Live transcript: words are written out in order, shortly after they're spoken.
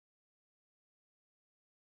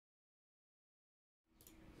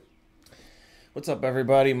What's up,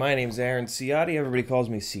 everybody? My name's Aaron Ciotti. Everybody calls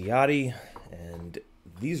me Ciotti, and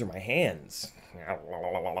these are my hands.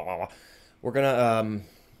 We're gonna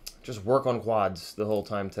just work on quads the whole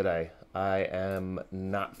time today. I am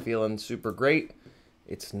not feeling super great.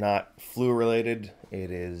 It's not flu related.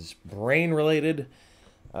 It is brain related,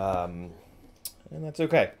 and that's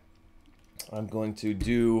okay. I'm going to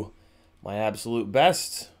do my absolute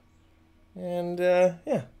best, and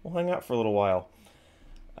yeah, we'll hang out for a little while.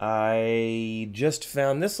 I just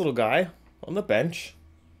found this little guy on the bench,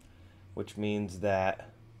 which means that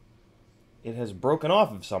it has broken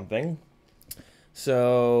off of something.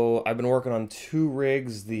 So I've been working on two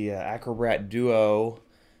rigs, the Acrobrat Duo,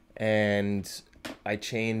 and I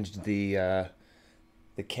changed the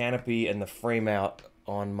canopy and the frame out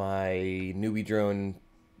on my newbie drone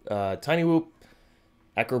Tiny Whoop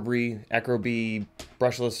Acrobee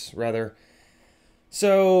brushless rather.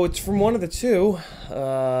 So it's from one of the two.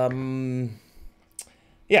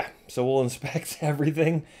 Yeah, so we'll inspect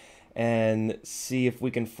everything and see if we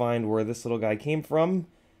can find where this little guy came from.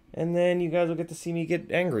 And then you guys will get to see me get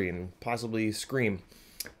angry and possibly scream.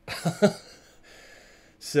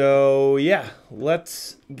 So yeah,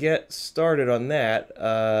 let's get started on that.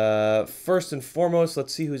 First and foremost,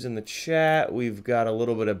 let's see who's in the chat. We've got a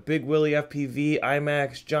little bit of Big Willie FPV,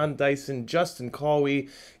 IMAX, John Dyson, Justin Colwey,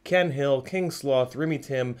 Ken Hill, King Sloth, Remy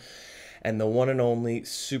Tim, and the one and only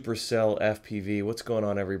Supercell FPV. What's going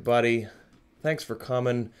on, everybody? Thanks for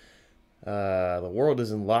coming. The world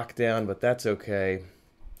is in lockdown, but that's okay.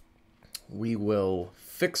 We will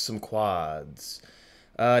fix some quads.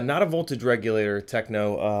 Not a voltage regulator,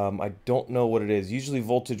 Techno. I don't know what it is. Usually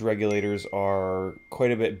voltage regulators are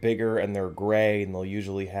quite a bit bigger and they're gray, and they'll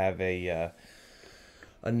usually have a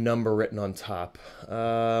number written on top.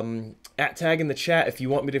 At tag in the chat, if you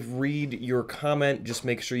want me to read your comment, just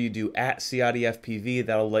make sure you do at CiottiFPV.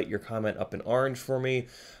 That'll light your comment up in orange for me.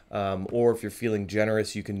 Or if you're feeling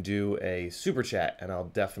generous, you can do a super chat, and I'll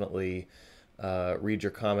definitely read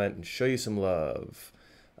your comment and show you some love.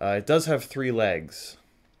 It does have 3 legs.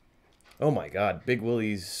 Oh my god, Big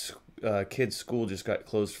Willie's kid's school just got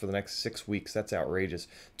closed for the next 6 weeks. That's outrageous.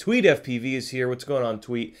 Tweet FPV is here. What's going on,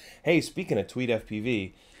 Tweet? Hey, speaking of Tweet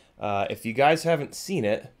FPV, if you guys haven't seen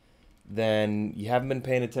it, then you haven't been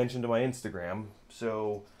paying attention to my Instagram.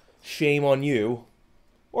 So shame on you.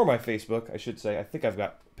 Or my Facebook, I should say. I think I've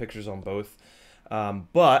got pictures on both.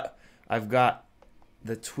 But I've got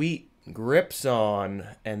the Tweet grips on,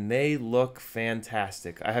 and they look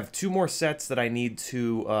fantastic. I have 2 more sets that I need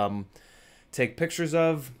to take pictures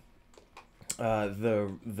of.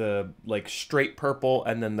 The like straight purple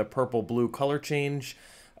and then the purple blue color change,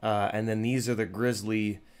 and then these are the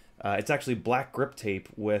Grizzly. It's actually black grip tape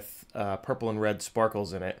with purple and red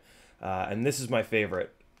sparkles in it, and this is my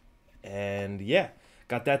favorite. And yeah,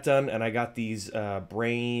 got that done, and I got these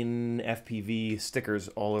Brain FPV stickers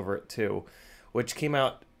all over it too, which came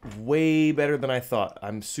out way better than I thought.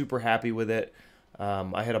 I'm super happy with it.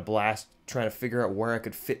 I had a blast trying to figure out where I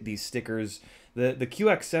could fit these stickers. The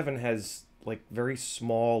QX7 has like very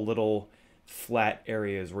small little flat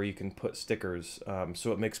areas where you can put stickers,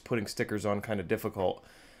 so it makes putting stickers on kind of difficult.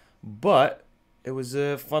 But it was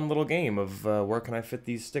a fun little game of where can I fit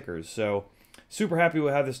these stickers. So super happy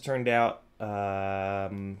with how this turned out. I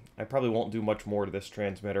probably won't do much more to this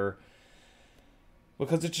transmitter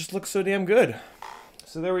because it just looks so damn good.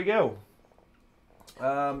 So there we go.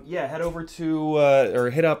 Yeah, head over to or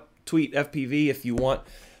hit up Tweet FPV if you want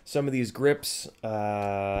some of these grips.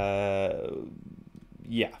 Yeah,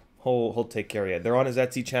 he'll take care of you. They're on his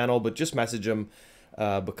Etsy channel, but just message him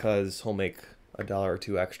because he'll make $1 or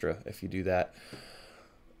 2 extra if you do that.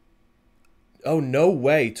 Oh, no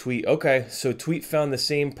way, Tweet. Okay, so Tweet found the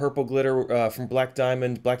same purple glitter from Black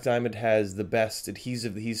Diamond. Black Diamond has the best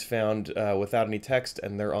adhesive that he's found without any text,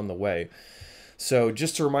 and they're on the way. So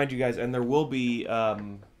just to remind you guys, and there will be, I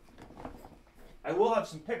will have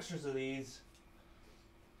some pictures of these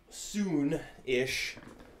soon-ish.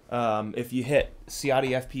 If you hit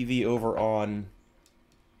CiottiFPV over on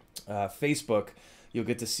Facebook, you'll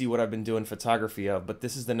get to see what I've been doing photography of. But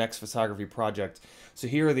this is the next photography project. So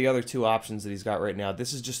here are the other 2 options that he's got right now.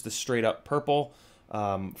 This is just the straight-up purple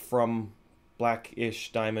from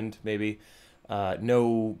Blackish Diamond, maybe.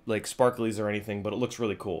 No like sparklies or anything, but it looks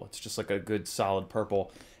really cool. It's just like a good solid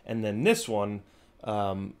purple. And then this one,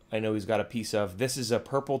 I know he's got a piece of. This is a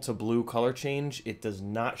purple to blue color change. It does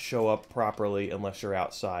not show up properly unless you're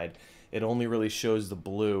outside. It only really shows the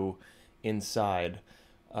blue inside,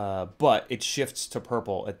 but it shifts to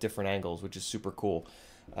purple at different angles, which is super cool.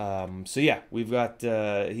 So yeah, we've got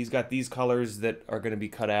he's got these colors that are going to be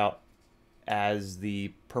cut out as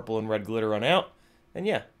the purple and red glitter run out. And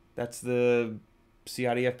yeah, That's the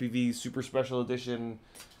CiottiFPV Super Special Edition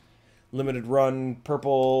limited run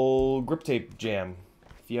purple grip tape jam.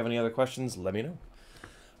 If you have any other questions, let me know.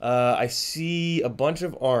 I see a bunch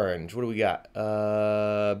of orange. What do we got?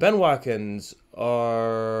 Ben Watkins,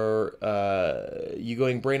 are you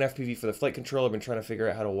going Brain FPV for the flight control? I've been trying to figure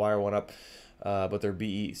out how to wire one up, but their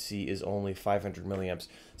BEC is only 500 milliamps.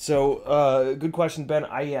 So, good question, Ben.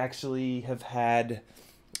 I actually have had,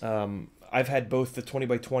 I've had both the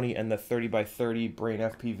 20x20 and the 30x30 Brain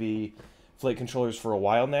FPV flight controllers for a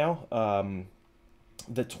while now.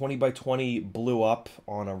 The 20x20 blew up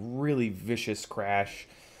on a really vicious crash.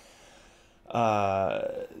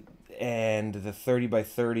 And the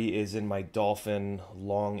 30x30 is in my Dolphin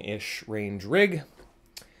long-ish range rig,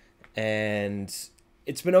 and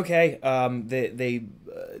it's been okay.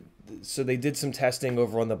 So they did some testing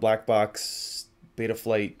over on the Black Box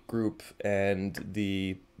Betaflight group, and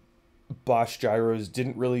the Bosch gyros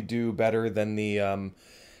didn't really do better than the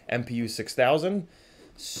MPU 6000.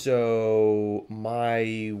 So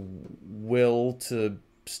my will to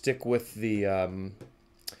stick with the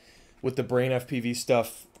Brain FPV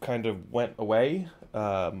stuff kind of went away,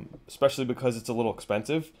 especially because it's a little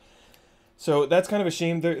expensive. So that's kind of a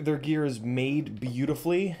shame. Their gear is made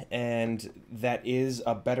beautifully, and that is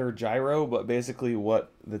a better gyro, but basically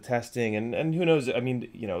what the testing, and who knows, I mean,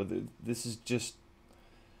 you know, this is just,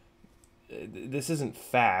 this isn't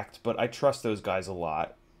fact, but I trust those guys a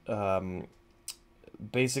lot.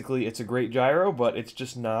 Basically, it's a great gyro, but it's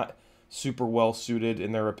just not super well suited,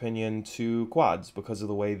 in their opinion, to quads because of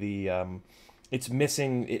the way the it's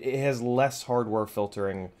missing. It has less hardware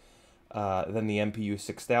filtering than the MPU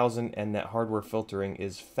 6000, and that hardware filtering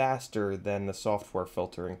is faster than the software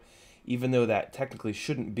filtering, even though that technically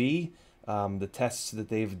shouldn't be. The tests that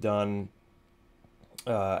they've done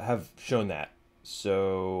have shown that.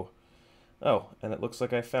 So, oh, and it looks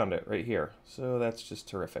like I found it right here. So that's just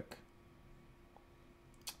terrific.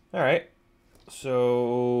 All right.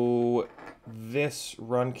 So this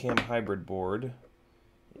RunCam hybrid board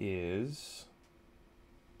is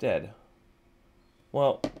dead.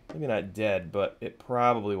 Well, maybe not dead, but it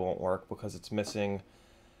probably won't work because it's missing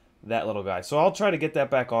that little guy. So I'll try to get that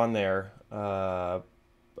back on there. I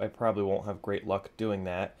probably won't have great luck doing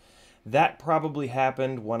that. That probably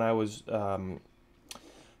happened when I was...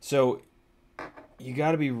 so you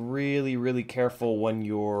got to be really, really careful when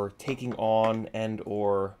you're taking on and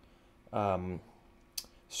or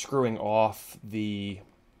screwing off the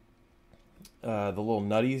little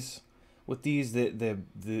nutties with these.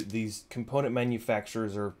 These component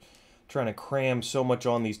manufacturers are trying to cram so much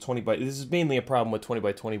on these 20x. This is mainly a problem with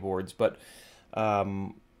 20x20 boards, but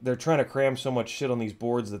they're trying to cram so much shit on these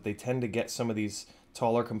boards that they tend to get some of these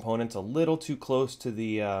taller components a little too close to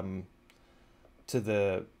the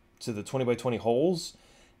 20x20 holes.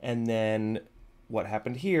 And then what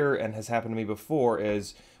happened here, and has happened to me before,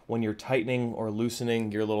 is when you're tightening or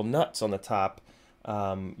loosening your little nuts on the top,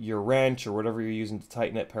 your wrench or whatever you're using to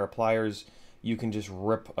tighten it, pair of pliers, you can just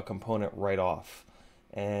rip a component right off.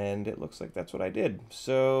 And it looks like that's what I did.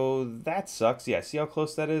 So that sucks. Yeah, see how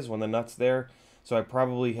close that is when the nut's there? So I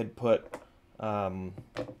probably had put,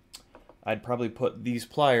 I'd probably put these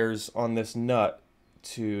pliers on this nut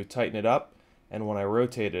to tighten it up, and when I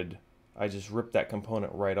rotated, I just ripped that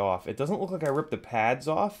component right off. It doesn't look like I ripped the pads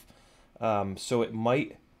off, so it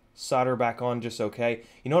might solder back on just okay.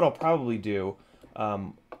 You know what I'll probably do?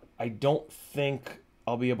 I don't think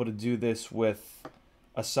I'll be able to do this with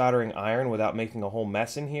a soldering iron without making a whole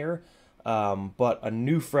mess in here, but a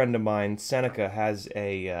new friend of mine, Seneca, has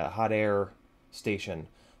a hot air station,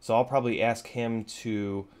 so I'll probably ask him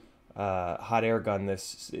to hot air gun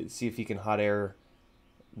this, see if he can hot air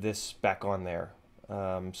this back on there.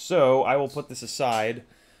 So I will put this aside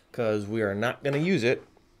because we are not going to use it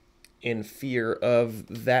in fear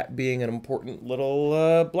of that being an important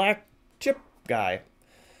little black chip guy.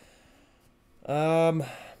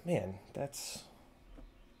 Man, that's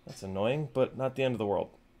annoying, but not the end of the world.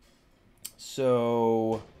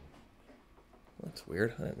 So that's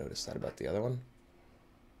weird. I didn't notice that about the other one.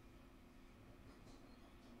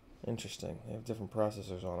 Interesting. They have different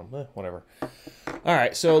processors on them. Whatever. All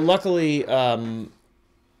right. So luckily, I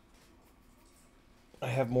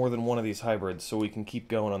have more than one of these hybrids, so we can keep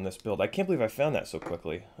going on this build. I can't believe I found that so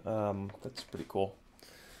quickly. That's pretty cool.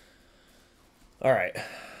 All right.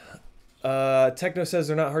 Techno says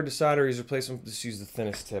they're not hard to solder. He's replaced them. Just use the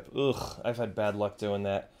thinnest tip. Ugh. I've had bad luck doing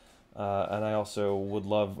that. And I also would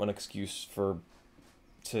love an excuse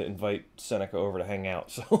to invite Seneca over to hang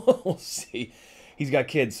out. So we'll see. He's got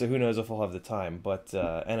kids, so who knows if he'll have the time. But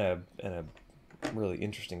and a really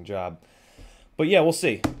interesting job. But yeah, we'll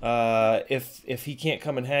see. If he can't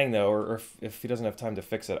come and hang though, or if he doesn't have time to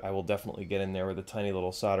fix it, I will definitely get in there with a tiny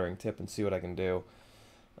little soldering tip and see what I can do.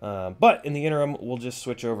 But in the interim, we'll just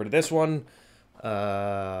switch over to this one.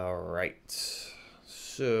 Right.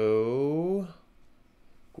 So,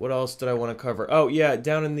 what else did I want to cover? Oh yeah,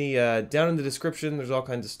 down in the description, there's all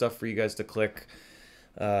kinds of stuff for you guys to click.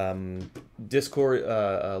 Discord,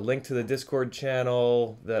 a link to the Discord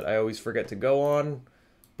channel that I always forget to go on,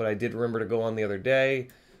 but I did remember to go on the other day.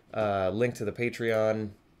 Link to the Patreon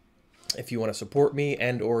if you want to support me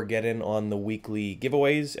and or get in on the weekly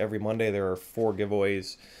giveaways. Every Monday there are 4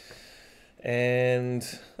 giveaways. And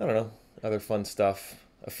I don't know, other fun stuff.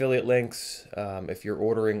 Affiliate links, if you're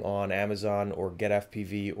ordering on Amazon or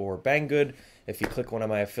CiottiFPV or Banggood, if you click one of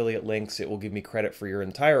my affiliate links, it will give me credit for your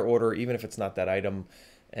entire order, even if it's not that item.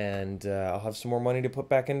 And I'll have some more money to put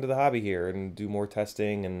back into the hobby here and do more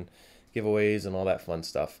testing and giveaways and all that fun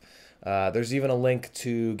stuff. There's even a link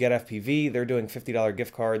to CiottiFPV. They're doing $50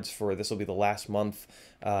 gift cards for, this will be the last month,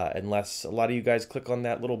 unless a lot of you guys click on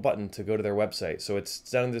that little button to go to their website. So it's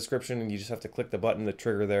down in the description, and you just have to click the button to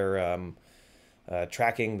trigger their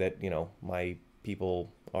tracking that, you know, my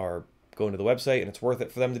people are going to the website, and it's worth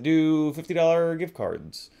it for them to do $50 gift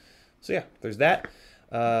cards. So yeah, there's that.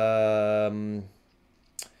 TweetFPV,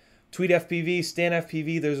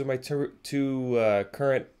 StanFPV, those are my two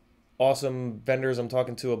current awesome vendors I'm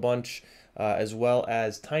talking to a bunch, as well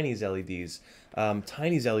as Tiny's LEDs.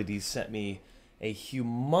 Tiny's LEDs sent me a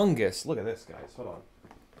humongous, look at this, guys, hold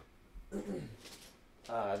on.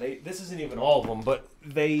 This isn't even all of them, but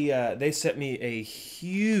they sent me a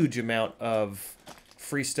huge amount of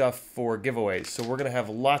free stuff for giveaways. So we're gonna have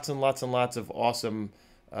lots and lots and lots of awesome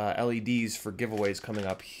LEDs for giveaways coming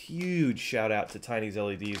up. Huge shout out to Tiny's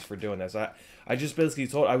LEDs for doing this. I just basically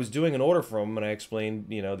told, I was doing an order from them, and I explained,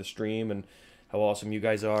 you know, the stream and how awesome you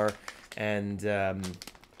guys are. And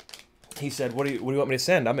he said, what do you want me to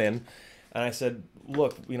send? I'm in. And I said,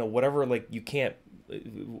 look, you know, whatever, like, you can't,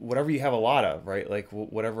 whatever you have a lot of, right? Like,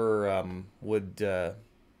 whatever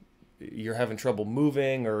you're having trouble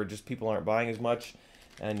moving, or just people aren't buying as much.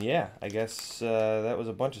 And yeah, I guess that was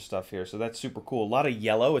a bunch of stuff here. So that's super cool. A lot of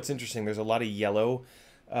yellow. It's interesting. There's a lot of yellow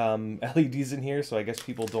LEDs in here. So I guess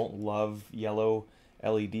people don't love yellow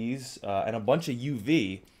LEDs. And a bunch of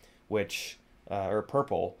UV, which, or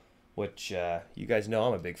purple, which you guys know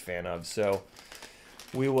I'm a big fan of. So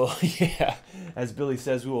we will, yeah, as Billy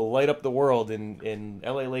says, we will light up the world in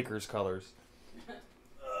LA Lakers colors.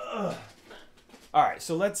 All right,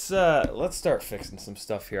 so let's start fixing some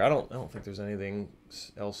stuff here. I don't think there's anything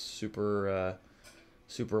else super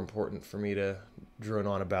important for me to drone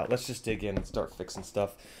on about. Let's just dig in and start fixing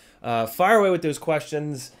stuff. Fire away with those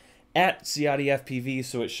questions at CiottiFPV,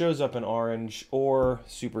 so it shows up in orange, or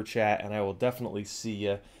super chat, and I will definitely see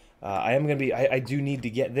you. I do need to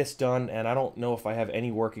get this done, and I don't know if I have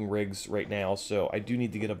any working rigs right now, so I do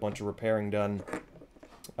need to get a bunch of repairing done.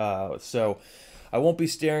 So I won't be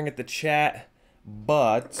staring at the chat.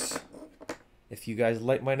 But if you guys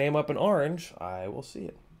light my name up in orange, I will see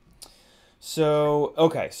it. So,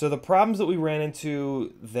 okay, so the problems that we ran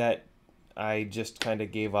into that I just kind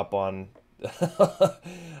of gave up on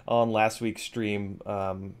on last week's stream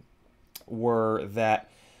were that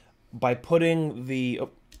by putting the... Oh,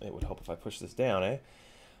 it would help if I push this down, eh?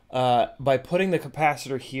 By putting the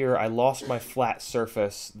capacitor here, I lost my flat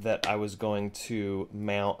surface that I was going to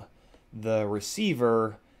mount the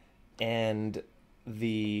receiver and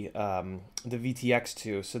the VTX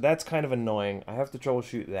to, so that's kind of annoying. I have to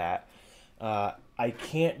troubleshoot that. I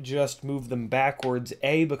can't just move them backwards,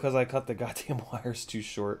 A, because I cut the goddamn wires too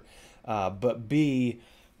short, but B,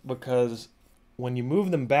 because when you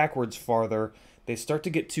move them backwards farther, they start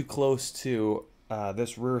to get too close to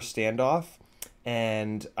this rear standoff,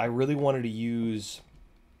 and I really wanted to use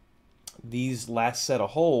these last set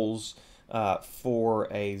of holes for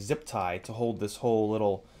a zip tie to hold this whole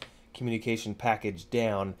little communication package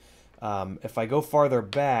down. If I go farther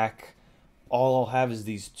back, all I'll have is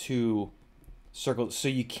these 2 circles. So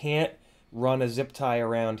you can't run a zip tie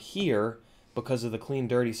around here because of the clean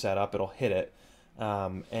dirty setup. It'll hit it.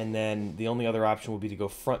 And then the only other option would be to go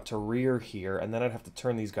front to rear here, and then I'd have to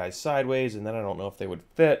turn these guys sideways, and then I don't know if they would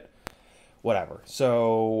fit. Whatever.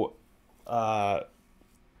 So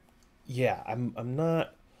yeah, I'm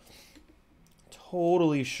not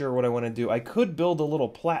totally sure what I want to do. I could build a little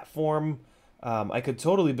platform. I could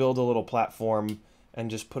totally build a little platform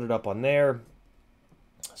and just put it up on there.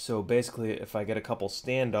 So basically, if I get a couple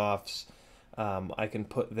standoffs, I can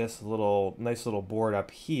put this nice little board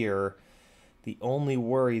up here. The only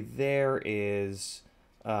worry there is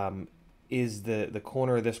the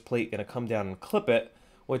corner of this plate going to come down and clip it,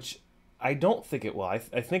 which I don't think it will. I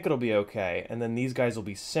think it'll be okay. And then these guys will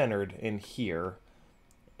be centered in here.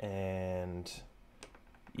 And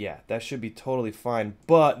yeah, that should be totally fine.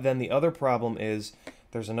 But then the other problem is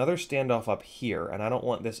there's another standoff up here. And I don't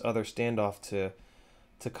want this other standoff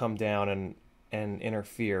to come down and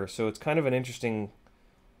interfere. So it's kind of an interesting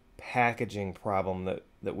packaging problem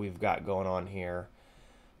that we've got going on here.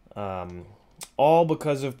 All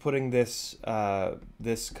because of putting this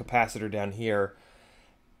this capacitor down here.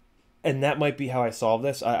 And that might be how I solve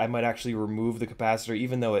this. I might actually remove the capacitor,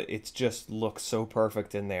 even though it just looks so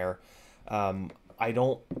perfect in there. I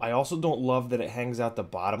also don't love that it hangs out the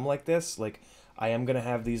bottom like this. Like, I am going to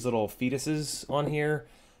have these little fetuses on here.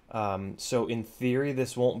 So in theory,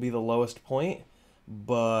 this won't be the lowest point.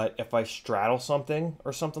 But if I straddle something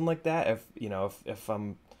or something like that, if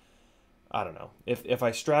I'm, I don't know, if I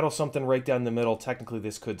straddle something right down the middle, technically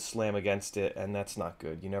this could slam against it, and that's not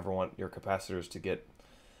good. You never want your capacitors to get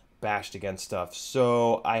bashed against stuff.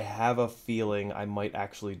 So I have a feeling I might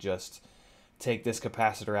actually just take this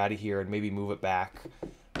capacitor out of here and maybe move it back.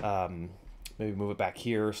 Maybe move it back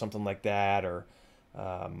here or something like that. Or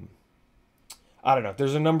I don't know.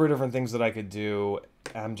 There's a number of different things that I could do.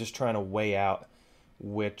 I'm just trying to weigh out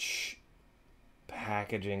which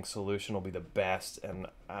packaging solution will be the best, and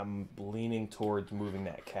I'm leaning towards moving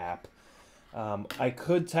that cap. I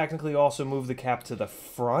could technically also move the cap to the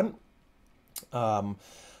front.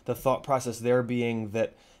 The thought process there being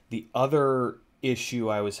that the other issue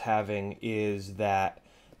I was having is that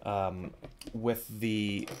with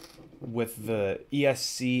the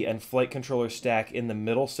ESC and flight controller stack in the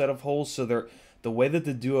middle set of holes, so the way that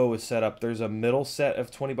the Duo is set up, there's a middle set of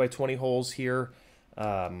 20 by 20 holes here.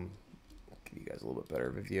 Give you guys a little bit better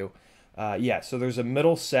of a view. Yeah, so there's a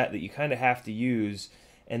middle set that you kind of have to use,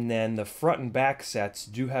 and then the front and back sets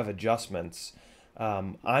do have adjustments.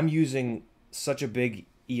 I'm using such a big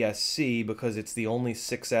ESC because it's the only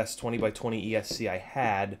 6S 20 by 20 ESC I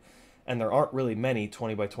had, and there aren't really many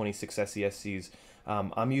 20 by 20 6S ESCs.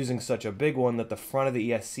 I'm using such a big one that the front of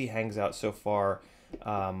the ESC hangs out so far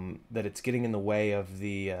that it's getting in the way of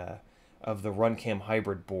the RunCam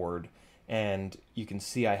hybrid board. And you can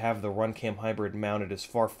see I have the RunCam hybrid mounted as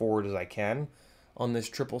far forward as I can on this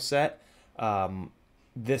triple set.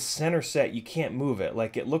 This center set, you can't move it.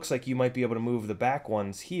 Like, it looks like you might be able to move the back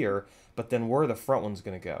ones here, but then where are the front ones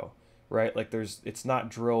going to go, right? Like, it's not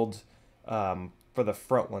drilled for the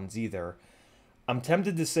front ones either. I'm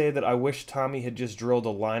tempted to say that I wish Tommy had just drilled a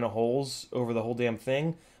line of holes over the whole damn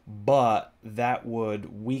thing, but that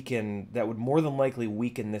would more than likely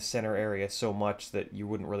weaken this center area so much that you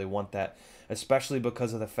wouldn't really want that, especially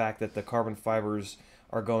because of the fact that the carbon fibers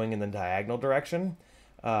are going in the diagonal direction.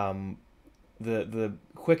 The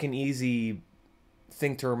quick and easy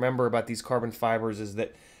thing to remember about these carbon fibers is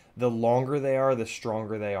that the longer they are, the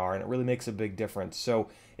stronger they are, and it really makes a big difference. So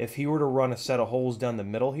if he were to run a set of holes down the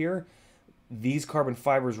middle here, these carbon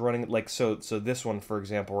fibers running, like, so this one, for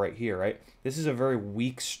example, right here, right? This is a very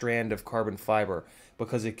weak strand of carbon fiber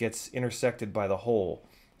because it gets intersected by the hole.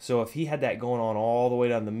 So if he had that going on all the way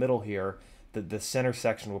down the middle here, the center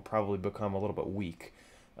section will probably become a little bit weak.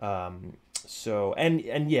 So,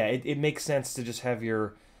 and yeah, it makes sense to just have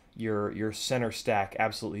your center stack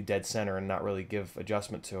absolutely dead center and not really give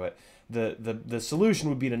adjustment to it. The solution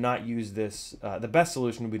would be to not use this, the best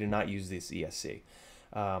solution would be to not use this ESC.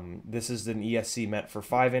 This is an ESC meant for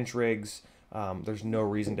 5-inch rigs. There's no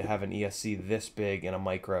reason to have an ESC this big in a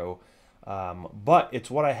micro, but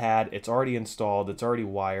it's what I had. It's already installed. It's already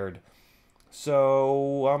wired.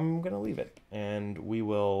 So I'm going to leave it, and we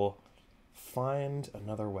will find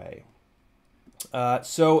another way.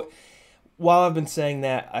 So while I've been saying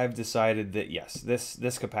that, I've decided that, yes, this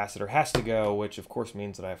capacitor has to go, which of course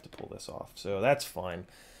means that I have to pull this off. So that's fine.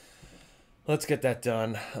 Let's get that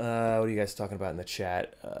done. What are you guys talking about in the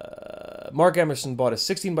chat? Mark Emerson bought a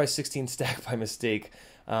 16 by 16 stack by mistake.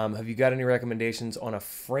 Have you got any recommendations on a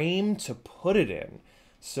frame to put it in?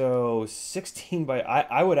 So 16 by...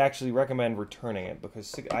 I would actually recommend returning it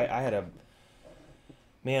because I had a...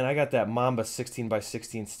 Man, I got that Mamba 16 by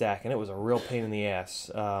 16 stack, and it was a real pain in the ass.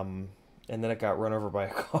 And then it got run over by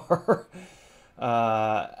a car.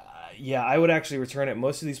 Yeah, I would actually return it.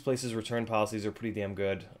 Most of these places' return policies are pretty damn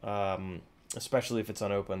good, especially if it's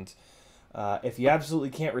unopened. If you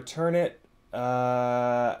absolutely can't return it,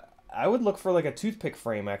 I would look for like a toothpick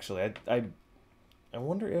frame, actually. I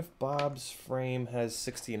wonder if Bob's frame has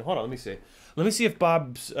 16. Hold on, let me see. Let me see if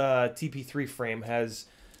Bob's TP3 frame has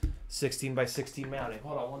 16 by 16 mounting.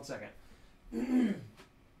 Hold on one second.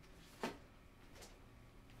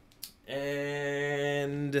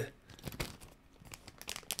 And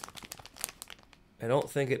I don't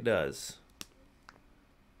think it does.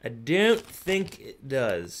 I don't think it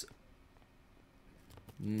does.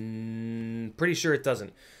 Pretty sure it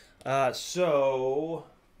doesn't. One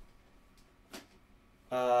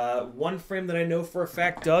frame that I know for a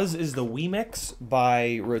fact does is the WeMix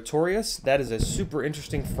by Rotorius. That is a super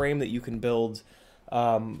interesting frame that you can build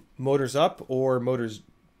motors up or motors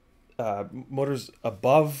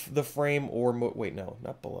above the frame, or wait, no,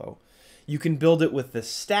 not below. You can build it with the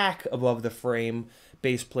stack above the frame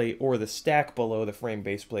base plate or the stack below the frame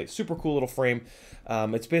base plate. Super cool little frame.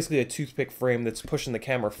 It's basically a toothpick frame that's pushing the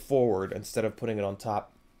camera forward instead of putting it on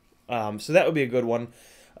top. So that would be a good one.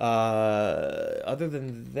 Other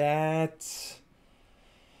than that,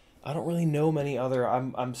 I don't really know many other.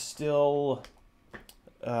 I'm still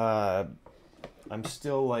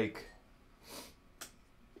like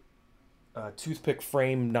toothpick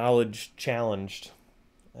frame knowledge challenged,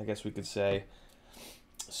 I guess we could say.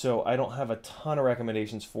 So I don't have a ton of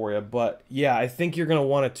recommendations for you, but yeah, I think you're gonna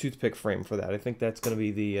want a toothpick frame for that. I think that's gonna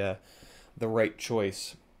be the right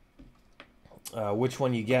choice. Which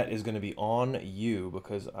one you get is gonna be on you,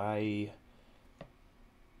 because like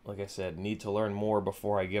I said, need to learn more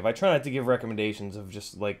before I give. I try not to give recommendations of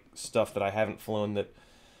just like stuff that I haven't flown that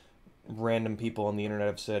random people on the internet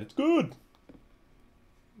have said it's good,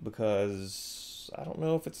 because I don't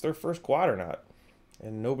know if it's their first quad or not.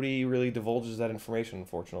 And nobody really divulges that information,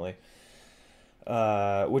 unfortunately.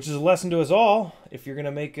 Which is a lesson to us all. If you're going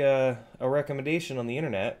to make a recommendation on the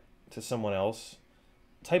internet to someone else,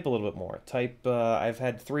 type a little bit more. Type, I've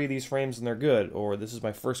had 3 of these frames and they're good. Or this is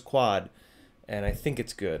my first quad and I think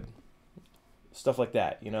it's good. Stuff like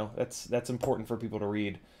that, you know. That's important for people to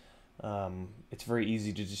read. It's very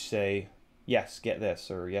easy to just say, yes, get this,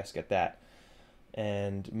 or yes, get that.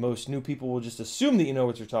 And most new people will just assume that you know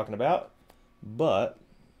what you're talking about. But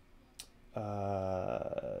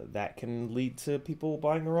that can lead to people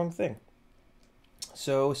buying the wrong thing.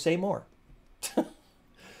 So say more. All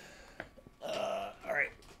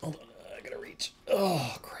right, hold on. I gotta reach.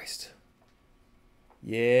 Oh, Christ.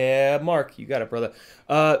 Yeah, Mark, you got it, brother.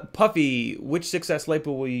 Puffy, which 6S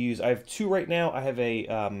LiPo will you use? I have 2 right now. I have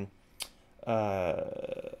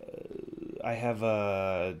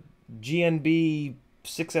a GNB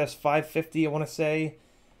 6S 550, I want to say.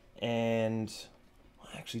 And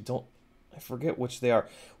I actually I forget which they are.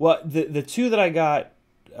 Well, the 2 that I got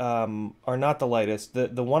are not the lightest.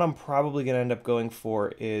 The one I'm probably going to end up going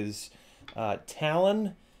for is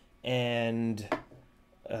Talon and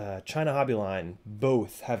China Hobby Line.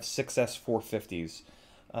 Both have 6S 450s.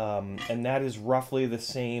 And that is roughly the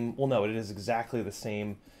same. Well, no, it is exactly the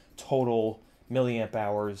same total milliamp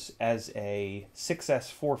hours as a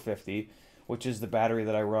 6S 450, which is the battery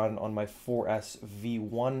that I run on my 4S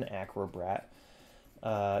V1 Acrobrat.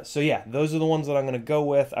 So yeah, those are the ones that I'm going to go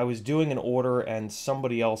with. I was doing an order and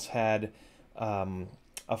somebody else had a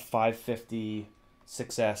 550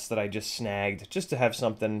 6S that I just snagged just to have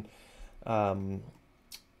something.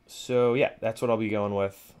 So yeah, that's what I'll be going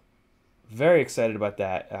with. Very excited about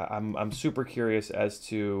that. I'm super curious as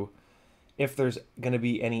to if there's going to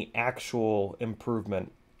be any actual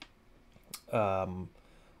improvement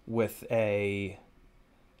with a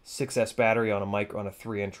 6S battery on a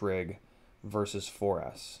 3-inch rig versus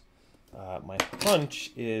 4S. My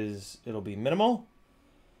hunch is it'll be minimal,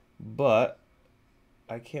 but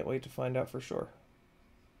I can't wait to find out for sure.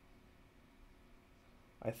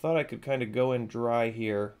 I thought I could kind of go in dry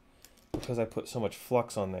here because I put so much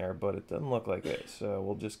flux on there, but it doesn't look like it. So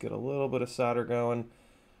we'll just get a little bit of solder going.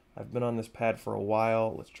 I've been on this pad for a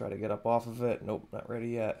while. Let's try to get up off of it. Nope, not ready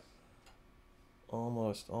yet.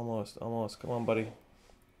 Almost, almost, almost. Come on, buddy.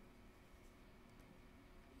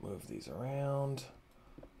 Move these around.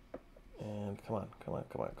 And come on, come on,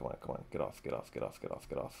 come on, come on, come on. Get off, get off, get off, get off,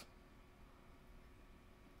 get off.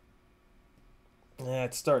 Yeah,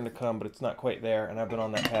 it's starting to come, but it's not quite there, and I've been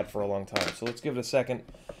on that pad for a long time. So let's give it a second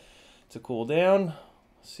to cool down.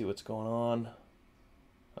 See what's going on.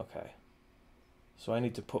 Okay. So I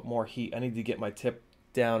need to put more heat. I need to get my tip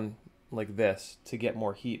down like this to get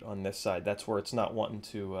more heat on this side. That's where it's not wanting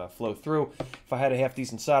to flow through. If I had a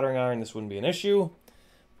half-decent soldering iron, this wouldn't be an issue.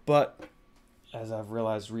 But as I've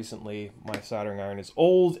realized recently, my soldering iron is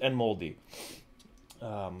old and moldy.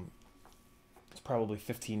 It's probably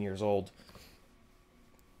 15 years old.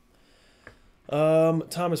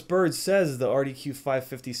 Thomas Bird says the RDQ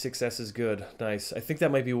 556S is good. Nice. I think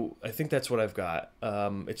that's what I've got.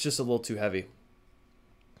 It's just a little too heavy.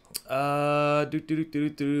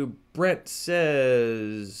 Brent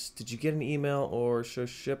says, did you get an email or show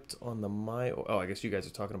shipped on the Oh, I guess you guys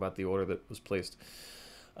are talking about the order that was placed.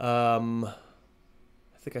 I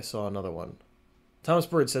think I saw another one. Thomas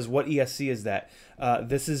Bird says, what ESC is that?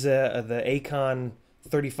 This is the Acon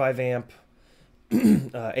 35 amp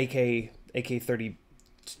AK30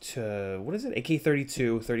 to, what is it?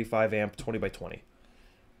 AK32 35 amp 20 by 20.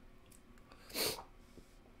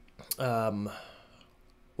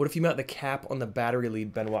 What if you mount the cap on the battery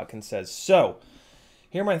lead? Ben Watkins says. So,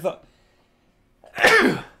 here are my thoughts.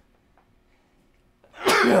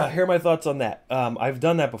 Here are my thoughts on that. I've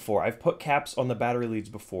done that before. I've put caps on the battery leads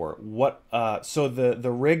before. So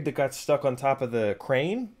the rig that got stuck on top of the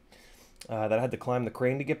crane, that I had to climb the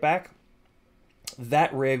crane to get back,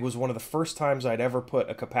 that rig was one of the first times I'd ever put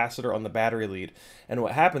a capacitor on the battery lead. And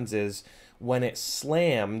what happens is, when it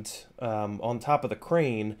slammed on top of the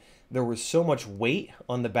crane, there was so much weight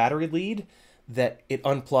on the battery lead that it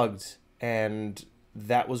unplugged, and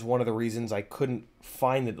that was one of the reasons I couldn't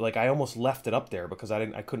find it. Like, I almost left it up there because I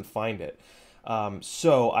couldn't find it.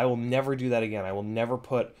 So I will never do that again. I will never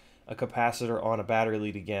put a capacitor on a battery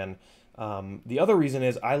lead again. The other reason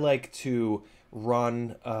is I like to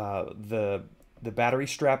run the battery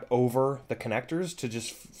strap over the connectors to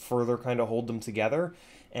just further kind of hold them together.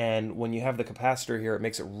 And when you have the capacitor here, it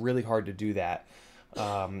makes it really hard to do that.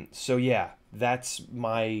 So yeah, that's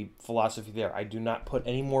my philosophy there. I do not put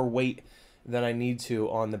any more weight than I need to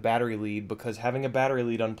on the battery lead, because having a battery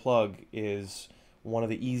lead unplug is one of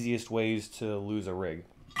the easiest ways to lose a rig.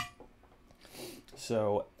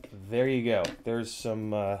 So there you go. There's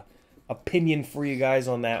some opinion for you guys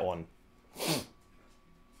on that one.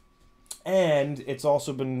 And it's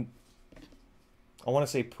also been, I want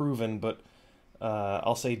to say proven, but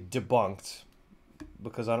I'll say debunked,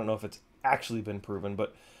 because I don't know if it's actually been proven,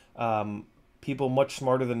 but people much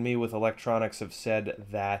smarter than me with electronics have said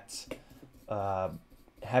that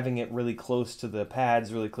having it really close to the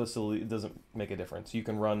pads, really close to the lead, doesn't make a difference. You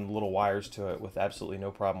can run little wires to it with absolutely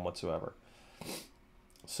no problem whatsoever.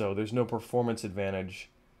 So there's no performance advantage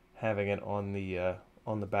having it on the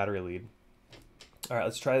battery lead. All right,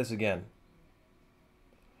 let's try this again.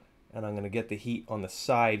 And I'm going to get the heat on the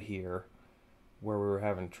side here where we were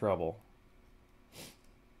having trouble.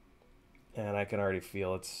 And I can already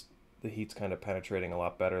feel the heat's kind of penetrating a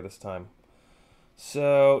lot better this time.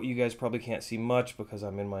 So you guys probably can't see much because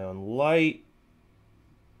I'm in my own light.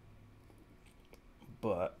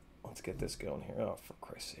 But let's get this going here. Oh, for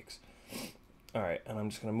Christ's sakes. All right, and I'm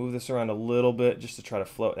just going to move this around a little bit just to try to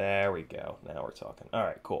float. There we go. Now we're talking. All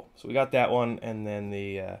right, cool. So we got that one, and then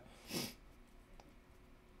the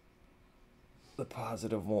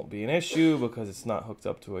positive won't be an issue because it's not hooked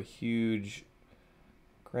up to a huge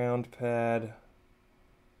ground pad.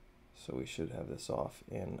 So we should have this off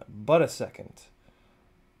in but a second.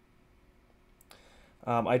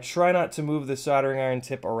 I try not to move the soldering iron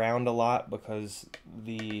tip around a lot because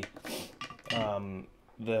the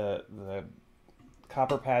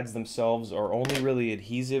copper pads themselves are only really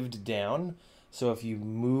adhesived down. So if you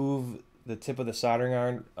move the tip of the soldering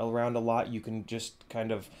iron around a lot, you can just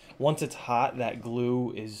kind of, once it's hot, that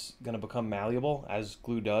glue is going to become malleable, as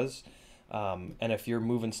glue does. And if you're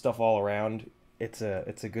moving stuff all around, it's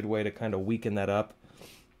a good way to kind of weaken that up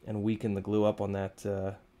and weaken the glue up on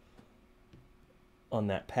that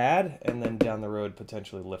pad, and then down the road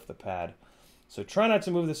potentially lift the pad. So try not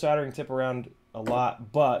to move the soldering tip around a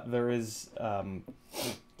lot, but there's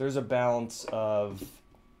a balance of,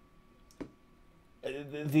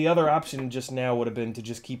 the other option just now would have been to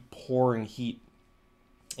just keep pouring heat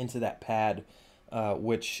into that pad,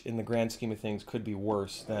 which in the grand scheme of things could be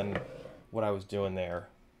worse than what I was doing there,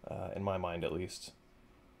 in my mind at least,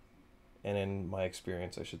 and in my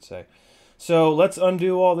experience, I should say. So let's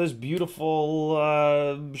undo all this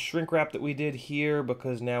beautiful shrink wrap that we did here,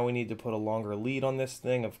 because now we need to put a longer lead on this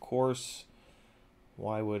thing, of course.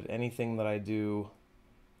 Why would anything that I do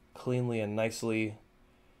cleanly and nicely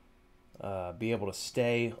be able to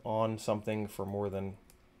stay on something for more than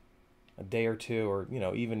a day or two, or, you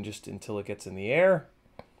know, even just until it gets in the air?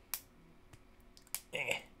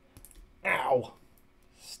 Ow!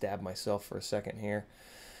 Stab myself for a second here.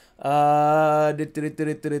 Yeah,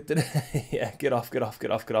 get off.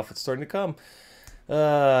 It's starting to come.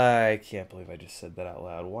 I can't believe I just said that out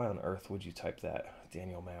loud. Why on earth would you type that,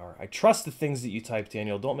 Daniel Maurer? I trust the things that you type,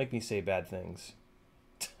 Daniel. Don't make me say bad things.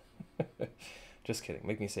 Just kidding.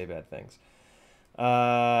 Make me say bad things.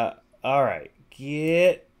 All right.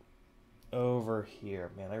 Get over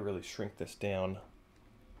here. Man, I really shrink this down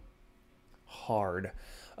hard.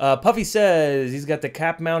 Puffy says he's got the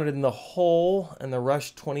cap mounted in the hole and the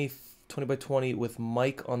Rush 20 by 20 with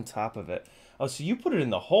mic on top of it. Oh, so you put it in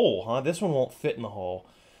the hole, huh? This one won't fit in the hole.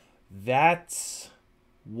 That's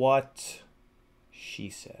what she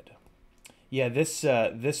said. Yeah, this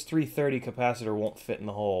 330 capacitor won't fit in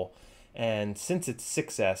the hole. And since it's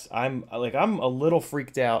 6S, I'm a little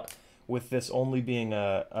freaked out with this only being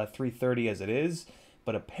a 330 as it is.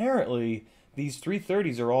 But apparently, these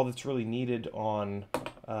 330s are all that's really needed on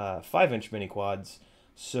 5-inch mini quads.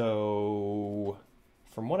 So,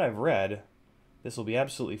 from what I've read, this will be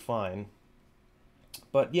absolutely fine.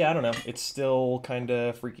 But yeah, I don't know. It's still kind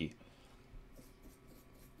of freaky.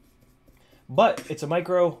 But it's a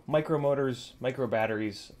micro motors, micro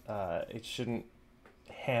batteries. It shouldn't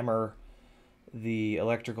hammer the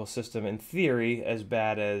electrical system, in theory, as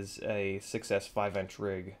bad as a 6S 5-inch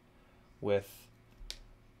rig with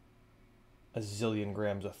a zillion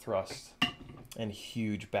grams of thrust and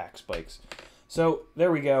huge back spikes. So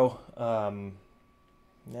there we go.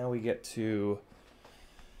 Now we get to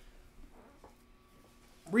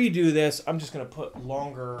redo this. I'm just going to put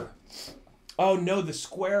longer... Oh, no, the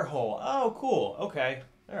square hole. Oh, cool. Okay.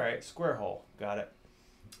 All right, square hole. Got it.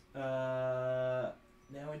 Now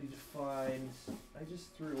I need to find... I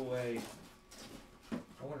just threw away...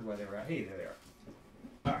 I wondered why they were out. Hey, there they are.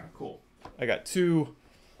 All right, cool. I got two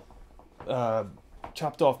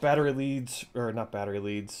chopped off battery leads, or not battery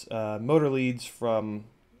leads, motor leads from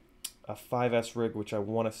a 5S rig, which I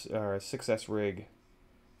want to, or a 6S rig,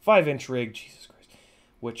 5-inch rig, Jesus Christ,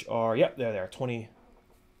 which are, yep, there they are, 20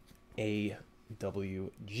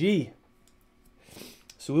 AWG.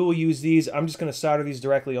 So we will use these. I'm just going to solder these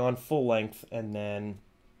directly on full length, and then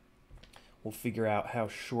we'll figure out how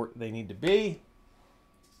short they need to be.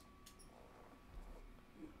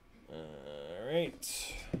 All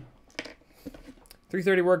right.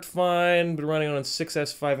 330 worked fine. Been running on a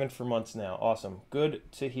 6S 5-inch for months now. Awesome. Good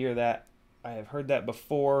to hear that. I have heard that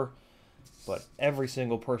before, but every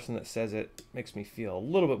single person that says it makes me feel a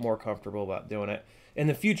little bit more comfortable about doing it. In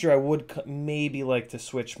the future, I would maybe like to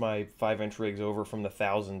switch my 5-inch rigs over from the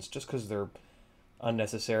thousands just because they're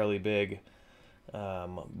unnecessarily big.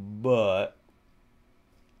 But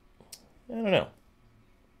I don't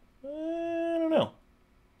know.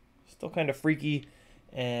 Still kind of freaky,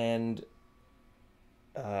 and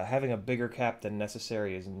having a bigger cap than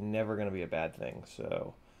necessary is never going to be a bad thing.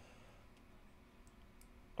 So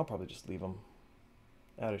I'll probably just leave them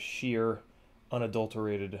out of sheer,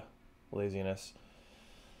 unadulterated laziness.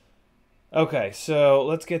 Okay, so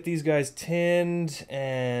let's get these guys tinned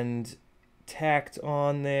and tacked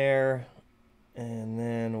on there, and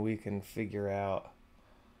then we can figure out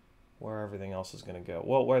where everything else is going to go.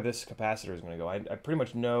 Well, where this capacitor is going to go. I pretty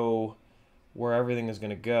much know where everything is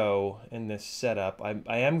going to go in this setup.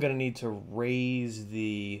 I am going to need to raise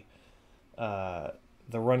the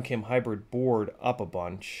RunCam hybrid board up a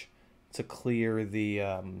bunch to clear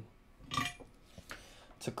the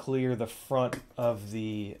front of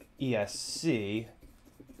the ESC,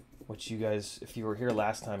 which you guys, if you were here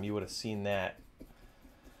last time, you would have seen that.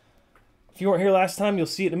 If you weren't here last time, you'll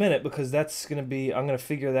see it in a minute, because that's going to be, I'm going to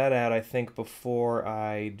figure that out, I think, before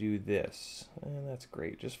I do this. And that's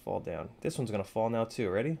great. Just fall down. This one's going to fall now, too.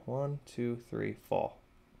 Ready? 1, 2, 3, fall.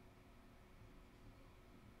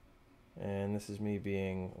 And this is me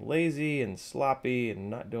being lazy and sloppy and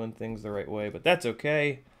not doing things the right way, but that's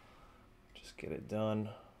okay. Just get it done.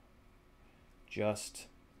 Just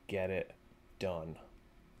get it done.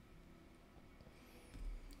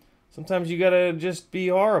 Sometimes you gotta just be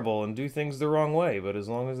horrible and do things the wrong way, but as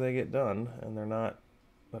long as they get done and they're not,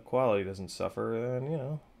 the quality doesn't suffer, then, you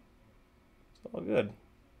know, it's all good.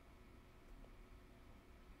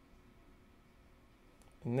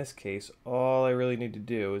 In this case, all I really need to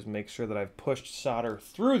do is make sure that I've pushed solder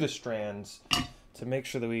through the strands to make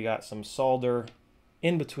sure that we got some solder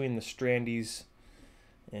in between the strandies.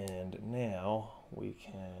 And now we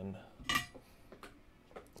can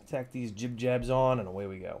tack these jib-jabs on, and away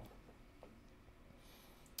we go.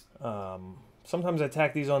 Sometimes I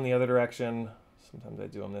tack these on the other direction. Sometimes I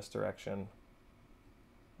do them this direction.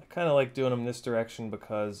 I kind of like doing them this direction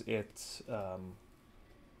because it's... oh,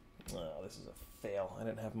 this is a fail. I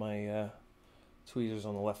didn't have my tweezers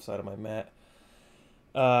on the left side of my mat.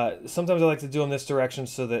 Sometimes I like to do them this direction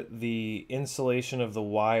so that the insulation of the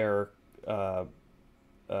wire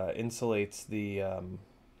insulates the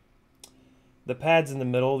pads in the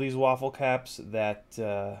middle of these waffle caps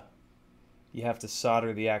that you have to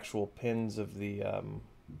solder the actual pins of the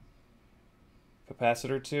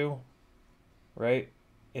capacitor to, right?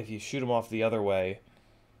 If you shoot them off the other way,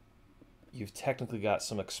 you've technically got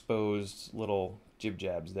some exposed little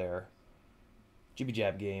jib-jabs there.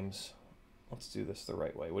 Jibby-jab games. Let's do this the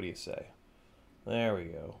right way. What do you say? There we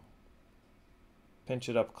go. Pinch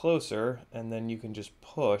it up closer, and then you can just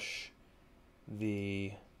push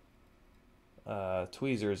the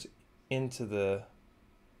tweezers into the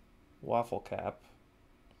waffle cap,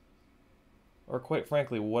 or quite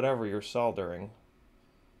frankly, whatever you're soldering,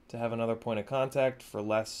 to have another point of contact for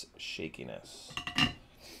less shakiness.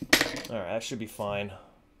 All right, that should be fine.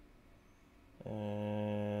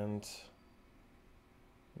 And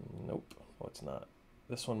nope, no, it's not.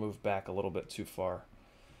 This one moved back a little bit too far.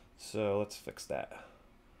 So let's fix that.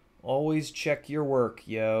 Always check your work,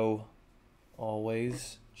 yo.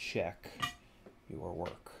 Always check your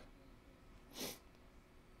work.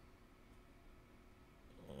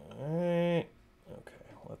 All right.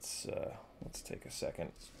 Okay, let's take a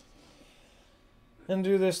second and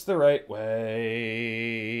do this the right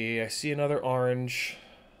way. I see another orange.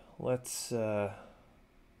 Let's 1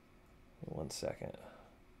 second.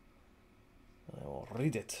 I will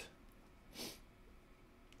read it.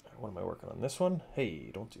 What am I working on? This one?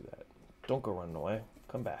 Hey, don't do that. Don't go running away.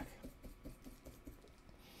 Come back.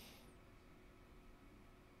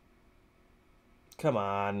 Come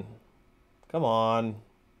on. Come on.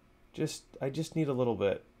 I just need a little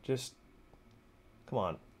bit. Just, come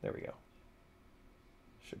on. There we go.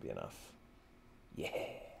 Should be enough. Yeah.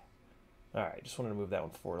 All right, just wanted to move that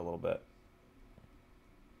one forward a little bit.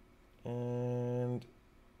 And,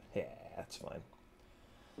 yeah, that's fine.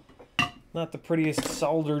 Not the prettiest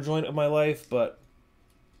solder joint of my life, but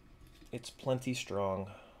it's plenty strong,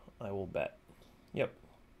 I will bet. Yep.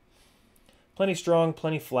 Plenty strong,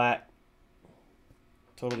 plenty flat.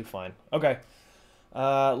 Totally fine. Okay.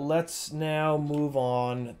 Let's now move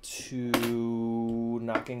on to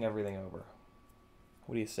knocking everything over.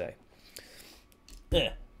 What do you say?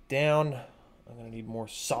 Down. I'm going to need more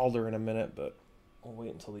solder in a minute, but we'll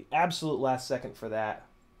wait until the absolute last second for that.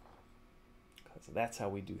 Because that's how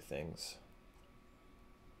we do things.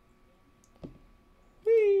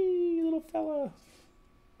 Whee, little fella.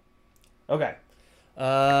 Okay.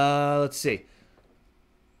 Let's see.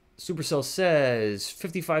 Supercell says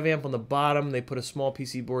 55 amp on the bottom. They put a small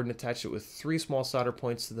PC board and attached it with 3 small solder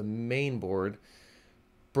points to the main board.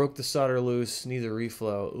 Broke the solder loose. Needs a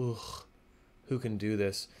reflow. Ugh. Who can do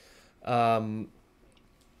this? I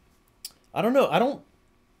don't know. I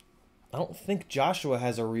don't think Joshua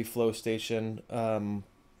has a reflow station.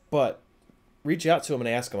 But reach out to him and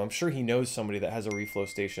ask him. I'm sure he knows somebody that has a reflow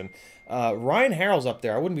station. Ryan Harrell's up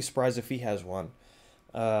there. I wouldn't be surprised if he has one.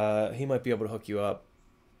 He might be able to hook you up.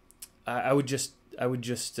 I would just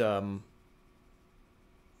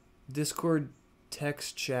Discord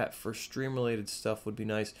text chat for stream related stuff would be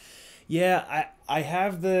nice. Yeah,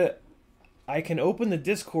 I can open the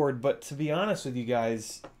Discord, but to be honest with you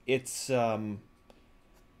guys, it's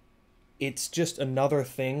just another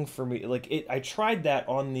thing for me. Like I tried that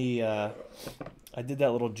on the I did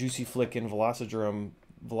that little Juicy Flick in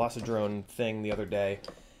Velocidrone thing the other day,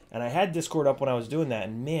 and I had Discord up when I was doing that,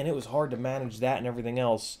 and man, it was hard to manage that and everything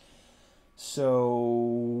else.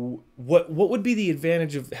 So what would be the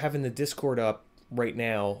advantage of having the Discord up right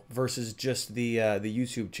now versus just the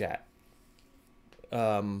YouTube chat?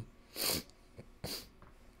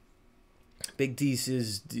 Big D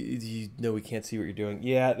says, you know we can't see what you're doing.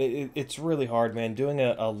 Yeah, it's really hard, man. Doing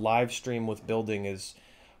a live stream with building is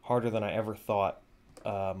harder than I ever thought.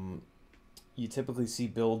 You typically see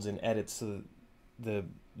builds and edits, so the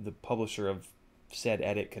publisher of said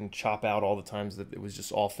edit can chop out all the times that it was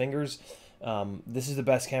just all fingers. This is the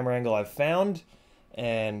best camera angle I've found,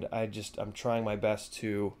 and I'm trying my best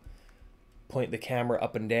to point the camera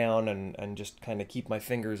up and down and just kind of keep my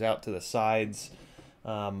fingers out to the sides.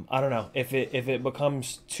 I don't know. If it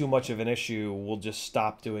becomes too much of an issue, we'll just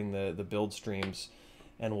stop doing the build streams,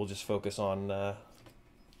 and we'll just focus on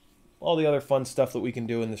all the other fun stuff that we can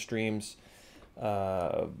do in the streams.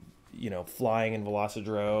 You know, flying in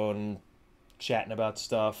Velocidrone, chatting about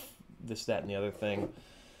stuff, this, that, and the other thing.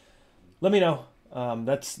 Let me know.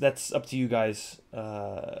 That's up to you guys.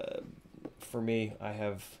 For me, I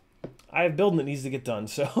have building that needs to get done,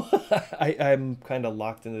 so I'm kind of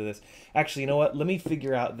locked into this. Actually, you know what? Let me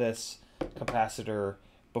figure out this capacitor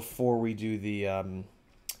before we do the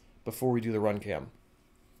run cam.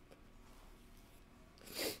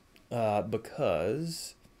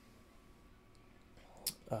 Because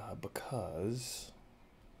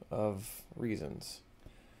of reasons.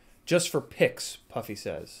 Just for pics, Puffy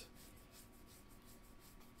says.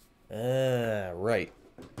 Right.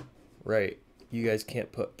 You guys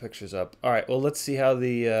can't put pictures up. All right. Well, let's see how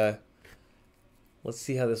this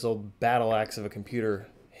old battle axe of a computer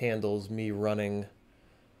handles me running.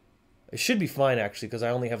 It should be fine actually, because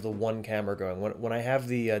I only have the one camera going. When I have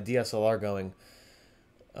the DSLR going,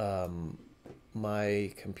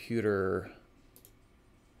 my computer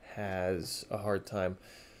has a hard time.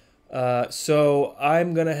 So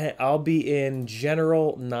I'll be in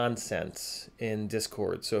general nonsense in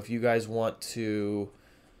Discord. So if you guys want to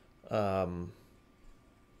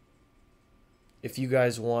if you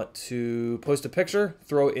guys want to post a picture,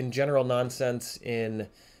 throw it in general nonsense in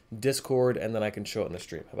Discord, and then I can show it in the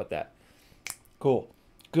stream. How about that? Cool.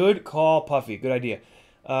 Good call, Puffy. Good idea.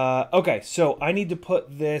 Okay, so I need to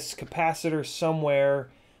put this capacitor somewhere.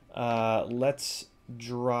 Let's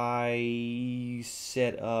dry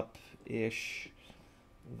set up-ish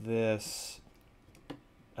this.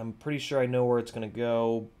 I'm pretty sure I know where it's going to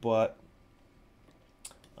go, but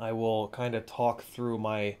I will kind of talk through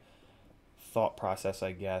my thought process,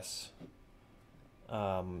 I guess,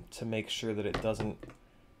 to make sure that it doesn't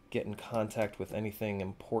get in contact with anything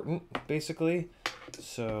important, basically.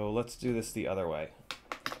 So let's do this the other way.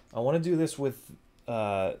 I want to do this with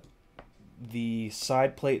the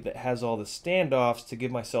side plate that has all the standoffs to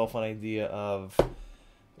give myself an idea of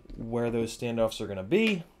where those standoffs are going to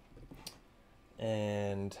be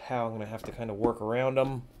and how I'm going to have to kind of work around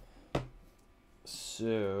them.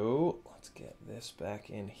 So let's get this back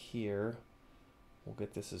in here. We'll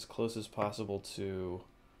get this as close as possible to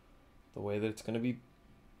the way that it's going to be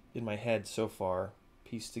in my head so far,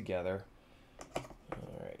 pieced together.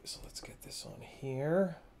 All right, so let's get this on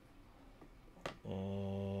here.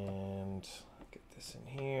 And get this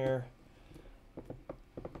in here.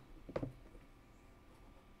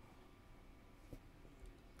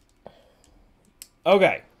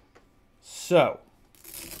 Okay, so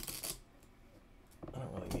I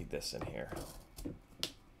don't really need this in here.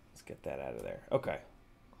 Let's get that out of there. Okay.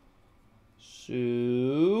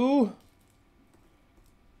 So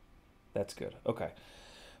that's good. Okay.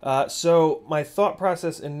 So my thought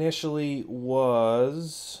process initially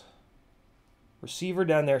was receiver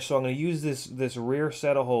down there. So I'm going to use this rear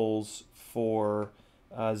set of holes for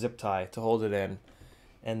zip tie to hold it in.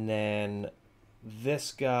 And then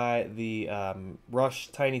this guy, the Rush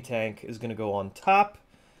Tiny Tank, is going to go on top,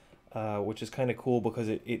 which is kind of cool because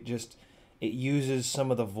it uses some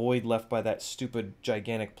of the void left by that stupid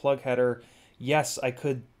gigantic plug header. Yes, I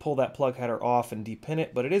could pull that plug header off and depin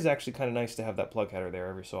it, but it is actually kind of nice to have that plug header there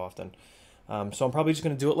every so often. So I'm probably just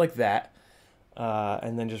going to do it like that,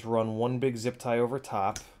 and then just run one big zip tie over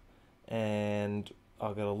top, and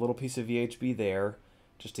I'll get a little piece of VHB there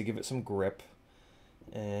just to give it some grip.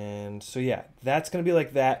 And so yeah, that's going to be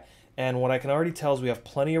like that. And what I can already tell is we have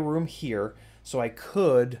plenty of room here, so I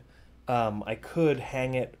could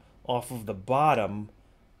hang it off of the bottom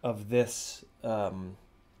of this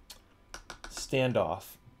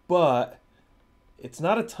standoff, but it's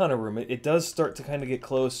not a ton of room. It does start to kind of get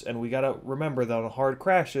close, and we got to remember that on hard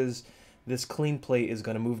crashes, this clean plate is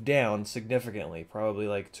going to move down significantly, probably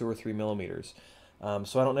like 2 or 3 millimeters.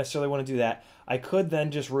 So I don't necessarily want to do that. I could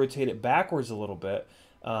then just rotate it backwards a little bit,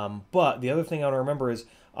 but the other thing I want to remember is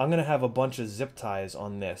I'm going to have a bunch of zip ties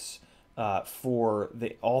on this for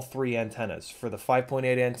all 3 antennas, for the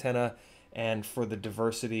 5.8 antenna and for the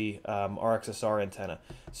Diversity RXSR antenna.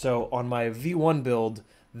 So on my V1 build,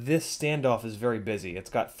 this standoff is very busy. It's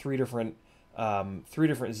got 3 different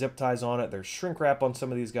zip ties on it. There's shrink wrap on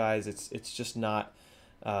some of these guys. It's just not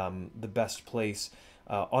the best place.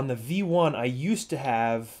 On the V1, I used to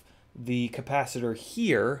have the capacitor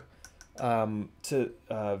here to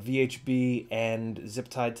VHB and zip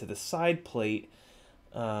tied to the side plate,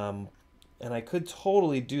 and I could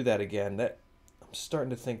totally do that again. I'm starting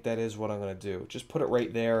to think that is what I'm going to do. Just put it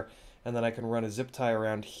right there, and then I can run a zip tie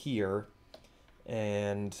around here,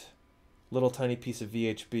 and little tiny piece of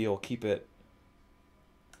VHB will keep it.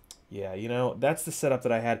 Yeah, you know, that's the setup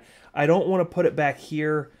that I had. I don't want to put it back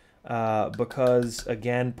here because,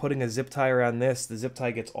 again, putting a zip tie around this, the zip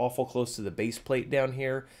tie gets awful close to the base plate down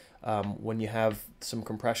here when you have some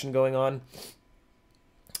compression going on.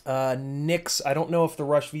 Nix, I don't know if the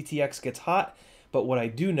Rush VTX gets hot, but what I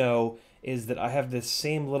do know is that I have this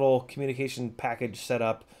same little communication package set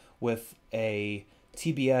up with a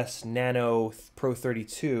TBS Nano Pro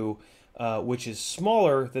 32, which is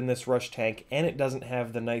smaller than this Rush tank, and it doesn't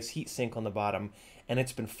have the nice heat sink on the bottom, and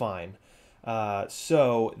it's been fine.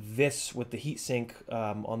 So this, with the heat sink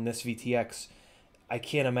on this VTX, I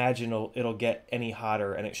can't imagine it'll get any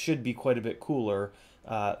hotter, and it should be quite a bit cooler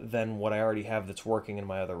than what I already have that's working in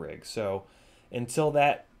my other rig. So until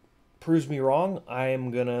that proves me wrong, I am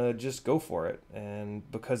gonna just go for it, and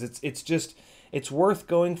because it's worth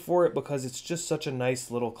going for it because it's just such a nice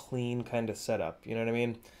little clean kind of setup. You know what I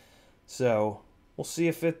mean? So we'll see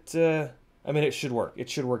if it. I mean, it should work. It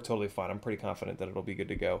should work totally fine. I'm pretty confident that it'll be good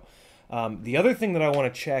to go. The other thing that I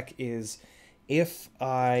want to check is if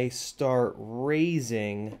I start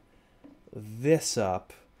raising this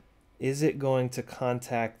up, is it going to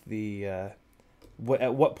contact the, at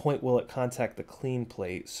what point will it contact the clean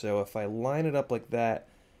plate? So if I line it up like that,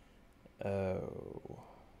 okay.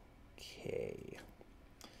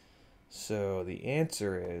 So the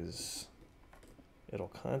answer is it'll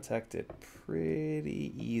contact it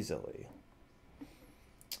pretty easily.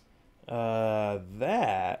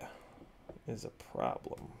 That is a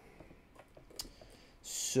problem.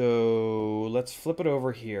 So let's flip it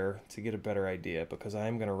over here to get a better idea, because I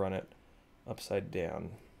am going to run it upside down.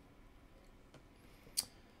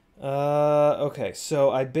 Okay,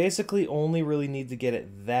 so I basically only really need to get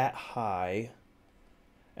it that high.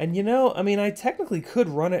 And you know, I mean, I technically could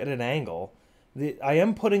run it at an angle. I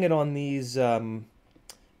am putting it on these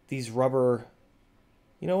rubber...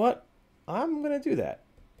 You know what? I'm going to do that.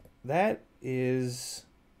 That is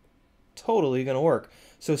totally going to work.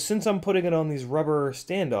 So since I'm putting it on these rubber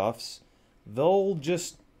standoffs, they'll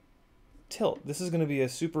just tilt. This is going to be a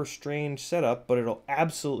super strange setup, but it'll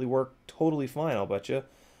absolutely work totally fine, I'll bet you.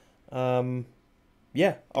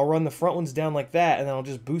 Yeah, I'll run the front ones down like that, and then I'll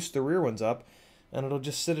just boost the rear ones up, and it'll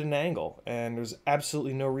just sit at an angle. And there's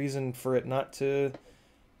absolutely no reason for it not to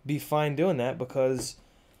be fine doing that, because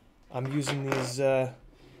I'm using these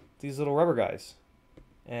little rubber guys.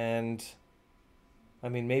 And I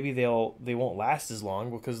mean, maybe they won't last as long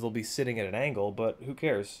because they'll be sitting at an angle, but who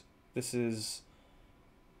cares? This is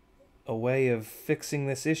a way of fixing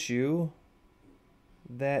this issue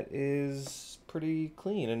that is pretty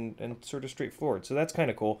clean and sort of straightforward. So that's kind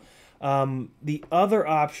of cool. The other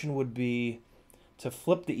option would be to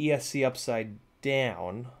flip the ESC upside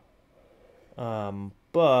down.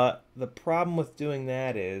 But the problem with doing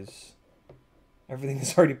that is everything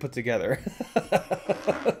is already put together.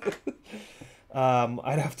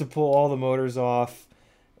 I'd have to pull all the motors off,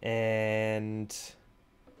 and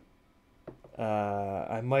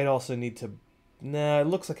I might also need to... Nah, it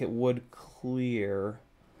looks like it would clear.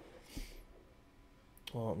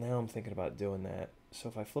 Well, now I'm thinking about doing that. So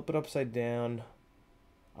if I flip it upside down,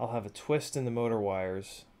 I'll have a twist in the motor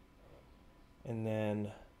wires, and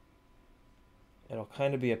then it'll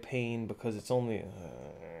kind of be a pain because it's only...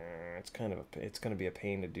 it's going to be a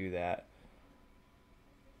pain to do that.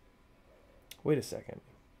 Wait a second.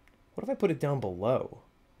 What if I put it down below?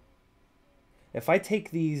 If I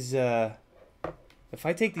take these metal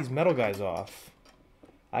guys off,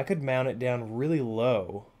 I could mount it down really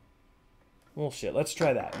low. Well, shit, let's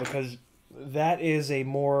try that, because that is a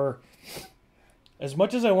more... As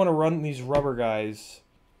much as I want to run these rubber guys,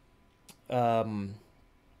 nah,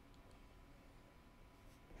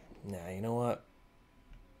 you know what?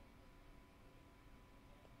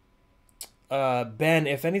 Ben,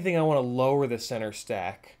 if anything, I want to lower the center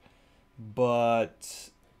stack, but...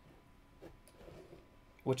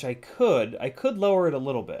 Which I could lower it a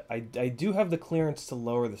little bit. I do have the clearance to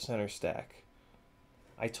lower the center stack.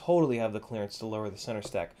 I totally have the clearance to lower the center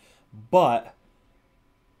stack. But,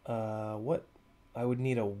 what? I would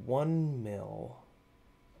need a 1 mil.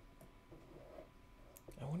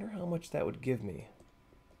 I wonder how much that would give me.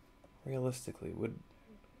 Realistically,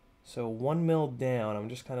 so 1 mil down, I'm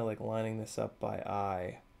just kind of like lining this up by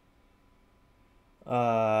eye.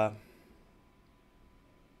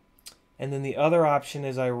 And then the other option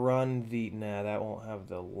is I run the... Nah, that won't have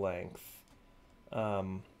the length.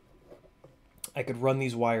 I could run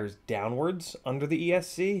these wires downwards under the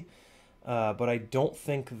ESC, but I don't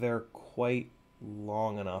think they're quite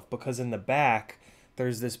long enough, because in the back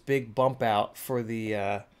there's this big bump out for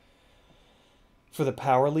the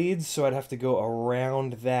power leads, so I'd have to go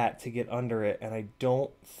around that to get under it, and I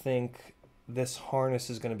don't think this harness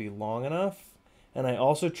is going to be long enough. And I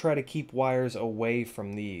also try to keep wires away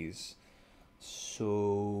from these.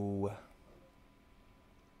 So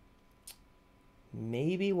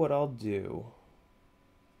maybe what I'll do...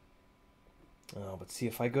 Oh, but see,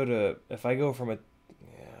 if I go from a...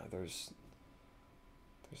 Yeah, there's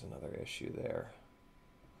another issue there.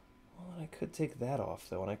 Well, I could take that off,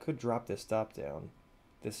 though, and I could drop this stop down.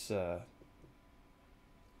 This,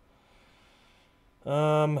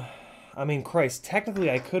 I mean, Christ, technically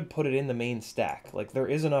I could put it in the main stack. Like, there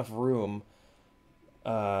is enough room,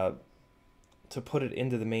 to put it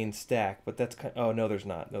into the main stack, but that's kind of... Oh, no, there's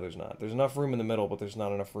not. No, there's not. There's enough room in the middle, but there's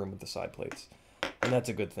not enough room with the side plates. And that's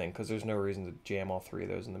a good thing, because there's no reason to jam all three of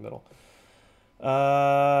those in the middle.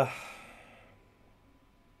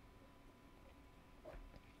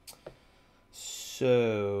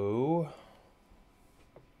 So...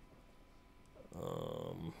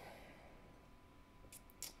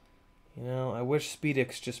 you know, I wish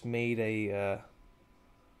Speedix just made a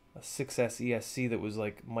 6S ESC that was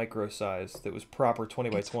like micro sized, that was proper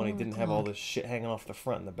 20x20, didn't have all this shit hanging off the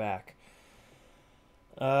front and the back.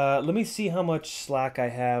 Let me see how much slack I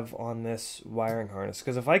have on this wiring harness,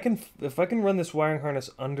 because if I can run this wiring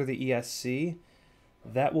harness under the ESC,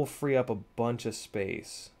 that will free up a bunch of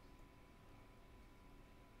space.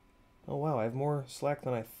 Oh wow, I have more slack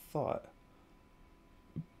than I thought.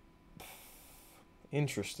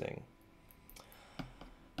 Interesting.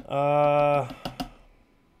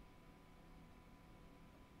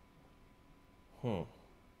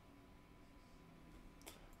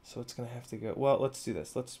 So it's gonna have to go. Well, let's do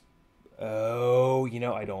this. Oh, you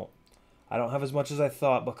know, I don't have as much as I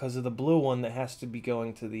thought because of the blue one that has to be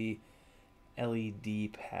going to the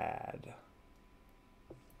LED pad.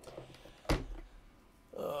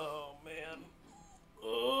 Oh man.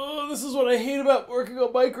 Oh, this is what I hate about working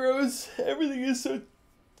on micros. Everything is so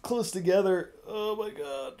close together. Oh my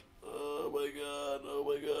god. Oh my god. Oh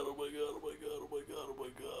my god. Oh my god. Oh my god. Oh my god. Oh my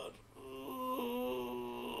god.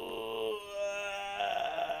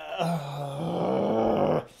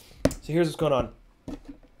 Oh. So here's what's going on.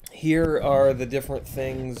 Here are the different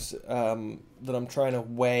things that I'm trying to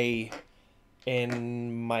weigh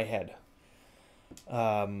in my head.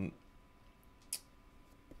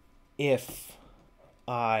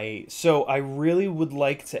 So I really would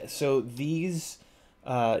like to, so these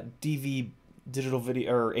digital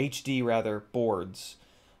video, or HD rather, boards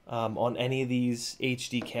on any of these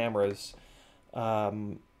HD cameras,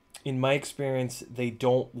 in my experience, they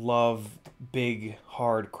don't love big,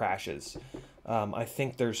 hard crashes. I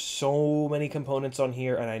think there's so many components on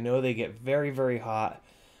here, and I know they get very, very hot.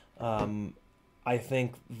 I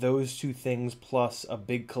think those two things plus a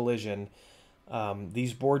big collision,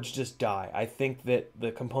 these boards just die. I think that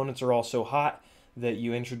the components are all so hot that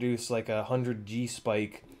you introduce like a 100G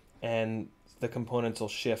spike and the components will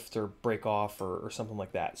shift or break off or something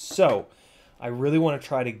like that. So I really want to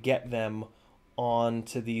try to get them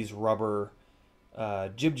onto these rubber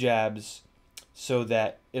jib jabs so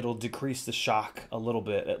that it'll decrease the shock a little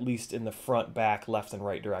bit, at least in the front, back, left, and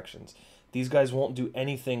right directions. These guys won't do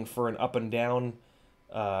anything for an up and down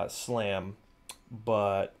slam,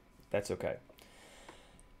 but that's okay.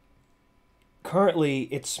 Currently,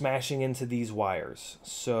 it's smashing into these wires.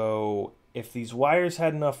 So if these wires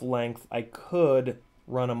had enough length, I could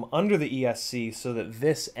run them under the ESC so that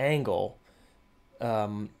this angle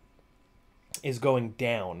is going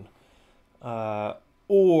down.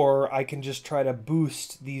 Or I can just try to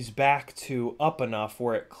boost these back to up enough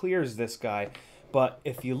where it clears this guy. But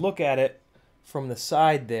if you look at it from the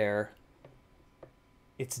side there,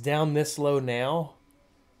 it's down this low now.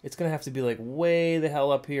 It's going to have to be like way the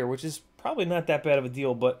hell up here, which is probably not that bad of a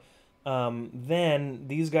deal. But then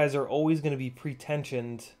these guys are always going to be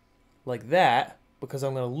pre-tensioned like that because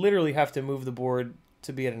I'm going to literally have to move the board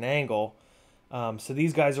to be at an angle. So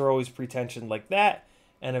these guys are always pre-tensioned like that.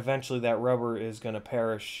 And eventually that rubber is going to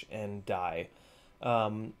perish and die.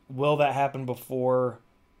 Will that happen before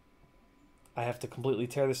I have to completely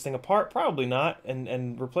tear this thing apart? Probably not.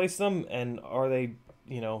 And replace them? And are they,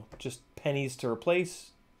 you know, just pennies to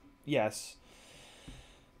replace? Yes.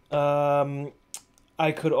 I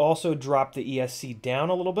could also drop the ESC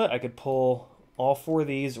down a little bit. I could pull all four of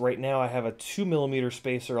these. Right now I have a 2mm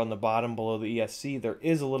spacer on the bottom below the ESC. There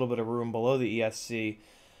is a little bit of room below the ESC.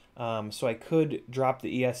 So I could drop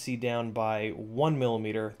the ESC down by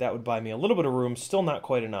 1mm. That would buy me a little bit of room. Still not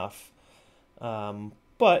quite enough.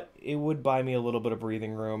 But it would buy me a little bit of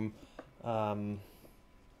breathing room. Or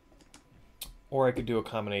I could do a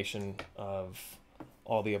combination of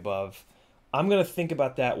all the above. I'm going to think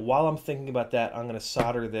about that. While I'm thinking about that, I'm going to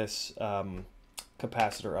solder this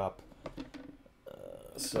capacitor up.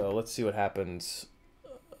 So let's see what happens.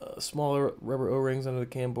 Smaller rubber O-rings under the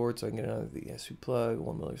cam board so I can get it out of the ESC plug.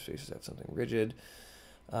 1mm spacers have something rigid.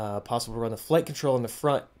 Possible to run the flight control in the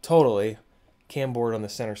front. Totally. Cam board on the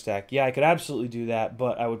center stack. Yeah, I could absolutely do that,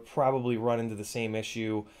 but I would probably run into the same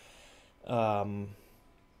issue.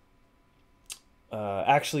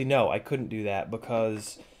 Actually, no, I couldn't do that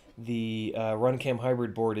because the RunCam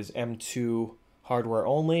hybrid board is M2 hardware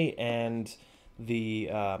only, and the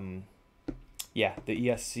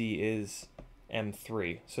ESC is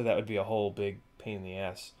M3, so that would be a whole big pain in the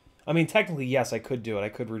ass. I mean, technically, yes, I could do it. I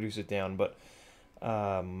could reduce it down, but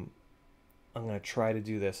I'm going to try to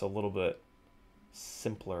do this a little bit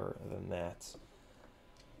simpler than that.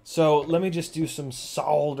 So let me just do some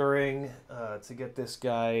soldering to get this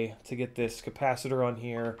capacitor on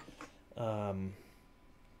here.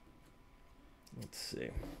 Let's see.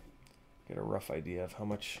 Get a rough idea of how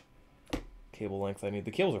much cable length I need.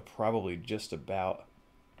 The cables are probably just about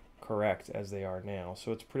correct as they are now.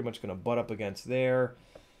 So it's pretty much going to butt up against there.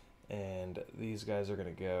 And these guys are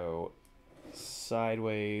going to go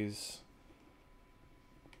sideways.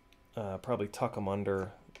 Probably tuck them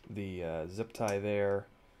under the zip tie there.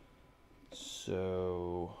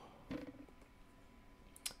 So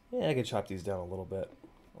yeah, I could chop these down a little bit.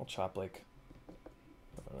 I'll chop like,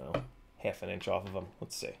 I don't know, 1/2 inch off of them.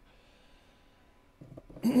 Let's see.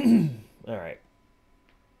 All right.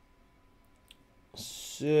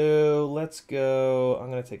 So let's go.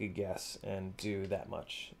 I'm going to take a guess and do that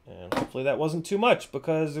much. And hopefully that wasn't too much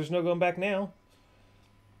because there's no going back now.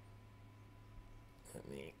 Let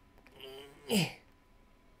me...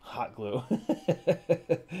 Hot glue.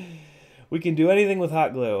 We can do anything with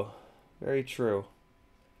hot glue. Very true.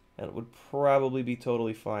 And it would probably be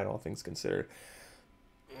totally fine, all things considered.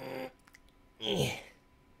 There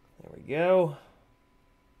we go.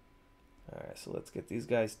 All right, so let's get these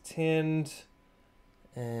guys tinned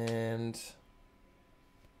and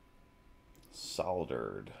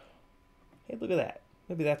soldered. Hey, look at that.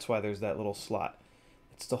 Maybe that's why there's that little slot.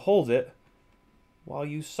 It's to hold it while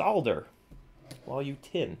you solder, while you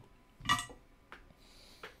tin. Look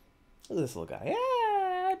at this little guy. Yeah,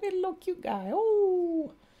 I made a little cute guy.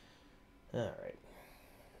 Oh. All right.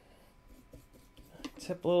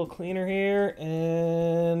 Tip a little cleaner here,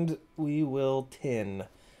 and we will tin.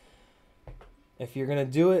 If you're going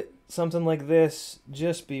to do it, something like this,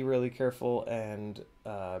 just be really careful and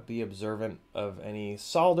be observant of any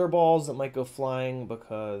solder balls that might go flying,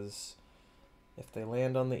 because if they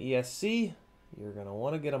land on the ESC, you're going to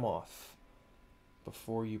want to get them off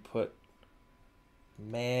before you put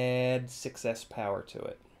mad 6S power to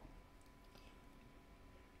it.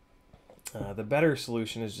 The better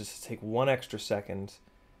solution is just to take 1 extra second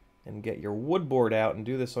and get your wood board out and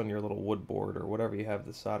do this on your little wood board or whatever you have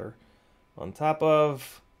the solder on top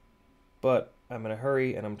of. But I'm in a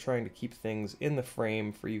hurry and I'm trying to keep things in the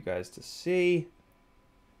frame for you guys to see.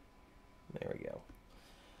 There we go.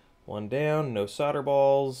 1 down, no solder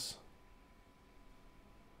balls.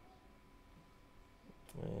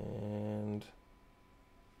 And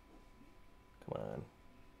come on.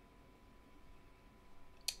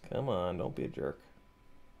 Come on, don't be a jerk.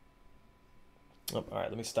 Oh, all right,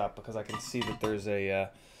 let me stop because I can see that there's a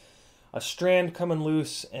strand coming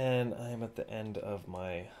loose, and I'm at the end of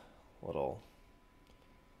my little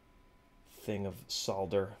thing of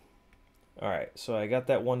solder. All right, so I got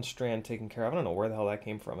that 1 strand taken care of. I don't know where the hell that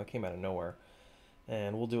came from. It came out of nowhere.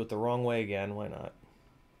 And we'll do it the wrong way again. Why not?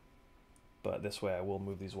 But this way I will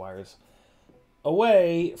move these wires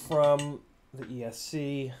away from the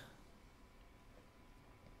ESC.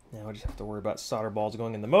 Now I just have to worry about solder balls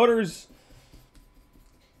going in the motors.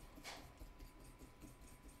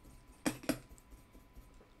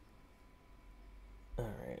 All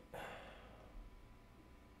right.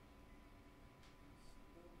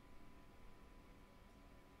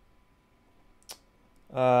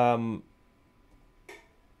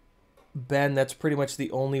 Ben, that's pretty much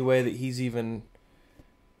the only way that he's even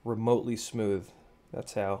remotely smooth.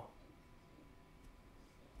 That's how.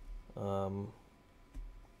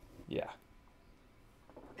 Yeah.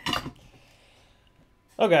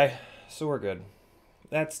 Okay, so we're good.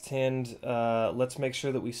 That's tinned. Let's make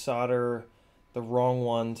sure that we solder the wrong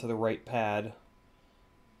one to the right pad.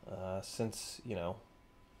 Since, you know,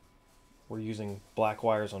 we're using black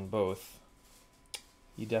wires on both,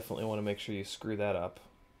 you definitely want to make sure you screw that up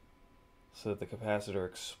so that the capacitor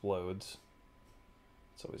explodes.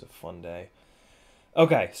 It's always a fun day.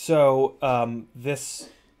 Okay, so this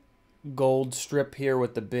gold strip here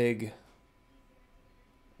with the big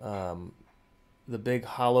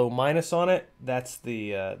hollow minus on it, that's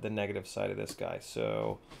the negative side of this guy.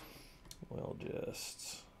 So we'll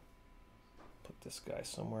just put this guy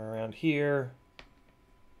somewhere around here.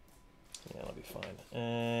 Yeah, that'll be fine.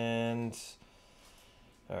 And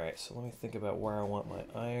all right, so let me think about where I want my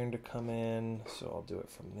iron to come in. So I'll do it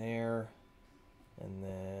from there. And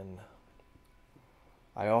then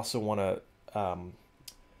I also want to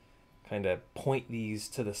kind of point these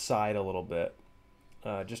to the side a little bit,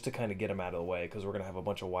 just to kind of get them out of the way, because we're going to have a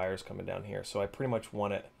bunch of wires coming down here. So I pretty much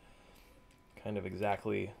want it kind of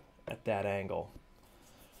exactly at that angle.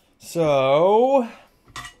 So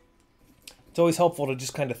it's always helpful to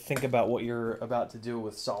just kind of think about what you're about to do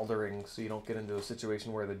with soldering, so you don't get into a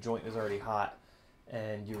situation where the joint is already hot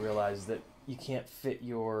and you realize that you can't fit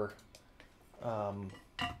your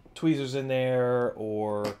tweezers in there,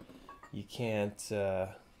 or you can't,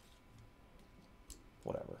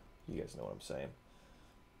 whatever. You guys know what I'm saying.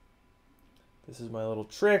 This is my little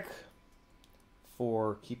trick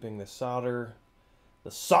for keeping the solder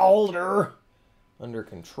under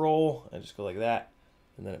control. I just go like that,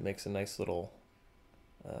 and then it makes a nice little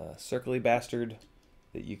circly bastard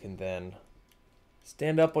that you can then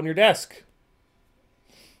stand up on your desk.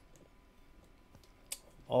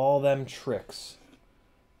 All them tricks.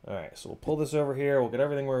 All right, so we'll pull this over here. We'll get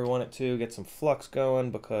everything where we want it to, get some flux going,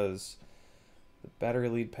 because the battery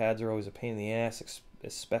lead pads are always a pain in the ass,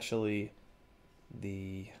 especially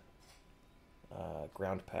the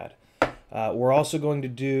ground pad. We're also going to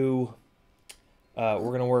do, we're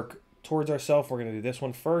going to work towards ourselves. We're going to do this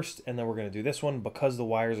one first, and then we're going to do this one because the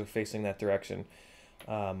wires are facing that direction,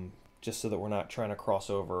 just so that we're not trying to cross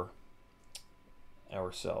over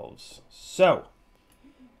ourselves. So,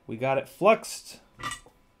 we got it fluxed.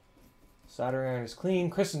 Soldering iron is clean.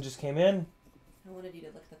 Kristen just came in. I wanted you to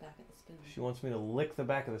lick the back of the spoon. She wants me to lick the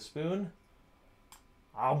back of the spoon.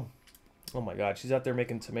 Ow. Oh my god, she's out there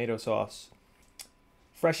making tomato sauce.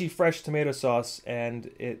 Freshy fresh tomato sauce, and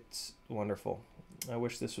it's wonderful. I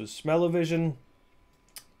wish this was smell-o-vision,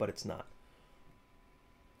 but it's not.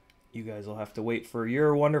 You guys will have to wait for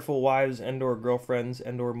your wonderful wives and or girlfriends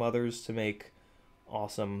and or mothers to make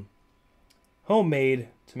awesome homemade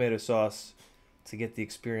tomato sauce to get the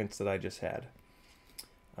experience that I just had.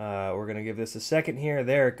 We're going to give this a second here.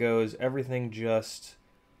 There it goes. Everything just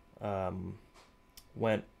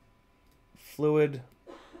went fluid,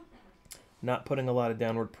 not putting a lot of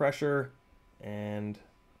downward pressure, and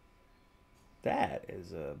that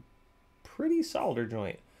is a pretty solder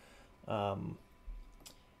joint.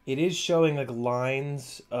 It is showing like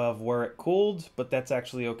lines of where it cooled, but that's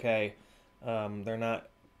actually okay. They're not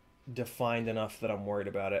defined enough that I'm worried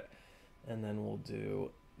about it. And then we'll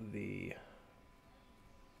do the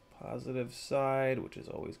positive side, which is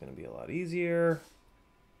always going to be a lot easier.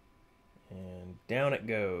 And down it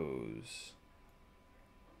goes.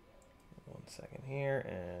 1 second here,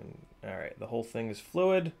 and all right, the whole thing is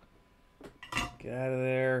fluid. Get out of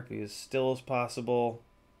there, be as still as possible.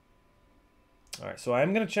 All right, so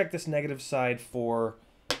I'm going to check this negative side for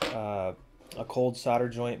a cold solder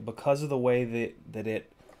joint because of the way that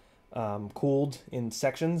it cooled in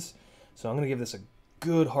sections. So I'm going to give this a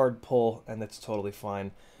good hard pull, and that's totally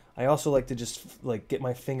fine. I also like to just like get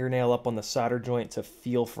my fingernail up on the solder joint to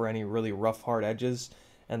feel for any really rough, hard edges,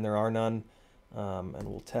 and there are none. And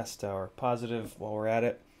we'll test our positive while we're at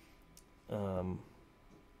it.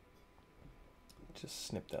 Just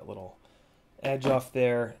snip that little edge off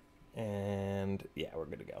there, and yeah, we're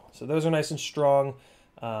good to go. So those are nice and strong.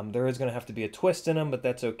 There is going to have to be a twist in them, but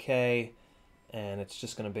that's okay. And it's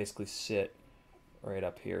just going to basically sit right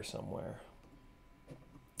up here somewhere.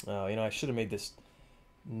 Oh, you know, I should have made this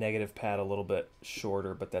negative pad a little bit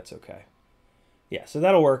shorter, but that's okay. Yeah, so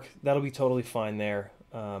that'll work. That'll be totally fine there.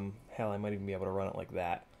 Hell, I might even be able to run it like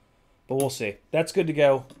that. But we'll see. That's good to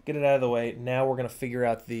go. Get it out of the way. Now we're going to figure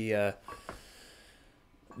out the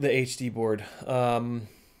HD board. Proton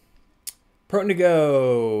to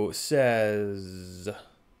Go says,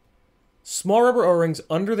 small rubber O-rings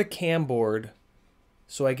under the cam board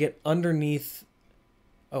so I get underneath.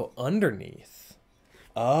 Oh, underneath.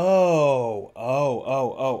 Oh.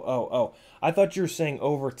 I thought you were saying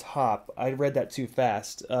over top. I read that too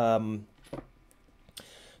fast.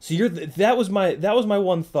 So that was my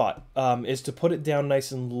one thought, is to put it down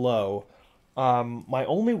nice and low. My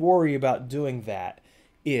only worry about doing that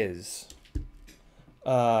is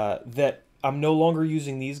that I'm no longer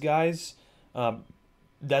using these guys.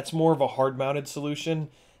 That's more of a hard-mounted solution,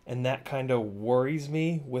 and that kind of worries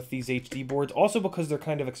me with these HD boards. Also because they're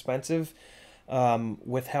kind of expensive,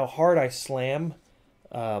 with how hard I slam.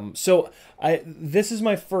 This is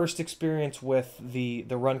my first experience with the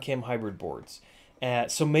RunCam hybrid boards.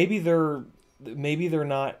 So maybe they're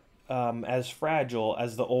not as fragile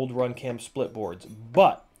as the old RunCam split boards,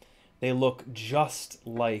 but they look just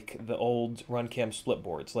like the old RunCam split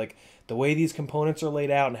boards. Like the way these components are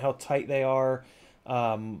laid out and how tight they are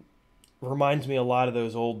reminds me a lot of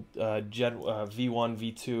those old V1,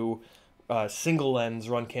 V2 single lens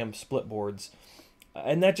RunCam split boards,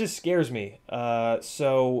 and that just scares me. But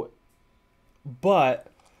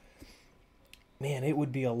man, it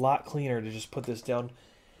would be a lot cleaner to just put this down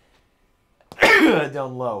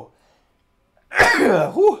down low.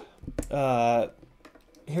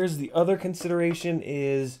 Here's the other consideration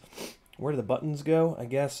is, where do the buttons go? I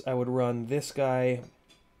guess I would run this guy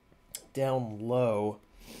down low.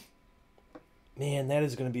 Man, that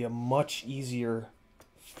is going to be a much easier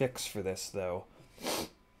fix for this, though,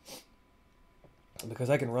 because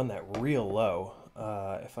I can run that real low.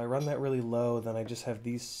 If I run that really low, then I just have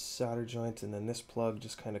these solder joints, and then this plug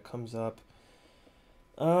just kind of comes up.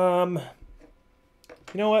 You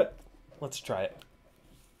know what? Let's try it.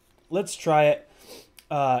 Let's try it.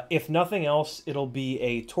 If nothing else, it'll be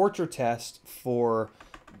a torture test for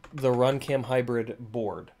the RunCam hybrid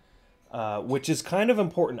board, which is kind of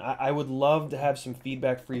important. I would love to have some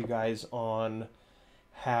feedback for you guys on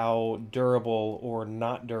how durable or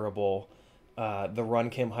not durable the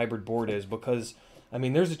RunCam hybrid board is, because I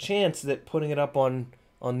mean, there's a chance that putting it up on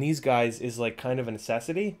these guys is like kind of a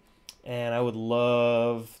necessity, and I would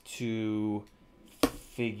love to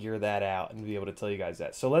figure that out and be able to tell you guys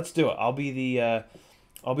that. So let's do it. I'll be the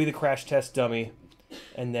crash test dummy,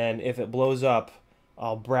 and then if it blows up,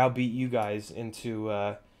 I'll browbeat you guys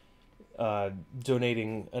into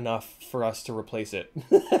donating enough for us to replace it.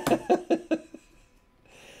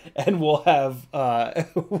 And we'll have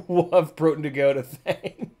Proton to go to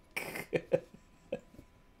thank.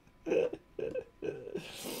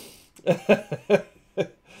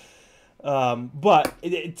 But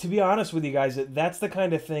to be honest with you guys, that's the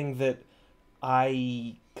kind of thing that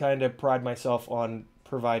I kind of pride myself on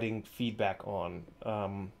providing feedback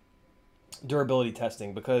on, durability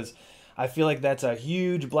testing, because I feel like that's a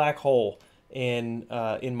huge black hole in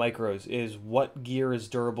micros, is what gear is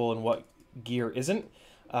durable and what gear isn't.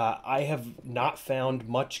 I have not found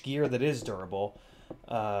much gear that is durable.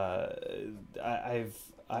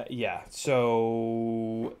 Yeah,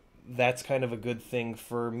 so that's kind of a good thing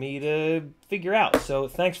for me to figure out. So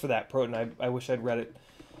thanks for that, Proton. I wish I'd read it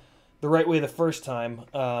the right way the first time.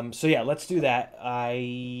 So yeah, let's do that.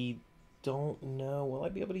 I don't know. Will I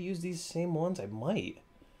be able to use these same ones? I might,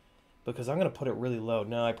 because I'm going to put it really low.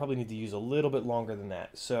 No, I probably need to use a little bit longer than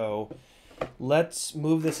that. So let's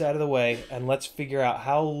move this out of the way, and let's figure out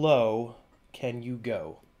how low can you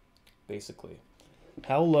go, basically.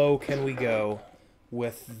 How low can we go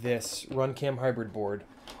with this RunCam hybrid board?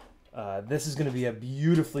 This is going to be a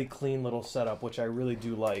beautifully clean little setup, which I really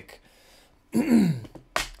do like.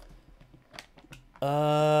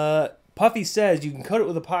 Puffy says you can coat it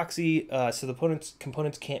with epoxy so the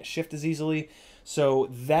components can't shift as easily. So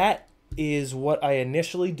that is what I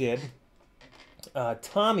initially did.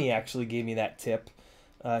 Tommy actually gave me that tip.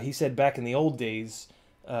 He said back in the old days,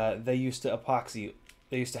 they used to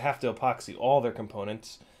have to epoxy all their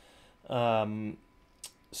components.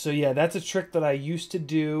 So yeah, that's a trick that I used to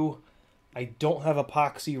do. I don't have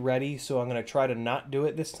epoxy ready, so I'm going to try to not do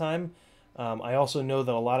it this time. I also know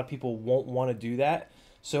that a lot of people won't want to do that.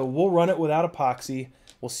 So we'll run it without epoxy.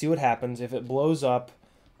 We'll see what happens. If it blows up,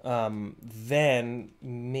 then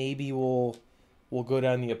maybe we'll go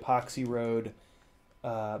down the epoxy road.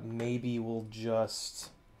 Maybe we'll just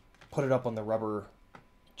put it up on the rubber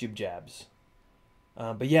jib jabs.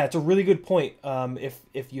 But yeah, it's a really good point.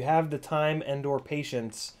 If you have the time and or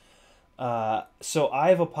patience, so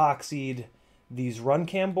I've epoxied these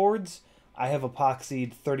RunCam boards. I have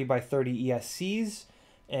epoxied 30x30 ESCs,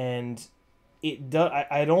 and it does.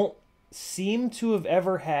 I don't seem to have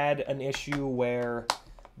ever had an issue where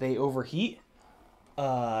they overheat.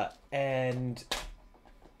 And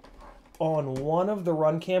on one of the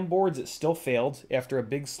RunCam boards, it still failed after a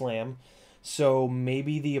big slam. So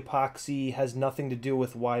maybe the epoxy has nothing to do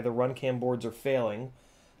with why the RunCam boards are failing.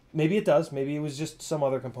 Maybe it does. Maybe it was just some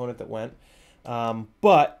other component that went.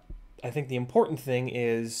 But I think the important thing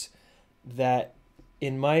is that,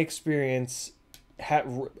 in my experience,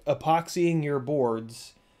 epoxying your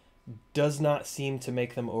boards does not seem to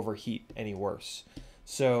make them overheat any worse.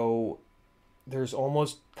 So there's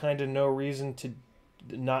almost kind of no reason to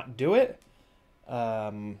not do it.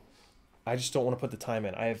 I just don't want to put the time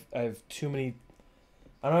in. I have too many.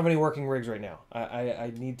 I don't have any working rigs right now.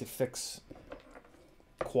 I need to fix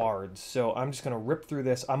quads. So I'm just going to rip through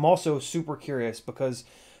this. I'm also super curious, because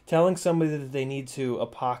telling somebody that they need to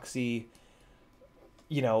epoxy,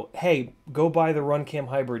 you know, hey, go buy the RunCam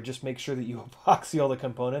hybrid, just make sure that you epoxy all the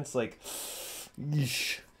components, like,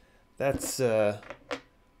 yeesh, that's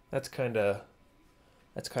kind of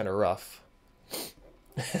rough.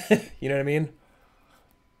 You know what I mean?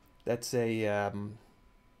 That's it's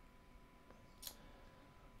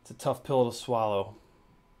a tough pill to swallow,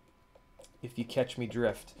 if you catch me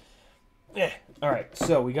drift. All right,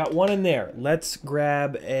 so we got one in there. Let's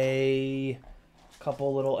grab a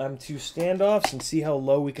couple little M2 standoffs and see how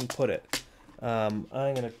low we can put it. I'm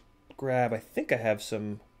gonna grab, I think I have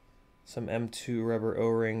some M2 rubber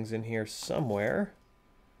O-rings in here somewhere.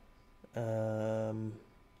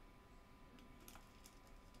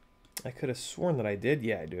 I could have sworn that I did.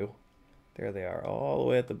 Yeah, I do. There they are, all the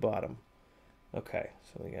way at the bottom. Okay,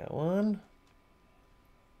 so we got one.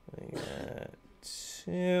 We got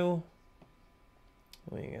two.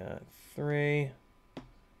 We got three.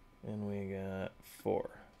 And we got four.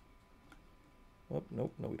 Oh,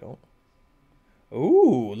 nope, no we don't.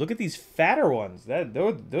 Ooh, look at these fatter ones.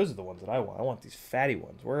 Those are the ones that I want. I want these fatty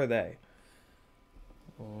ones. Where are they?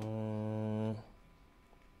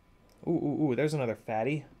 Ooh, there's another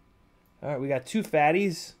fatty. All right, we got two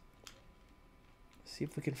fatties. See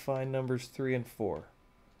if we can find numbers 3 and 4.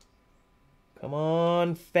 Come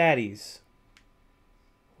on, fatties.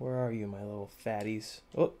 Where are you, my little fatties?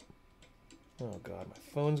 Oh God, my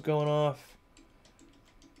phone's going off.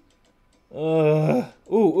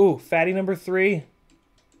 Ooh, fatty number 3.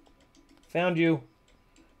 Found you.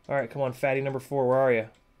 All right, come on, fatty number 4. Where are you?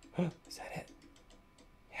 Is that it?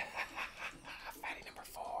 Yeah. Fatty number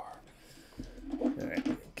 4. All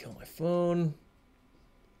right, kill my phone.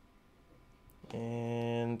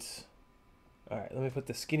 And all right, let me put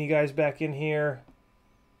the skinny guys back in here.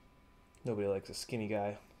 Nobody likes a skinny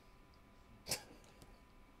guy.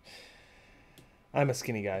 I'm a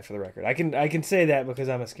skinny guy, for the record. I can say that because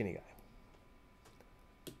I'm a skinny guy.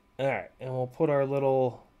 All right, and we'll put our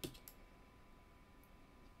little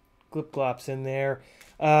glip glops in there,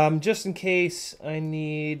 just in case I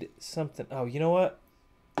need something. Oh, you know what?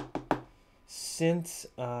 Since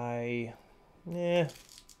we'll leave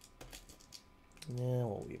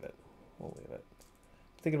it. We'll leave it.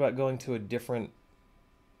 I'm thinking about going to a different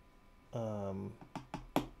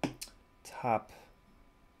top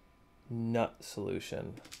nut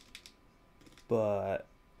solution, but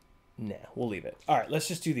nah, we'll leave it. All right, let's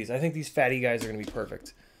just do these. I think these fatty guys are going to be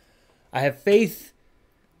perfect. I have faith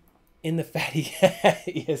in the fatty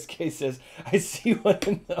guy. ESK says, I see one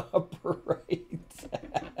in the upper right.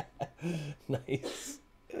 Nice.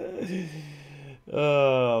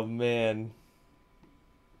 Oh, man.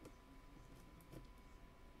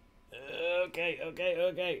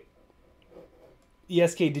 Okay.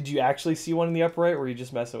 ESK, did you actually see one in the upper right, or were you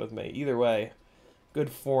just messing with me? Either way, good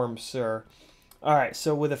form, sir. All right,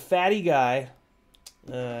 so with a fatty guy,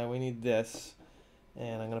 we need this.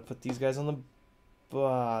 And I'm going to put these guys on the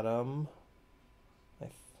bottom, I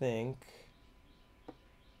think.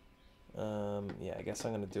 Yeah, I guess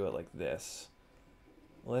I'm going to do it like this.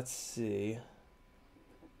 Let's see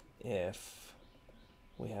if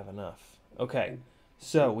we have enough. Okay,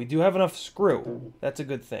 so we do have enough screw. That's a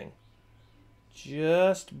good thing.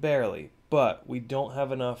 Just barely, but we don't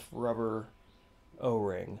have enough rubber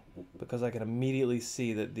O-ring because I can immediately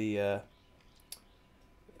see that the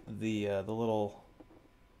little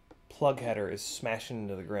plug header is smashing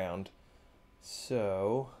into the ground.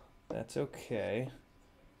 So that's okay.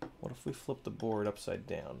 What if we flip the board upside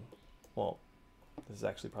down? Well, this is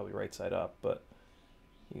actually probably right side up, but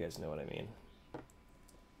you guys know what I mean.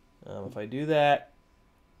 If I do that,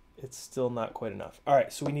 it's still not quite enough. All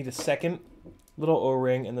right, so we need a second little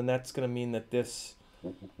O-ring, and then that's going to mean that this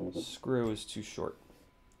screw is too short,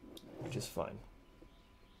 which is fine.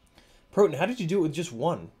 Proton, how did you do it with just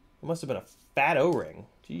one? It must have been a fat O-ring.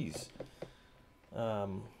 Jeez.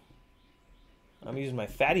 I'm using my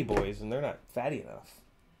fatty boys, and they're not fatty enough.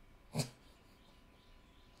 This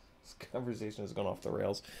conversation has gone off the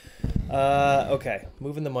rails. Okay,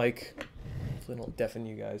 moving the mic. Hopefully I don't deafen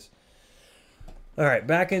you guys. All right,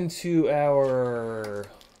 back into our...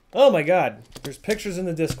 Oh my God, there's pictures in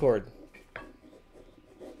the Discord.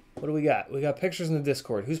 What do we got? We got pictures in the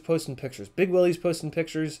Discord. Who's posting pictures? Big Willie's posting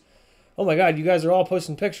pictures. Oh my God, you guys are all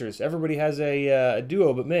posting pictures. Everybody has a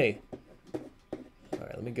duo but me. All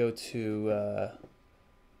right, let me go to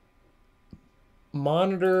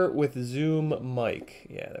monitor with Zoom mic.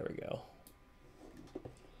 Yeah, there we go.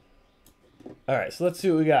 All right, so let's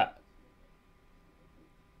see what we got.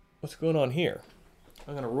 What's going on here?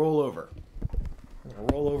 I'm going to roll over. I'm going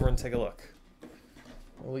to roll over and take a look.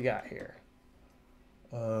 What we got here?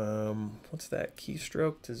 What's that?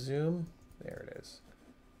 Keystroke to zoom? There it is.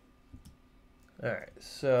 All right,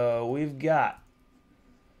 so we've got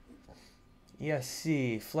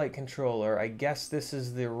ESC flight controller. I guess this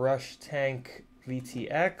is the Rush Tank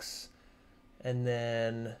VTX. And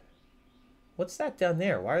then, what's that down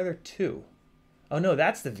there? Why are there two? Oh no,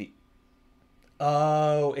 that's the V.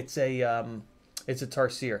 Oh, it's a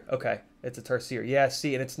Tarsier. Okay, it's a Tarsier. Yeah,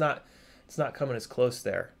 see, and it's not coming as close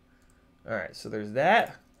there. All right, so there's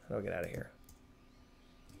that. I'll get out of here.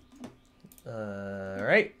 All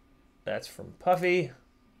right, that's from Puffy.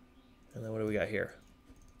 And then what do we got here?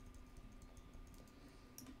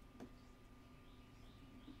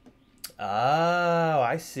 Oh,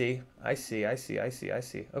 I see.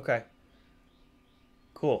 Okay.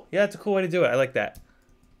 Cool. Yeah, it's a cool way to do it. I like that.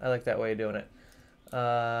 I like that way of doing it.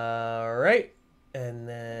 All right. And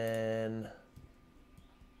then,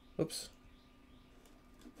 oops.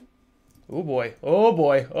 Oh boy. Oh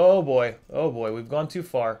boy. Oh boy. Oh boy. We've gone too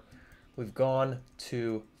far. We've gone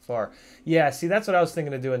too far. Yeah, see, that's what I was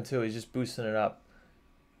thinking of doing too, is just boosting it up.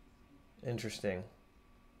 Interesting.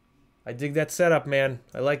 I dig that setup, man.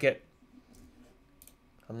 I like it.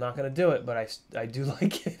 I'm not going to do it, but I do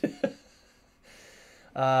like it.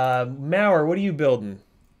 Mauer, what are you building?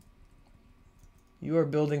 You are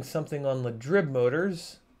building something on the Drib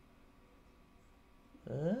motors.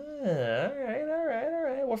 All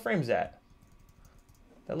right. What frame's that?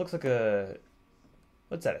 That looks like a...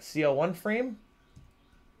 What's that, a CL1 frame?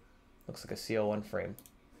 Looks like a CL1 frame.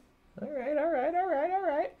 All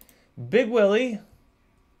right. Big Willie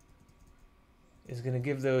is going to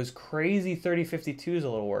give those crazy 3052s a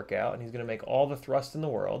little workout, and he's going to make all the thrust in the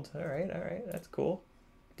world. All right, that's cool.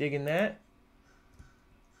 Digging that.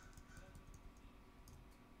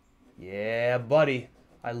 Yeah, buddy.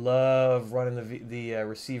 I love running the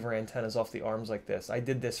receiver antennas off the arms like this. I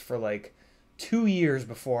did this for like 2 years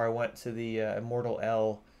before I went to the Immortal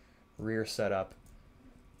L rear setup.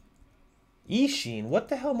 Ishin, what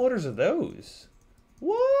the hell motors are those?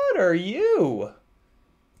 What are you?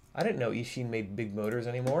 I didn't know Ishin made big motors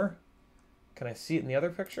anymore. Can I see it in the other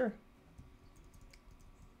picture?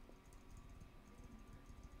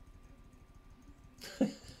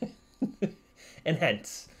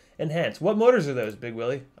 Enhance. What motors are those, Big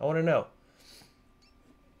Willie? I want to know.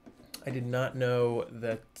 I did not know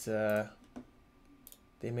that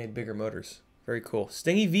they made bigger motors. Very cool.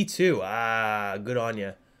 Stingy V2. Ah, good on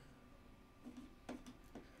ya.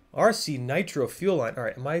 RC Nitro fuel line. All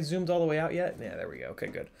right, am I zoomed all the way out yet? Yeah, there we go. Okay,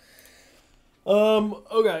 good.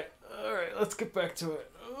 Okay. All right, let's get back to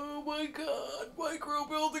it. Oh my God, micro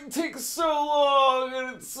building takes so long,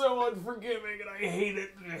 and it's so unforgiving, and I hate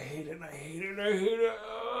it.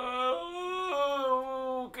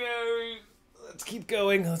 Oh, okay. Let's keep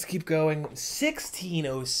going.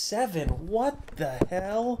 1607. What the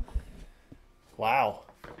hell? Wow.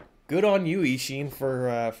 Good on you, Ishin,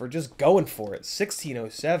 for just going for it.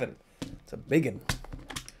 1607. It's a biggin.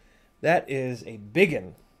 That is a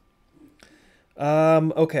biggin.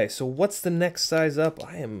 Okay, so what's the next size up?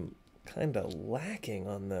 I am kind of lacking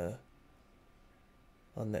on the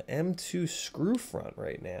M2 screw front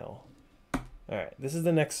right now. All right, this is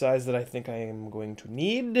the next size that I think I am going to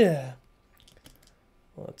need.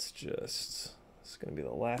 Let's just... This is going to be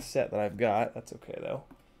the last set that I've got. That's okay, though.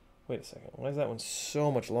 Wait a second. Why is that one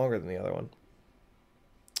so much longer than the other one?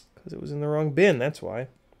 Because it was in the wrong bin, that's why.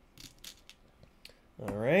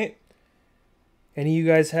 All right. Any of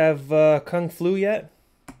you guys have Kung Flu yet?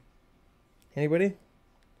 Anybody?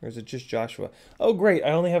 Or is it just Joshua? Oh, great.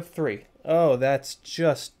 I only have 3. Oh, that's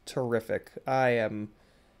just terrific. I am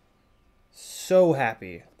so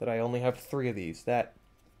happy that I only have 3 of these. That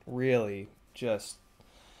really just...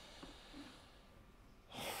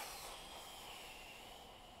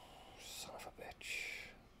 Son of a bitch.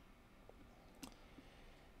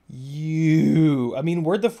 I mean,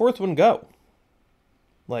 where'd the 4th one go?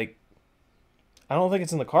 Like... I don't think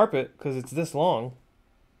it's in the carpet because it's this long.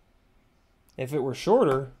 If it were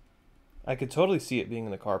shorter, I could totally see it being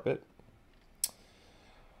in the carpet.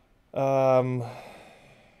 Damn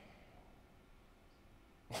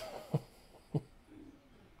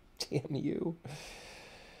you.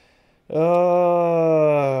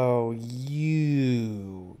 Oh,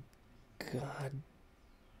 you. God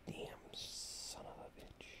damn son of a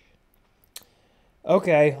bitch.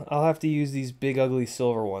 Okay, I'll have to use these big ugly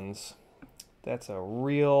silver ones. That's a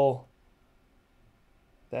real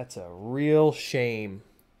shame.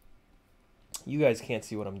 You guys can't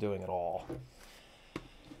see what I'm doing at all.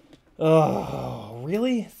 Oh,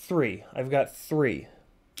 really? 3. I've got 3.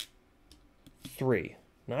 3.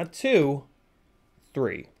 Not 2.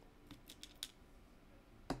 3.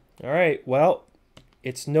 All right, well,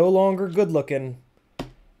 it's no longer good looking.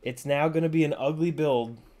 It's now going to be an ugly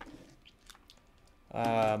build.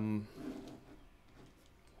 Man.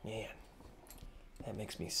 That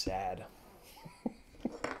makes me sad.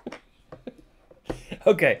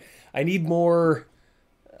 Okay, I need more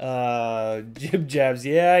jib jabs.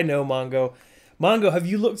 Yeah, I know, Mongo. Mongo, have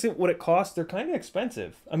you looked at what it costs? They're kind of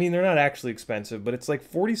expensive. I mean, they're not actually expensive, but it's like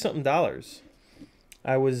 $40-something.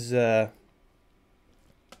 I was, I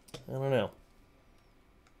don't know.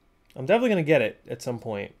 I'm definitely going to get it at some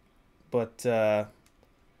point, but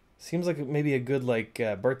seems like maybe a good, like,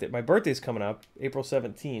 birthday. My birthday's coming up, April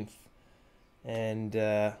 17th. And,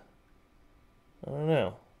 I don't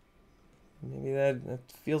know. Maybe that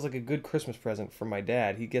feels like a good Christmas present for my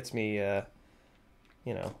dad. He gets me, you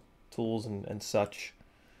know, tools and such.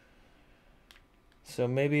 So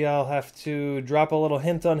maybe I'll have to drop a little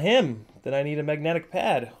hint on him that I need a magnetic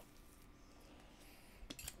pad.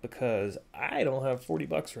 Because I don't have 40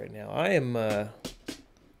 bucks right now. I'm in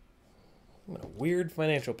a weird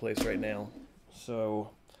financial place right now.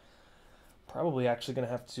 So... probably actually going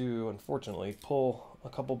to have to, unfortunately, pull a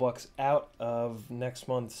couple bucks out of next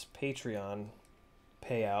month's Patreon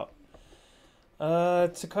payout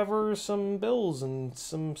to cover some bills and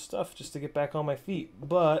some stuff just to get back on my feet.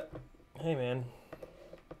 But, hey man,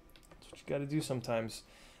 that's what you got to do sometimes.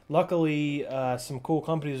 Luckily, some cool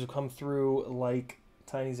companies have come through like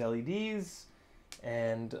Tiny's LEDs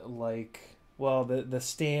and like, well, the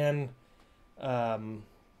Stan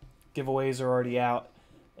giveaways are already out.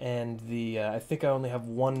 and the I think I only have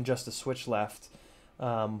one just a switch left.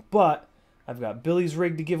 But I've got Billy's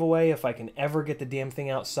rig to give away if I can ever get the damn thing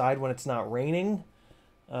outside when it's not raining.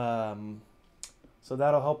 So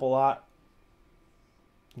that'll help a lot.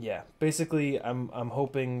 Yeah, basically I'm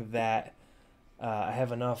hoping that I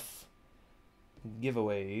have enough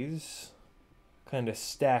giveaways kind of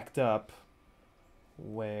stacked up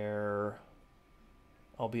where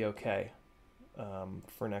I'll be okay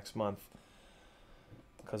for next month.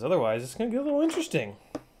 Because otherwise it's going to get a little interesting.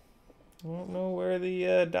 I don't know where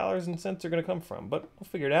the dollars and cents are going to come from, but we'll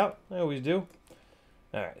figure it out. I always do.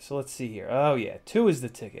 All right, so let's see here. Oh, yeah, 2 is the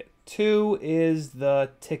ticket. 2 is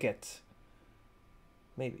the ticket.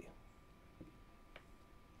 Maybe.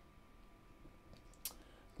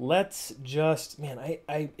 Let's just, man, let's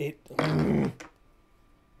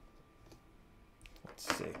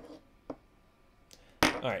see.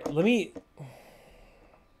 All right,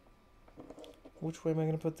 which way am I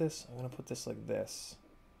going to put this? I'm going to put this like this.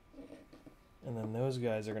 And then those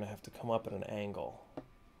guys are going to have to come up at an angle.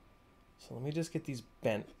 So let me just get these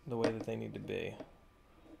bent the way that they need to be.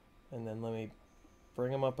 And then let me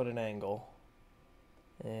bring them up at an angle.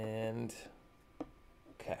 And,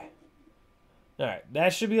 okay. All right,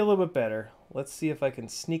 that should be a little bit better. Let's see if I can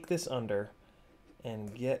sneak this under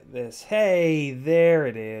and get this. Hey, there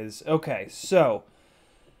it is. Okay, so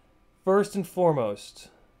first and foremost,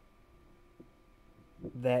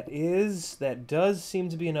 that does seem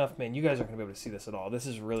to be enough. Man, you guys aren't going to be able to see this at all. This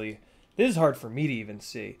is hard for me to even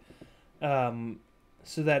see. So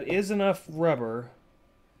that is enough rubber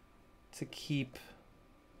to keep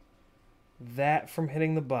that from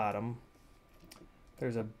hitting the bottom.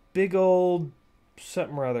 There's a big old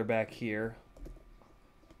something or other back here,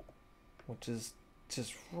 which is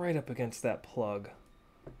just right up against that plug.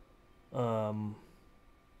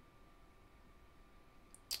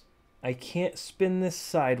 I can't spin this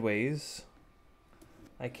sideways.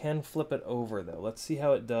 I can flip it over, though. Let's see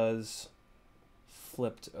how it does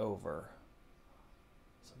flipped over.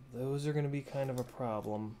 So those are going to be kind of a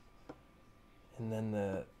problem. And then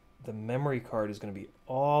the memory card is going to be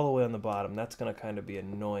all the way on the bottom. That's going to kind of be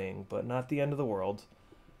annoying, but not the end of the world.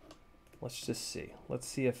 Let's just see. Let's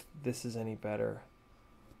see if this is any better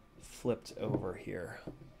flipped over here.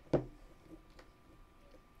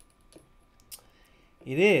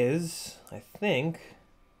 It is, I think,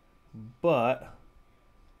 but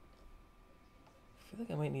I feel like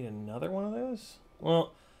I might need another one of those.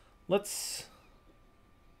 Well, let's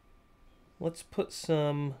put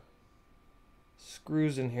some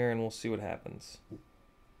screws in here and we'll see what happens.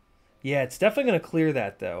 Yeah, it's definitely going to clear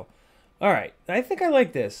that, though. All right, I think I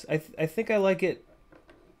like this. I think I like it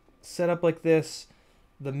set up like this.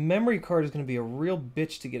 The memory card is going to be a real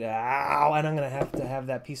bitch to get out, and I'm going to have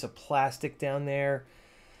that piece of plastic down there.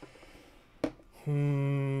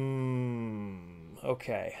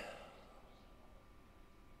 Okay.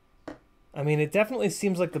 I mean, it definitely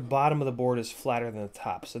seems like the bottom of the board is flatter than the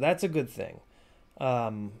top, so that's a good thing.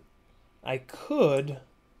 I could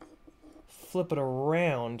flip it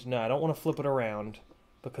around. No, I don't want to flip it around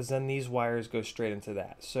because then these wires go straight into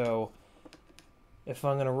that. So if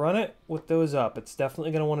I'm going to run it with those up, it's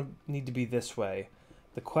definitely going to need to be this way.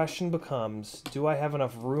 The question becomes, do I have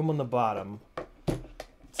enough room on the bottom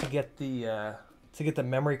to get the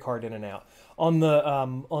memory card in and out? On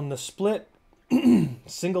the split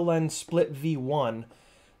single lens split V1,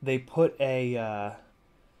 they put a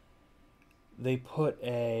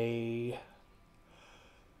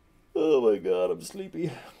oh my god, I'm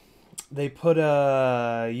sleepy. They put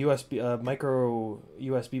a micro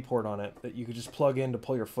USB port on it that you could just plug in to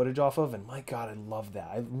pull your footage off of, and my god, I love that.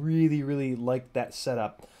 I really, really like that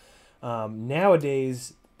setup.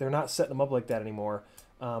 Nowadays, they're not setting them up like that anymore,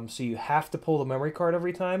 so you have to pull the memory card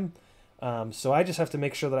every time. So I just have to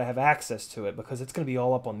make sure that I have access to it because it's going to be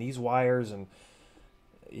all up on these wires, and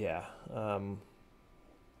yeah, I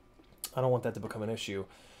don't want that to become an issue.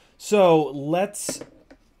 So let's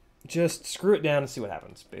just screw it down and see what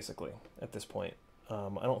happens, basically, at this point. I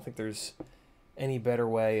don't think there's any better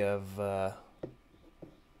way of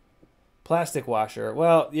plastic washer.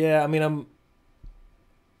 Well, yeah, I mean,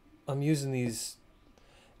 I'm using these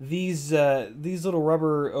little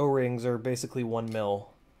rubber O-rings are basically 1 mil.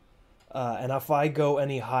 And if I go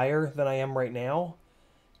any higher than I am right now,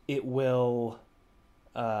 it'll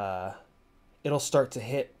start to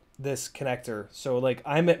hit this connector. So like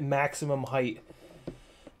I'm at maximum height,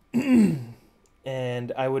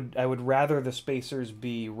 and I would rather the spacers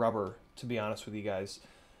be rubber, to be honest with you guys.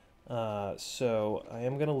 So I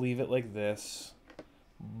am gonna leave it like this,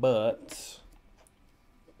 but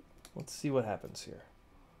let's see what happens here.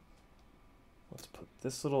 Let's put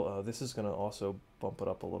this little, oh, this is going to also bump it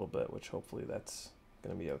up a little bit, which hopefully that's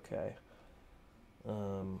going to be okay.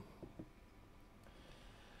 Oh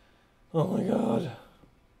my God.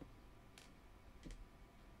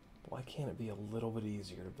 Why can't it be a little bit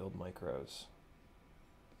easier to build micros?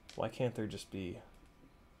 Why can't there just be...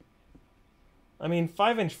 I mean,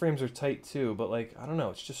 5-inch frames are tight too, but like, I don't know,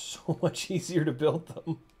 it's just so much easier to build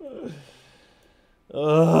them.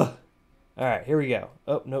 Ugh. All right, here we go.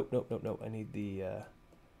 Oh, nope. I need the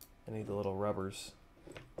little rubbers.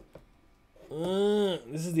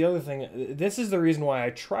 This is the other thing. This is the reason why I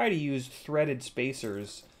try to use threaded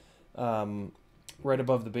spacers right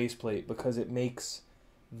above the base plate, because it makes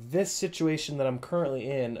this situation that I'm currently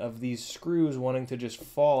in of these screws wanting to just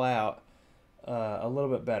fall out a little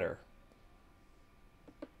bit better.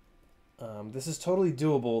 This is totally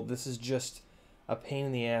doable. This is just a pain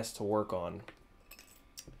in the ass to work on.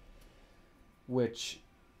 Which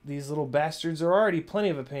these little bastards are already plenty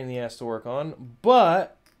of a pain in the ass to work on,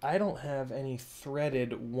 but I don't have any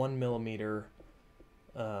threaded 1mm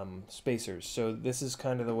spacers. So this is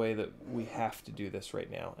kind of the way that we have to do this right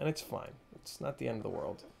now. And it's fine. It's not the end of the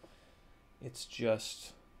world. It's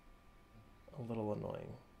just a little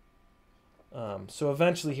annoying. So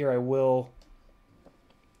eventually here I will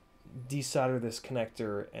desolder this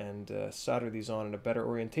connector and solder these on in a better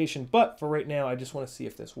orientation. But for right now, I just want to see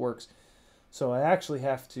if this works. So I actually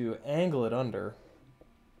have to angle it under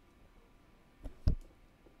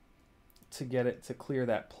to get it to clear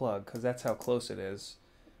that plug, because that's how close it is.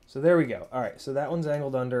 So there we go. All right, so that one's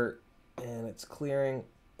angled under and it's clearing.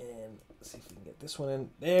 And let's see if we can get this one in.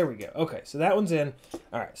 There we go. Okay, so that one's in.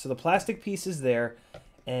 All right, so the plastic piece is there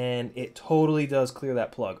and it totally does clear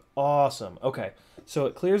that plug. Awesome. Okay, so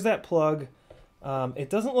it clears that plug. It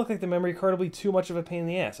doesn't look like the memory card will be too much of a pain in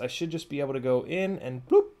the ass. I should just be able to go in and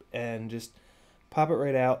bloop and just pop it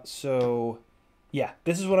right out. So yeah,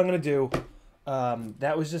 this is what I'm going to do.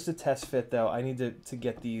 That was just a test fit though. I need to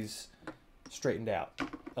get these straightened out.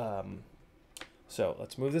 So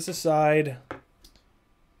let's move this aside.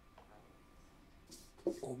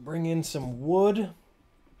 We'll bring in some wood.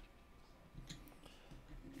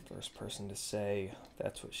 First person to say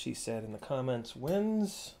that's what she said in the comments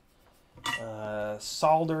wins.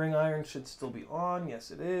 Soldering iron should still be on.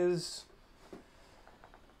 Yes, it is.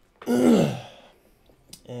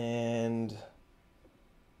 And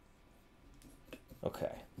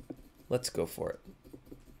okay, let's go for it.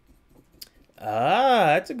 Ah,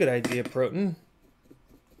 that's a good idea, Proton.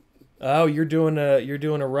 Oh, you're doing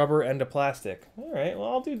a rubber and a plastic. All right, well,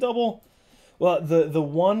 I'll do double. Well, the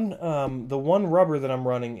one rubber that I'm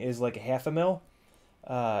running is like a 1/2 mil.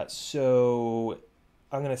 So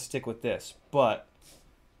I'm gonna stick with this, but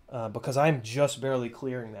because I'm just barely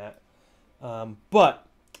clearing that. But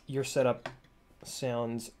your setup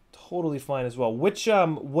sounds totally fine as well. Which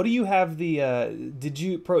what do you have the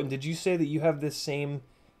Proton, did you say that you have this same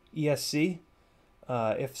ESC?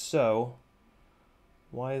 If so,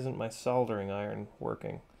 why isn't my soldering iron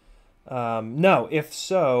working? No, if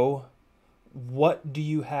so, what do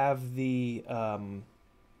you have the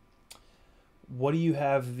what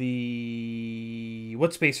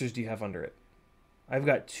spacers do you have under it? I've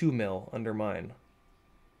got 2 mil under mine.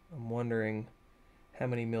 I'm wondering how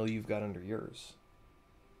many mil you've got under yours.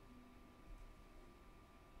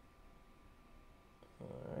 All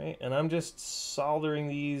right, and I'm just soldering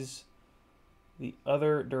these the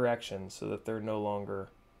other direction so that they're no longer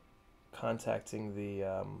contacting the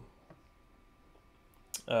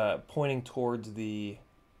pointing towards the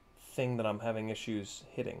thing that I'm having issues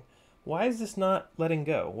hitting. Why is this not letting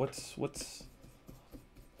go? What's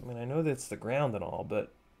I mean, I know that it's the ground and all,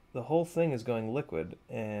 but the whole thing is going liquid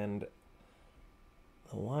and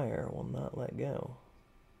the wire will not let go.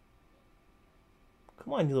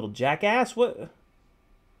 Come on, you little jackass. What?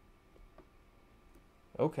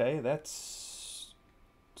 Okay, that's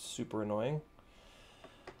super annoying.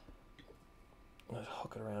 Let's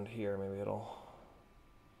hook it around here. Maybe it'll...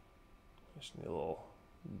 just need a little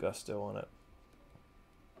gusto on it.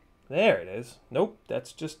 There it is. Nope,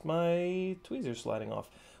 that's just my tweezers sliding off.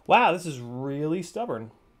 Wow, this is really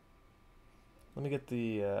stubborn. Let me get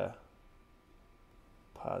the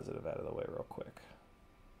positive out of the way real quick.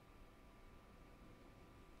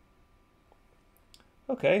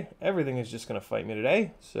 Okay, everything is just going to fight me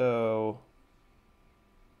today, so...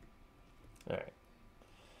 Alright.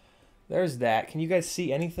 There's that. Can you guys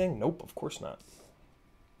see anything? Nope, of course not.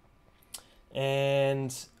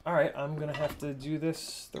 And, alright, I'm going to have to do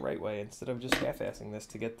this the right way instead of just half-assing this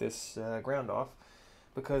to get this ground off,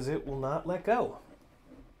 because it will not let go.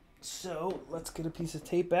 So, let's get a piece of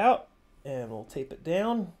tape out, and we'll tape it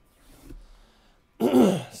down.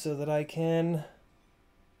 so that I can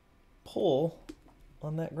pull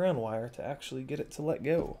on that ground wire to actually get it to let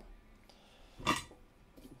go.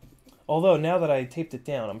 Although now that I taped it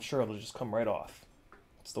down, I'm sure it'll just come right off.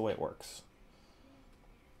 That's the way it works.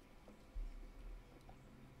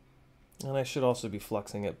 And I should also be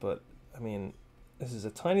fluxing it, but I mean, this is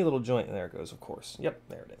a tiny little joint. There it goes, of course. Yep,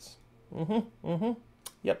 there it is.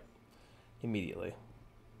 Yep, immediately.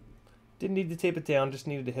 Didn't need to tape it down, just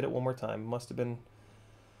needed to hit it one more time. Must have been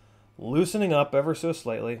loosening up ever so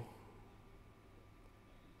slightly.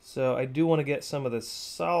 So I do want to get some of the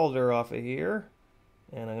solder off of here.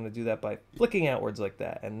 And I'm going to do that by flicking outwards like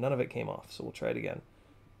that. And none of it came off. So we'll try it again.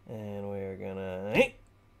 And we're going to...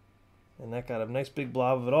 And that got a nice big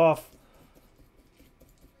blob of it off.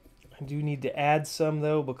 I do need to add some,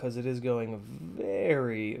 though, because it is going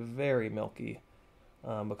very, very milky.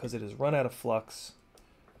 Because it has run out of flux.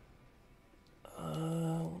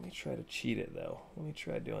 Let me try to cheat it, though. Let me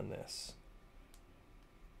try doing this.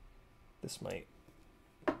 This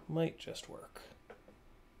might just work.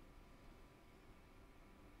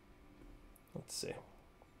 Let's see.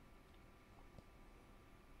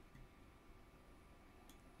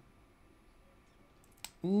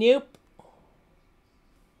 Nope.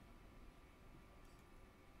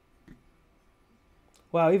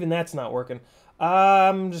 Wow, even that's not working.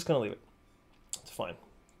 I'm just going to leave it. It's fine.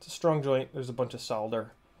 It's a strong joint. There's a bunch of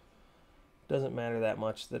solder. Doesn't matter that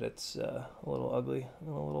much that it's a little ugly and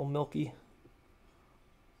a little milky.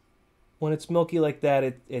 When it's milky like that,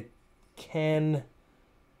 it can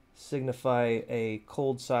signify a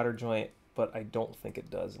cold solder joint, but I don't think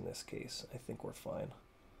it does in this case. I think we're fine.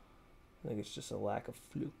 I think it's just a lack of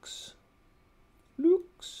flukes.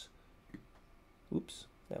 Flukes. Oops,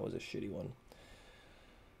 that was a shitty one.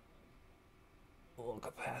 A little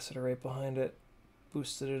capacitor right behind it.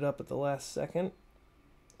 Boosted it up at the last second.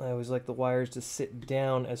 I always like the wires to sit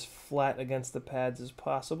down as flat against the pads as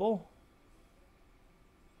possible.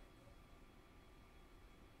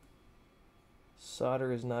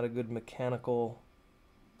 Solder is not a good mechanical,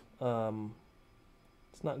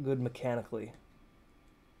 it's not good mechanically.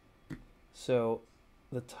 So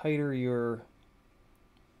the tighter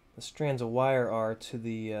the strands of wire are to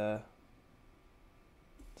the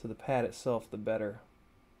pad itself, the better.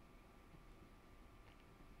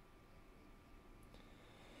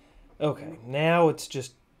 Okay, now it's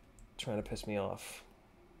just trying to piss me off.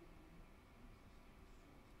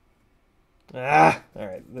 Ah!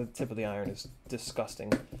 Alright, the tip of the iron is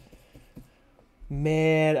disgusting.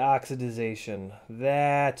 Mad oxidization.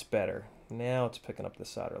 That's better. Now it's picking up the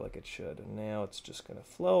solder like it should. And now it's just going to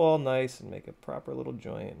flow all nice and make a proper little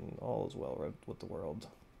joint, and all is well with the world.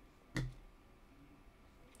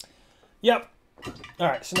 Yep.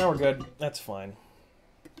 Alright, so now we're good. That's fine.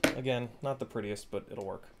 Again, not the prettiest, but it'll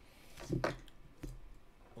work. Get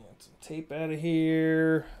some tape out of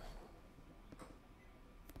here.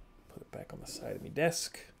 Put it back on the side of my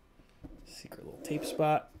desk. Secret little tape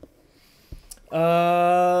spot.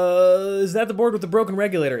 Is that the board with the broken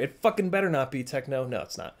regulator? It fucking better not be, Techno. No,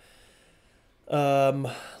 it's not.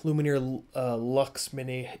 Lumineer Lux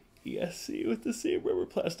Mini ESC with the same rubber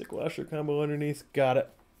plastic washer combo underneath. Got it.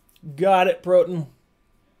 Got it, Proton.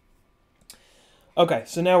 Okay,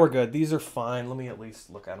 so now we're good. These are fine. Let me at least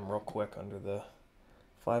look at them real quick under the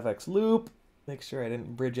 5X loop. Make sure I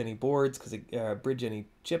didn't bridge any boards, bridge any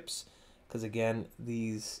chips, because again,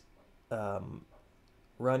 these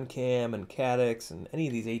Runcam and Cadix and any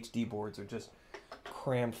of these HD boards are just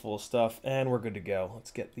crammed full of stuff, and we're good to go.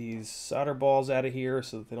 Let's get these solder balls out of here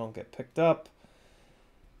so that they don't get picked up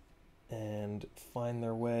and find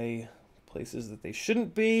their way places that they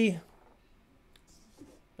shouldn't be.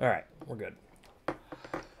 All right, we're good.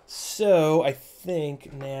 So I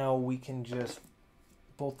think now we can just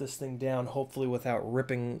bolt this thing down, hopefully without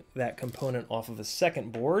ripping that component off of a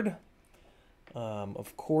second board.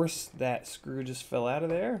 Of course, that screw just fell out of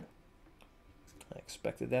there. I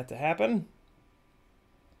expected that to happen.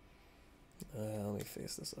 Let me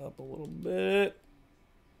face this up a little bit.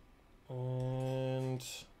 And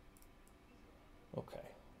okay,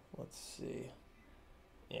 let's see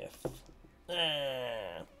if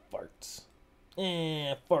farts.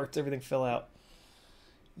 Farts, everything fell out.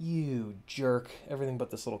 You jerk. Everything but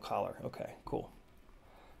this little collar. Okay, cool.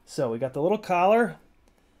 So we got the little collar,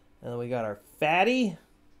 and then we got our fatty,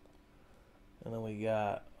 and then we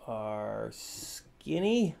got our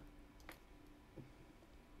skinny,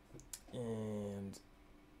 and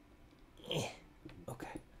okay,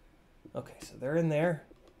 so they're in there.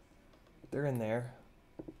 They're in there.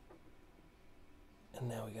 And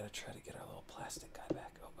now we gotta try to get our little plastic guy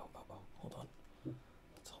back. Oh, hold on.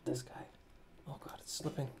 Let's hold this guy. Oh god, it's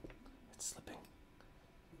slipping. It's slipping.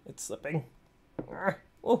 It's slipping.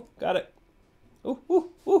 Oh, got it. Ooh, ooh,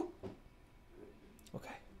 ooh.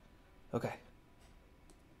 Okay. Okay.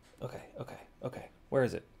 Okay, okay, okay. Where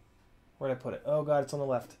is it? Where'd I put it? Oh, God, it's on the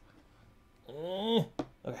left. Okay.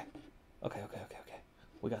 Okay, okay, okay, okay.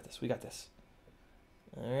 We got this. We got this.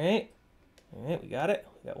 All right. All right, we got it.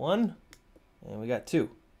 We got one. And we got two.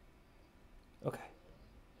 Okay.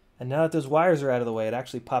 And now that those wires are out of the way, it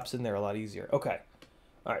actually pops in there a lot easier. Okay.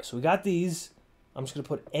 All right, so we got these. I'm just going to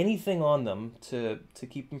put anything on them to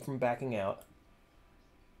keep them from backing out.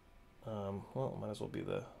 Well, might as well be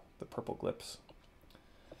the purple clips.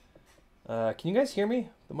 Can you guys hear me?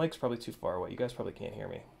 The mic's probably too far away. You guys probably can't hear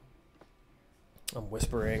me. I'm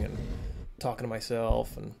whispering and talking to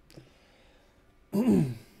myself and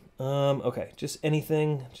okay, just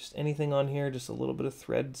anything on here, just a little bit of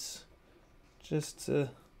threads, just to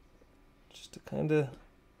kind of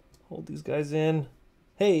hold these guys in.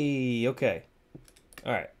 Hey, okay,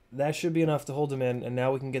 all right, that should be enough to hold them in, and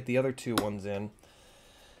now we can get the other two ones in.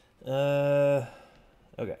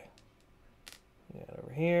 Okay, yeah,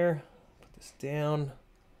 over here. Put this down.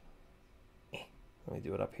 Let me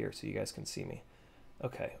do it up here so you guys can see me.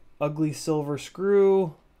 Okay, ugly silver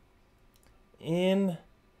screw in,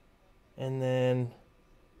 and then,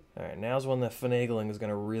 all right, now's when the finagling is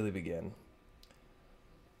going to really begin.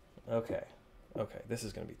 Okay, okay, this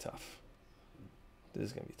is going to be tough. This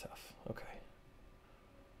is going to be tough. Okay.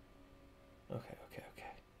 Okay, okay,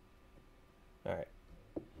 okay. All right.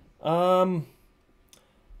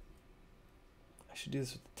 I should do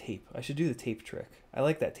this with the tape. I should do the tape trick. I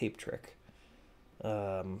like that tape trick.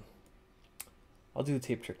 I'll do the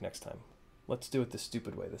tape trick next time. Let's do it the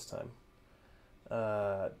stupid way this time.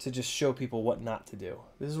 To just show people what not to do.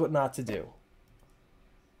 This is what not to do.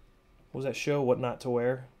 What was that show? What not to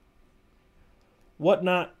wear? What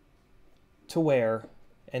not to wear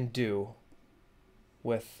and do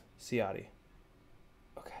with Ciotti.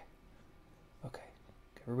 Okay. Okay.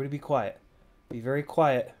 Everybody be quiet. Be very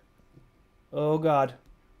quiet. Oh, God.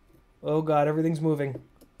 Oh, God. Everything's moving.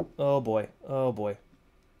 Oh, boy. Oh, boy.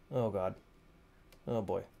 Oh, God. Oh,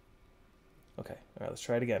 boy. Okay. All right. Let's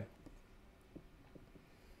try it again.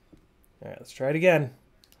 All right. Let's try it again.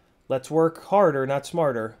 Let's work harder, not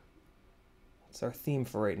smarter. That's our theme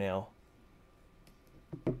for right now.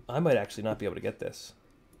 I might actually not be able to get this.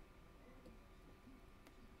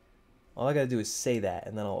 All I got to do is say that,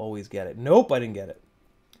 and then I'll always get it. Nope, I didn't get it.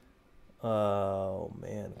 Oh,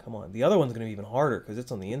 man. Come on. The other one's going to be even harder because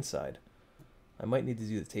it's on the inside. I might need to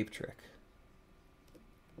do the tape trick.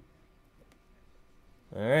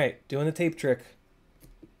 All right. Doing the tape trick.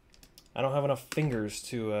 I don't have enough fingers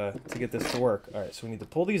to get this to work. All right. So we need to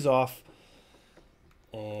pull these off.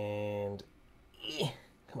 And...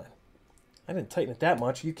 come on. I didn't tighten it that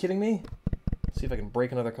much. Are you kidding me? Let's see if I can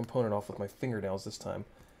break another component off with my fingernails this time.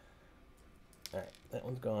 All right, that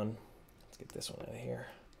one's gone. Let's get this one out of here.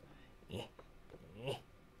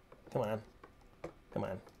 Come on. Come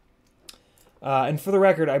on. And for the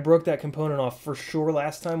record, I broke that component off for sure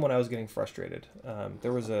last time when I was getting frustrated.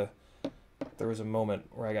 There was a moment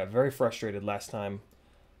where I got very frustrated last time,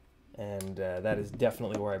 and that is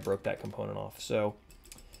definitely where I broke that component off. So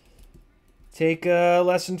take a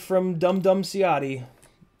lesson from Dum Ciotti.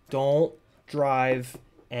 Don't drive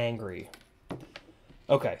angry.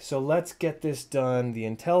 Okay, so let's get this done the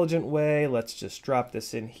intelligent way. Let's just drop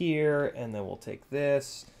this in here, and then we'll take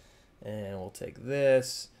this, and we'll take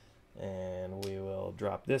this, and we will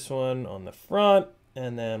drop this one on the front,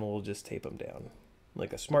 and then we'll just tape them down.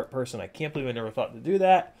 Like a smart person, I can't believe I never thought to do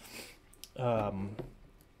that.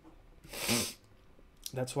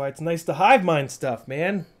 That's why it's nice to hive mind stuff,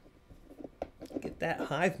 man. Get that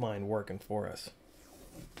hive mind working for us.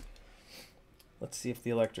 Let's see if the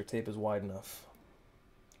electric tape is wide enough.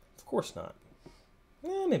 Of course not.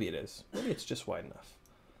 Maybe it is. Maybe it's just wide enough.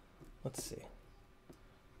 Let's see.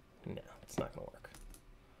 No, it's not going to work.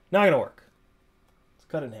 Not going to work. Let's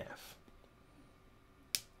cut it in half.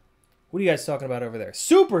 What are you guys talking about over there?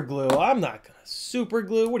 Super glue. I'm not going to super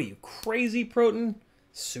glue. What are you, crazy, Proton?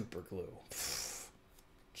 Super glue.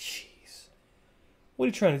 Jeez. What are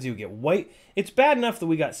you trying to do? Get white? It's bad enough that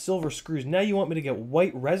we got silver screws. Now you want me to get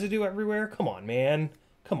white residue everywhere? Come on, man.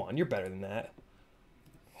 Come on, you're better than that.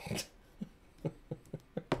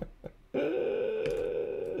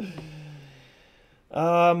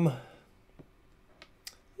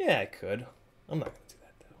 Yeah, I could. I'm not gonna do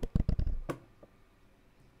that though.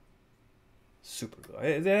 Super glue.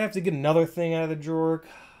 I have to get another thing out of the drawer. God,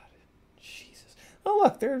 Jesus. Oh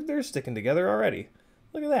look, they're sticking together already.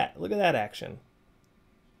 Look at that. Look at that action.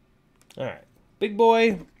 All right, big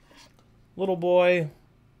boy, little boy,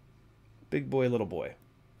 big boy, little boy.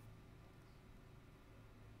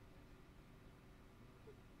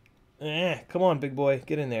 Come on, big boy.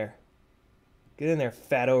 Get in there. Get in there,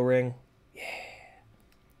 fat O-ring. Yeah.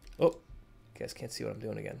 Oh, guys can't see what I'm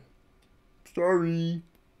doing again. Sorry.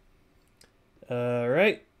 All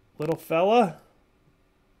right, little fella.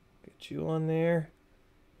 Get you on there.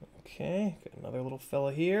 Okay, got another little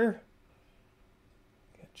fella here.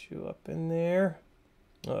 Get you up in there.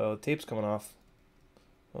 Uh-oh, the tape's coming off.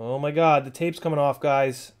 Oh my god, the tape's coming off,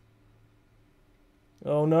 guys.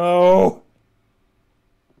 Oh no!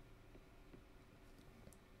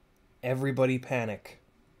 Everybody panic.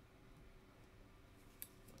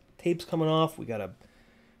 Tape's coming off. We got a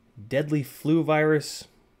deadly flu virus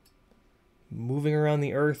moving around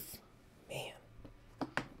the earth. Man,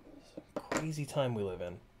 it's a crazy time we live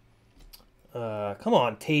in. Come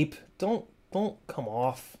on, tape. Don't come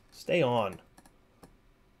off. Stay on.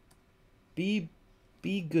 Be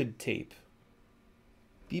good, tape.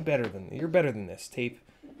 You're better than this, tape.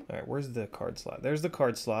 All right, where's the card slot? There's the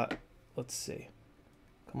card slot. Let's see.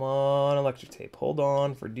 Come on, electric tape. Hold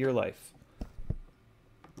on for dear life.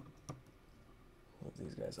 Move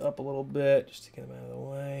these guys up a little bit just to get them out of the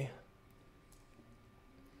way.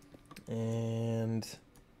 And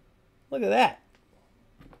look at that.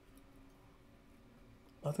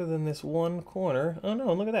 Other than this one corner. Oh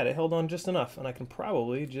no, look at that. It held on just enough. And I can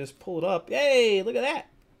probably just pull it up. Yay, look at that.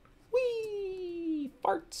 Whee!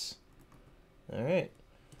 Farts. All right.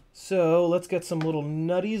 So let's get some little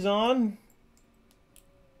nutties on.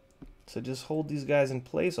 So just hold these guys in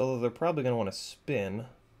place, although they're probably going to want to spin.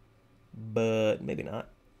 But maybe not.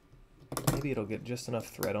 Maybe it'll get just enough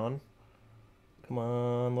thread on. Come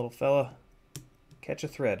on, little fella. Catch a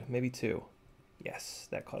thread. Maybe two. Yes,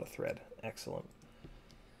 that caught a thread. Excellent.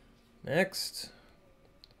 Next.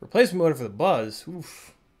 Replacement motor for the buzz.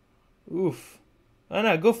 Oof. Oof. I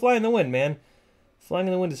know. Go fly in the wind, man. Flying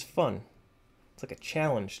in the wind is fun. It's like a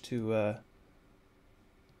challenge to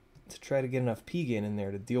try to get enough P gain in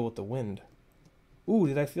there to deal with the wind. Ooh,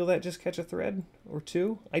 did I feel that just catch a thread or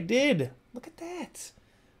two? I did. Look at that.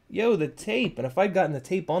 Yo, the tape. And if I'd gotten the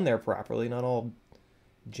tape on there properly, not all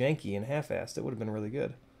janky and half-assed, it would have been really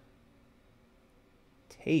good.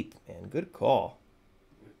 Tape, man. Good call.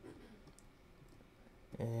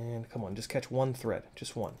 And come on, just catch one thread.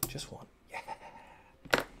 Just one. Just one.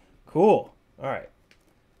 Yeah. Cool. All right.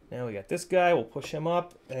 Now we got this guy. We'll push him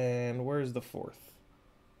up. And where's the fourth?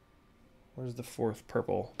 Where's the fourth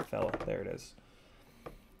purple fella? There it is.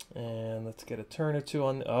 And let's get a turn or two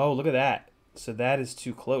on. Oh, look at that. So that is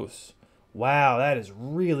too close. Wow, that is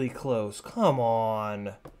really close. Come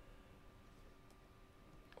on.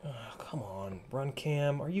 Oh, come on, run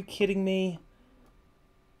cam. Are you kidding me?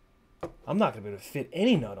 I'm not going to be able to fit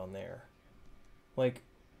any nut on there. Like,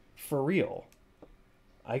 for real.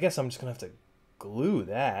 I guess I'm just going to have to glue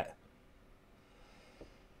that.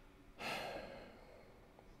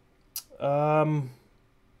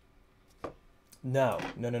 No.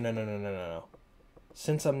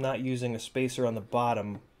 Since I'm not using a spacer on the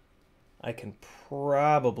bottom, I can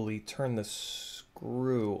probably turn the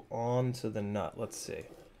screw onto the nut. Let's see.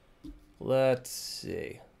 Let's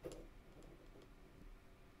see.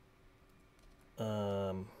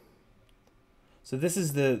 So this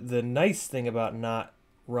is the nice thing about not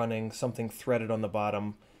running something threaded on the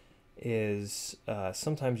bottom is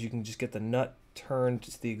sometimes you can just get the nut turned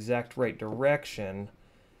to the exact right direction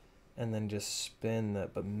and then just spin the,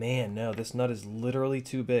 but man, no, this nut is literally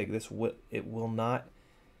too big. It will not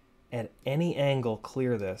at any angle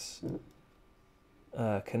clear this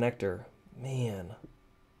connector. Man,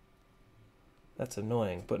 that's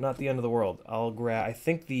annoying, but not the end of the world. I'll grab, I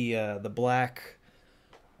think the black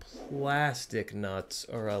plastic nuts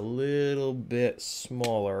are a little bit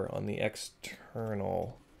smaller on the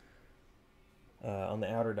external, on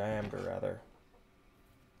the outer diameter rather.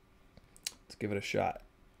 Let's give it a shot.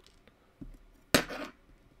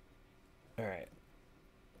 All right.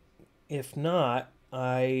 If not,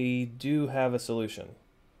 I do have a solution.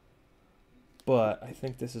 But I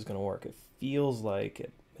think this is going to work. It feels like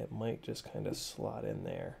it might just kind of slot in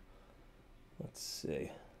there. Let's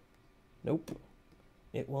see. Nope.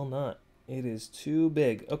 It will not. It is too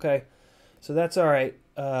big. Okay. So that's all right.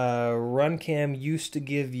 RunCam used to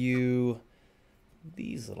give you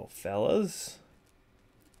these little fellas.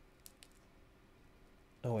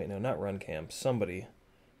 Oh, wait, no, not RunCam. Somebody.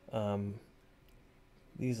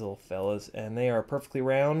 These little fellas. And they are perfectly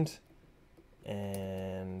round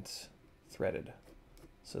and threaded.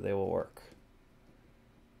 So they will work.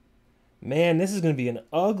 Man, this is going to be an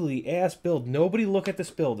ugly-ass build. Nobody look at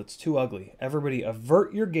this build. It's too ugly. Everybody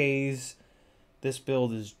avert your gaze. This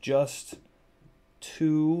build is just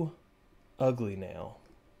too ugly now.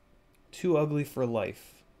 Too ugly for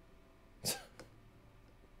life.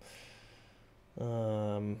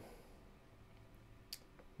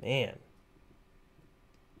 Man.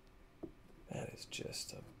 That is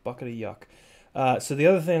just a bucket of yuck. So the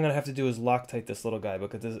other thing I'm going to have to do is Loctite this little guy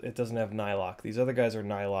because it doesn't have nylock. These other guys are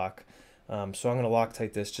nylock. So I'm going to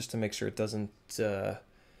Loctite this just to make sure it doesn't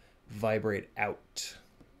vibrate out.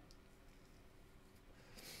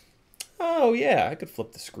 Oh, yeah, I could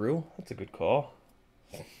flip the screw. That's a good call.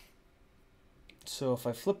 So if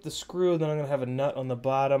I flip the screw, then I'm going to have a nut on the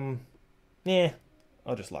bottom. Yeah,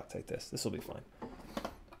 I'll just Loctite this. This will be fine.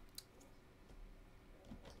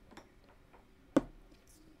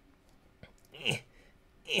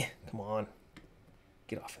 Come on.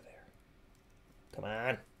 Get off of there. Come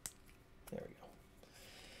on. There we go.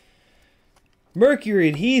 Mercury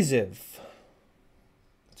adhesive.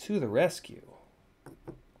 To the rescue.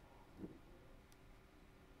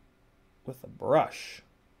 With a brush.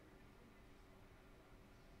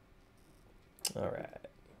 Alright.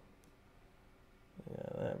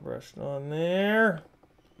 Got that brushed on there.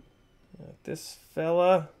 Got this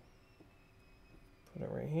fella. Put it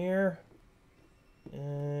right here.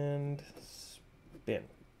 And spin.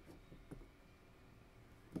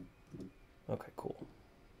 Okay, cool.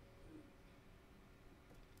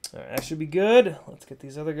 Alright, that should be good. Let's get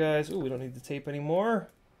these other guys. Ooh, we don't need the tape anymore.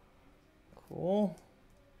 Cool.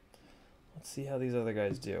 Let's see how these other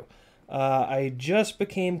guys do. I just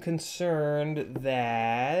became concerned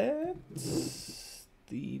that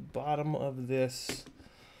the bottom of this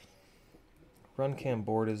run cam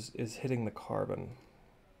board is hitting the carbon.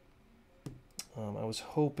 I was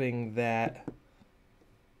hoping that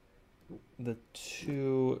the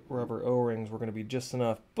two rubber O-rings were going to be just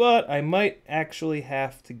enough, but I might actually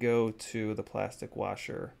have to go to the plastic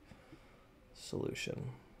washer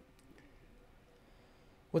solution.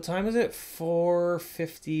 What time is it?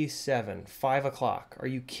 4:57. 5 o'clock. Are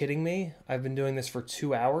you kidding me? I've been doing this for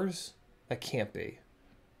 2 hours? That can't be.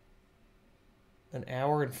 1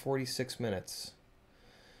 hour and 46 minutes.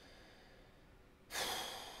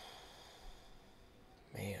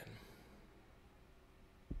 Man.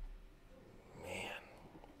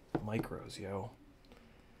 Micros, yo.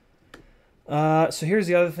 So here's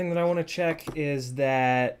the other thing that I want to check is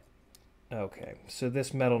that... Okay, so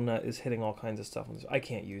this metal nut is hitting all kinds of stuff. I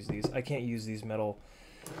can't use these. I can't use these metal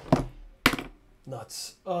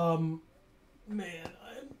nuts. Man,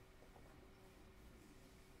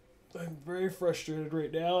 I'm very frustrated right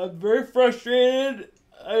now. I'm very frustrated.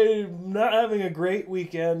 I'm not having a great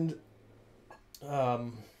weekend. I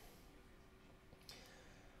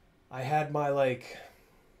had my, like,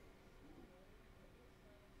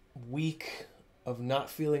 week of not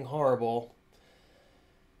feeling horrible.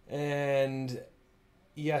 And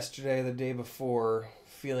yesterday, the day before,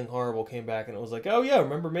 feeling horrible came back, and it was like, oh yeah,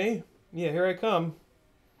 remember me? Yeah, here I come.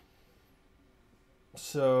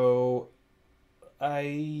 So,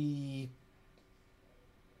 I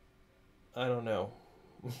don't know.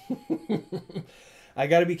 I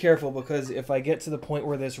got to be careful because if I get to the point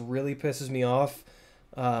where this really pisses me off,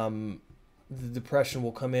 the depression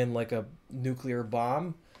will come in like a nuclear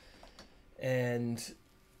bomb, and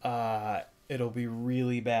it'll be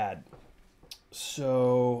really bad.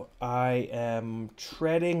 So I am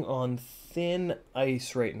treading on thin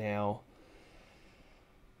ice right now.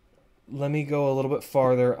 Let me go a little bit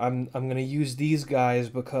farther. I'm going to use these guys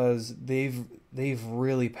because they've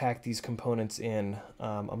really packed these components in.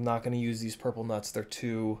 I'm not going to use these purple nuts. They're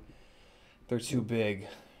too big.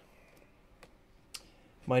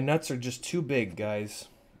 My nuts are just too big, guys.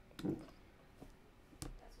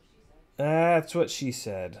 That's what she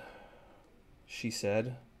said. She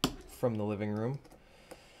said from the living room.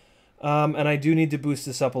 And I do need to boost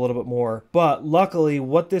this up a little bit more. But luckily,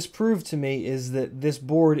 what this proved to me is that this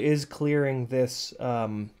board is clearing this,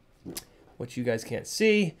 what you guys can't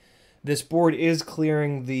see. This board is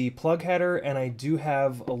clearing the plug header, and I do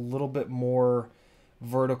have a little bit more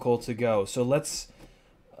vertical to go. So let's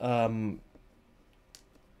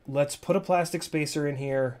put a plastic spacer in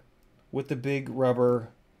here with the big rubber.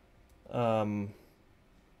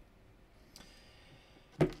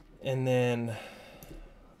 And then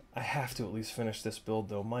I have to at least finish this build,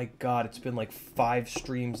 though. My God, it's been like 5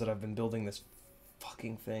 streams that I've been building this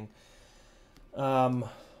fucking thing. I'm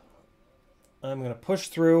going to push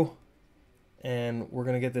through, and we're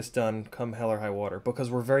going to get this done come hell or high water,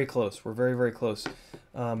 because we're very close. We're very, very close.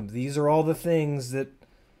 These are all the things that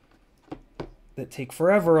take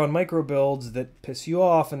forever on micro builds that piss you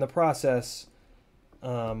off in the process.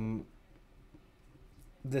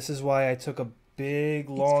 This is why I took a big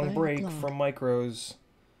long break from micros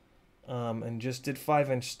and just did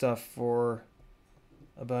 5-inch stuff for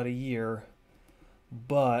about a year,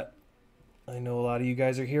 but I know a lot of you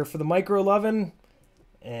guys are here for the micro lovin',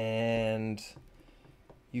 and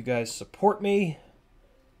you guys support me,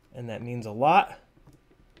 and that means a lot.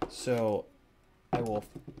 So I will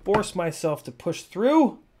force myself to push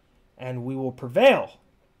through, and we will prevail.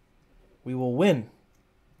 We will win.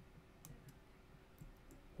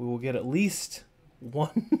 We will get at least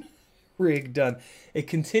one rig done. It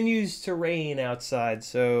continues to rain outside,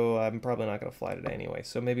 so I'm probably not going to fly today anyway.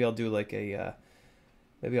 So maybe I'll do like a,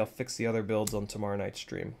 maybe I'll fix the other builds on tomorrow night's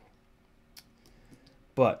stream.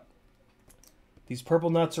 But these purple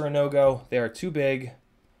nuts are a no-go. They are too big.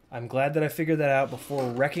 I'm glad that I figured that out before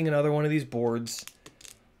wrecking another one of these boards.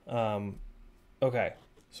 Okay,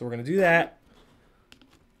 so we're going to do that.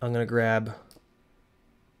 I'm going to grab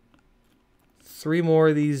 3 more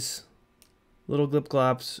of these little glip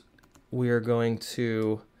glops. We are going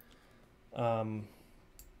to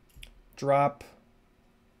drop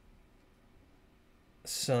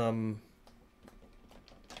some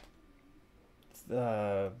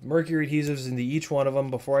mercury adhesives into each one of them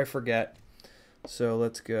before I forget. So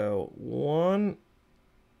let's go 1,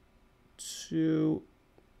 2.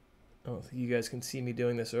 I don't think you guys can see me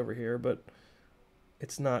doing this over here, but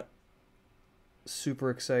it's not super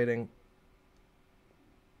exciting.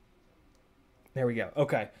 There we go.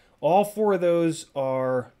 Okay. All 4 of those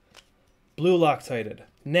are blue Loctited.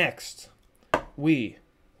 Next, we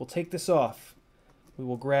will take this off. We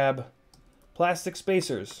will grab plastic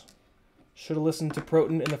spacers. Should have listened to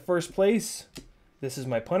Proton in the first place. This is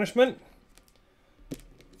my punishment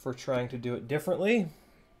for trying to do it differently.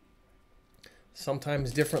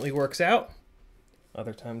 Sometimes differently works out.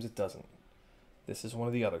 Other times it doesn't. This is one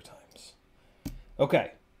of the other times.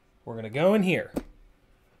 Okay. We're going to go in here.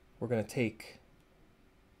 We're going to take,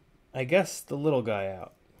 I guess, the little guy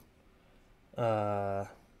out.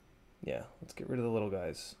 Yeah, let's get rid of the little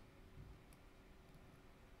guys.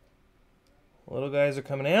 Little guys are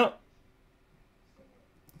coming out.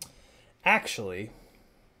 Actually,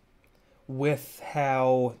 with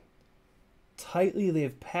how tightly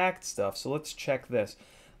they've packed stuff, so let's check this.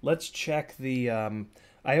 Let's check the,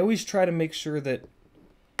 I always try to make sure that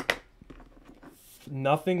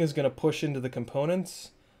nothing is going to push into the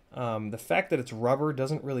components. The fact that it's rubber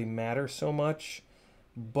doesn't really matter so much,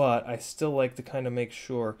 but I still like to kind of make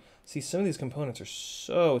sure. See, some of these components are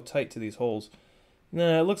so tight to these holes.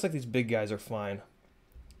 Nah, it looks like these big guys are fine.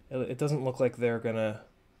 It doesn't look like they're going to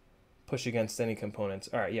push against any components.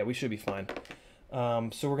 All right, yeah, we should be fine.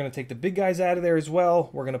 So we're going to take the big guys out of there as well.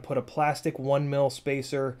 We're going to put a plastic 1mm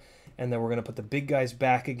spacer, and then we're going to put the big guys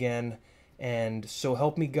back again. And so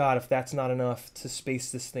help me God, if that's not enough to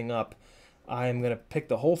space this thing up, I'm going to pick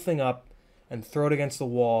the whole thing up and throw it against the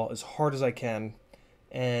wall as hard as I can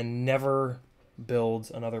and never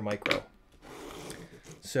build another micro.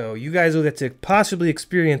 So you guys will get to possibly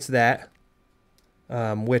experience that,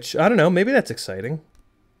 which, I don't know, maybe that's exciting.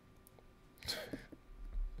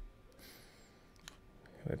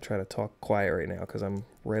 I'm going to try to talk quiet right now because I'm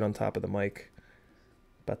right on top of the mic.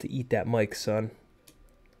 About to eat that mic, son.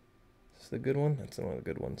 Is this the good one? That's one of the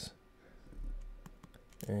good ones.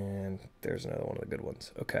 And there's another one of the good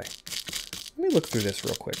ones. Okay. Let me look through this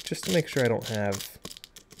real quick just to make sure I don't have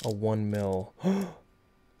a 1mm.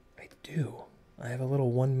 I do. I have a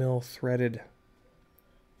little 1mm threaded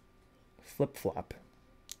flip-flop.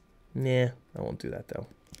 Nah, I won't do that though.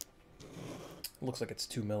 Looks like it's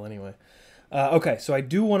 2mm anyway. Okay, so I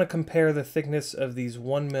do want to compare the thickness of these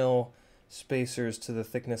 1mm spacers to the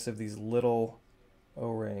thickness of these little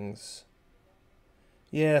O-rings.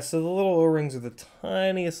 Yeah, so the little O-rings are the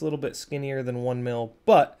tiniest little bit skinnier than 1mm,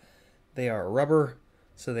 but they are rubber,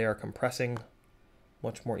 so they are compressing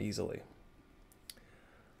much more easily.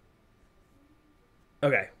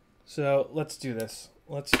 Okay, so let's do this.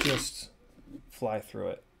 Let's just fly through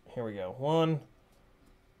it. Here we go. 1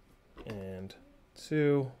 and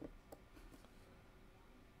 2.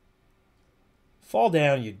 Fall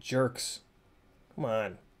down, you jerks. Come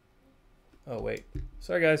on. Oh, wait.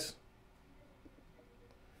 Sorry, guys.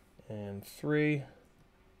 And 3.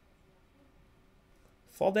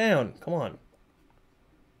 Fall down. Come on.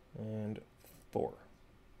 And 4.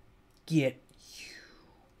 Get you,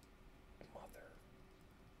 mother.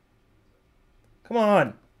 Come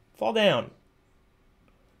on. Fall down.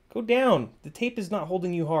 Go down. The tape is not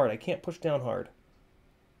holding you hard. I can't push down hard.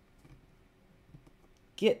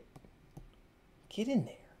 Get in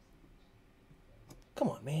there. Come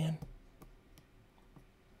on, man.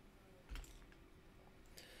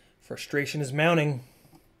 Frustration is mounting.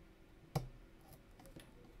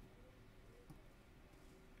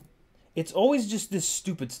 It's always just this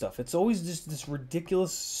stupid stuff. It's always just this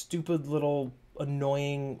ridiculous, stupid, little,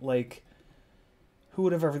 annoying, like, who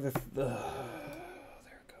would have ever...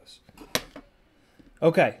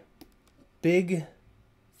 Okay. Big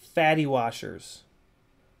fatty washers.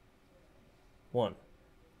 1,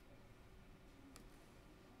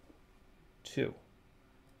 2,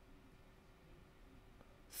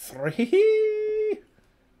 3.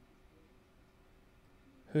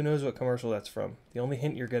 Who knows what commercial that's from? The only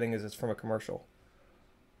hint you're getting is it's from a commercial.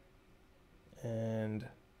 And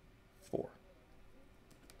 4.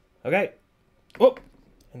 Okay. Oh,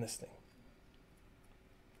 and this thing.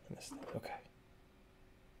 And this thing. Okay.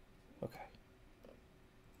 Okay.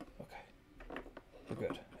 Okay. We're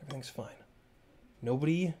good. Everything's fine.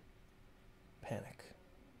 Nobody panic.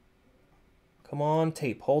 Come on,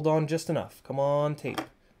 tape. Hold on just enough. Come on, tape.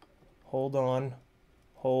 Hold on.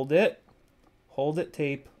 Hold it. Hold it,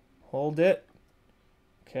 tape. Hold it.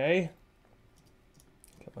 Okay.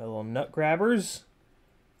 Got my little nut grabbers.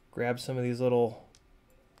 Grab some of these little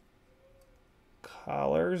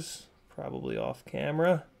collars. Probably off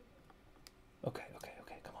camera. Okay, okay,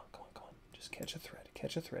 okay. Come on, come on, come on. Just catch a thread.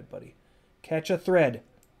 Catch a thread, buddy. Catch a thread.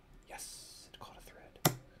 Yes, it caught a thread.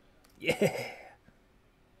 Yeah.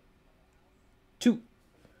 2.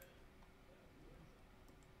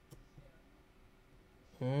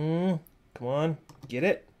 Come on. Get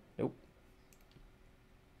it. Nope.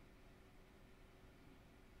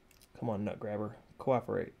 Come on, nut grabber.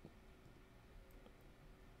 Cooperate.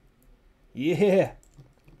 Yeah.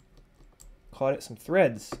 Caught it some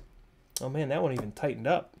threads. Oh man, that one even tightened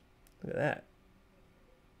up. Look at that.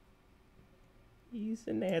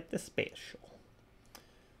 Isn't that the special?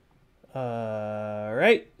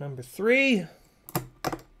 Alright, number 3.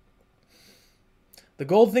 The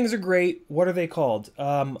gold things are great. What are they called?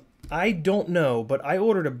 I don't know, but I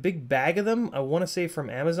ordered a big bag of them. I want to say from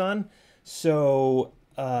Amazon. So,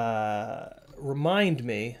 remind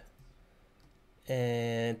me.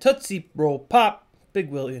 And Tootsie Roll Pop. Big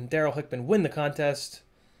Willie and Daryl Hickman win the contest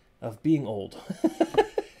of being old.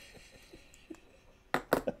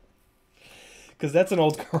 Because that's an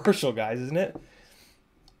old commercial, guys, isn't it?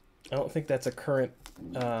 I don't think that's a current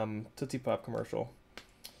Tootsie Pop commercial.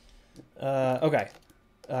 Okay.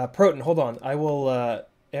 Proton, hold on. I will,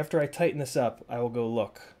 after I tighten this up, I will go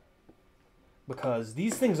look. Because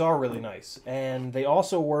these things are really nice. And they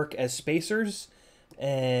also work as spacers.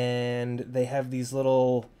 And they have these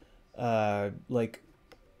little, like,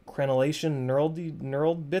 crenellation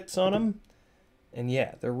knurled bits on them. And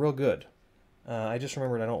yeah, they're real good. I just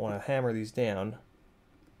remembered I don't want to hammer these down.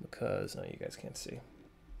 Because, oh, you guys can't see.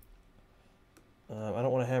 I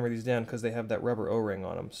don't want to hammer these down because they have that rubber O-ring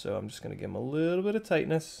on them. So I'm just going to give them a little bit of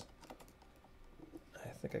tightness. I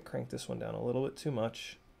think I cranked this one down a little bit too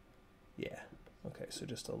much. Yeah. Okay, so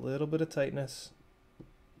just a little bit of tightness.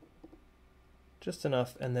 Just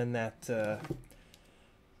enough. And then that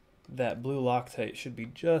that blue Loctite should be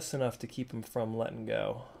just enough to keep them from letting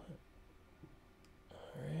go.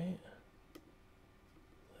 Alright.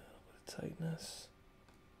 A little bit of tightness.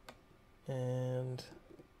 And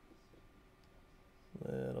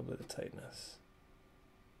a little bit of tightness.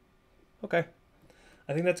 Okay.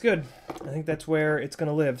 I think that's good. I think that's where it's going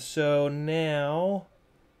to live. So now...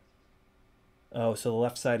 Oh, so the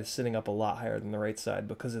left side is sitting up a lot higher than the right side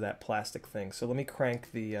because of that plastic thing. So let me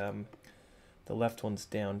crank the left ones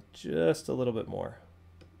down just a little bit more.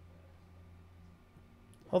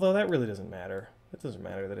 Although that really doesn't matter. It doesn't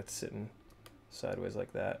matter that it's sitting sideways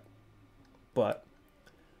like that. But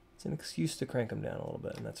it's an excuse to crank them down a little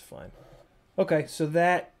bit, and that's fine. Okay, so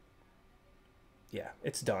that... Yeah,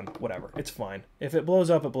 it's done. Whatever. It's fine. If it blows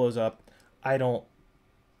up, it blows up. I'm over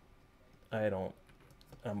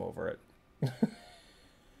it.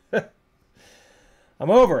 I'm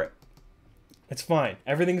over it. It's fine.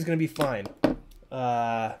 Everything's gonna be fine.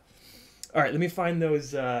 All right, let me find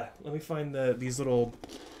those. Let me find these little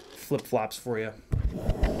flip flops for you,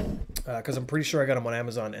 because I'm pretty sure I got them on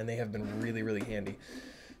Amazon and they have been really, really handy.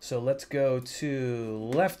 So let's go to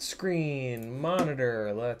left screen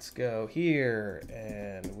monitor. Let's go here,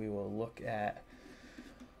 and we will look at.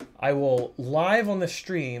 I will live on the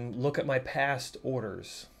stream look at my past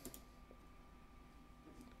orders,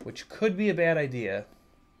 which could be a bad idea.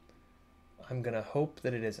 I'm gonna hope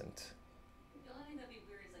that it isn't. The only thing that'd be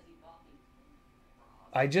weird is like you bought me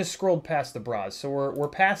bras. I just scrolled past the bras, so we're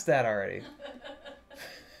past that already.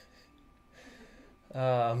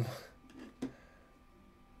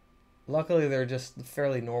 Luckily, they're just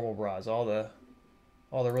fairly normal bras. All the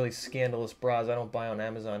really scandalous bras I don't buy on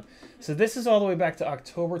Amazon. So this is all the way back to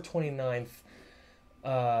October 29th.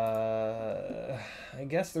 I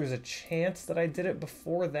guess there's a chance that I did it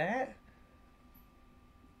before that,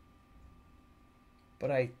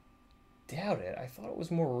 but I doubt it. I thought it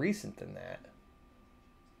was more recent than that.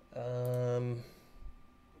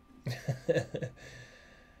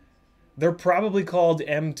 They're probably called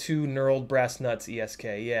M2 knurled brass nuts ESK.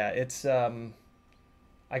 Yeah, it's I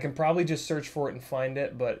can probably just search for it and find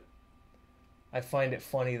it, but I find it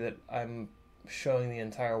funny that I'm showing the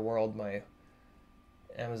entire world my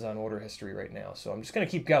Amazon order history right now. So I'm just going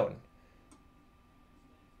to keep going.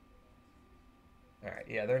 All right,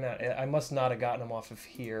 yeah, they're not. I must not have gotten them off of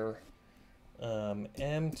here.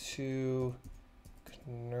 M2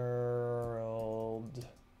 knurled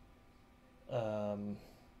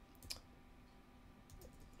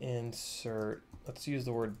insert. Let's use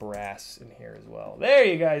the word brass in here as well. There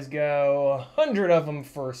you guys go. 100 of them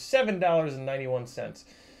for $7.91.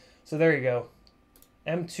 So there you go.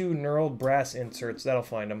 M2 knurled brass inserts. That'll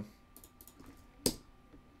find them.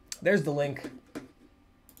 There's the link.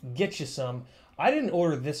 Get you some. I didn't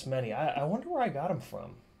order this many. I wonder where I got them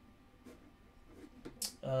from.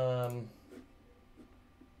 What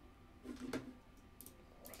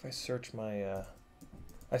if I search my...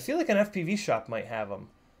 I feel like an FPV shop might have them.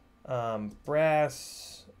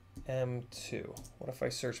 Brass M2. What if I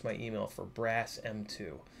search my email for Brass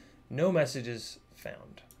M2? No messages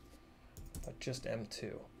found, but just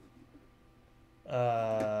M2.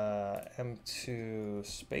 M2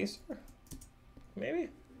 spacer? Maybe?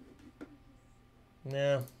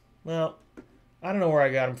 No. Well, I don't know where I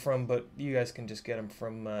got them from, but you guys can just get them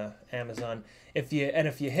from Amazon. If you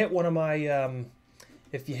hit one of my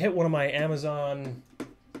Amazon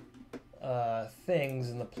things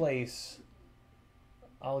in the place,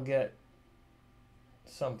 I'll get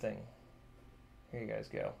something. Here you guys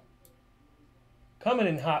go. Coming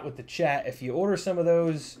in hot with the chat. If you order some of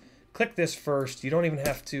those, click this first. You don't even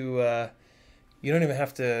have to. You don't even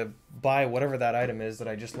have to buy whatever that item is that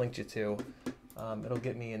I just linked you to. It'll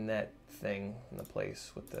get me in that thing in the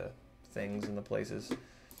place with the things and the places.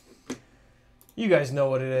 You guys know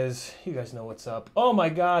what it is. You guys know what's up. Oh my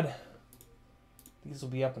God. These will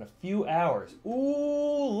be up in a few hours.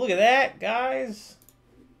 Ooh, look at that, guys.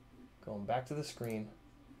 Going back to the screen.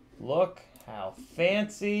 Look how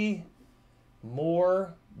fancy.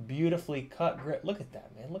 More beautifully cut grip. Look at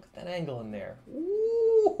that, man. Look at that angle in there.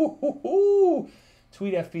 Ooh.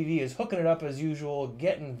 CiottiFPV is hooking it up as usual,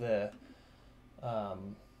 getting the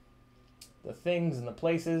things and the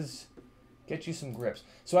places. Get you some grips.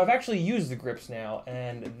 So I've actually used the grips now,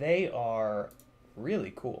 and they are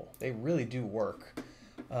really cool. They really do work.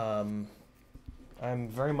 I'm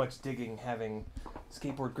very much digging having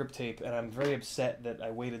skateboard grip tape, and I'm very upset that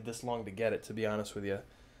I waited this long to get it, to be honest with you.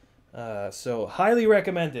 So highly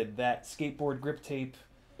recommended that skateboard grip tape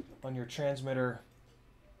on your transmitter.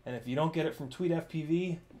 And if you don't get it from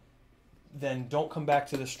CiottiFPV, then don't come back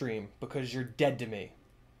to the stream, because you're dead to me.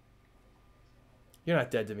 You're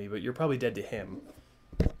not dead to me, but you're probably dead to him.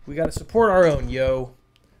 We got to support our own, yo.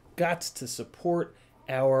 Got to support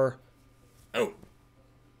our own.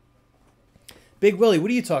 Big Willie,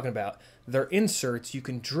 what are you talking about? They're inserts. You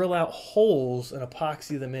can drill out holes and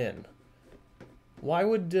epoxy them in. Why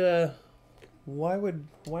would I do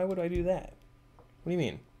that? What do you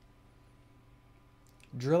mean?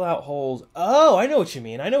 Drill out holes. Oh, I know what you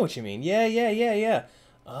mean. Yeah.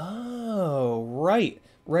 Oh, right.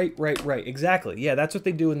 Exactly. Yeah, that's what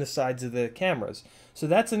they do in the sides of the cameras. So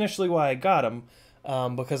that's initially why I got them,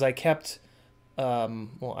 because I kept,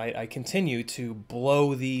 I continue to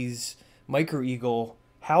blow these Micro Eagle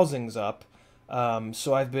housings up,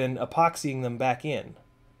 so I've been epoxying them back in.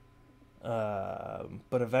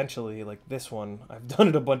 But eventually, like this one, I've done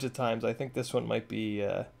it a bunch of times. I think this one might be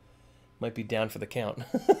down for the count.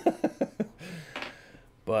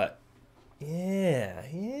 But yeah.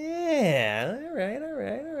 All right.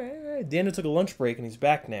 Daniel took a lunch break and he's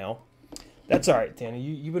back now. That's all right, Daniel.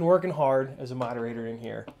 You've been working hard as a moderator in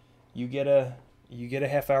here. You get a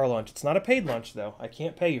half-hour lunch. It's not a paid lunch though. I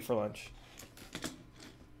can't pay you for lunch.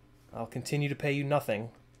 I'll continue to pay you nothing.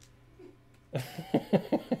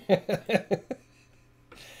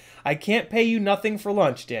 I can't pay you nothing for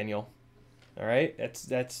lunch, Daniel. All right?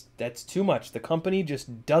 That's too much. The company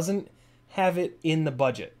just doesn't have it in the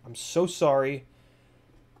budget. I'm so sorry.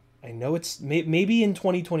 I know it's maybe in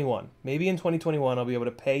 2021. Maybe in 2021 I'll be able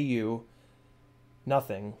to pay you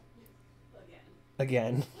nothing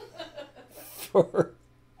again for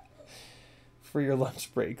your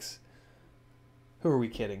lunch breaks. Who are we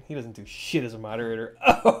kidding? He doesn't do shit as a moderator.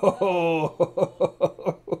 Oh.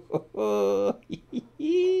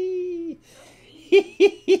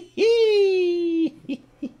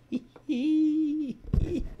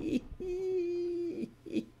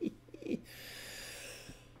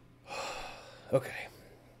 Okay.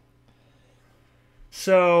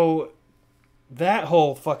 So that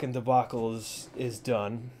whole fucking debacle is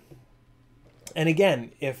done. And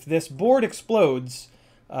again, if this board explodes,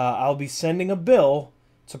 I'll be sending a bill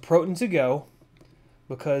to Proton to Go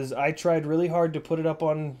because I tried really hard to put it up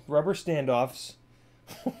on rubber standoffs.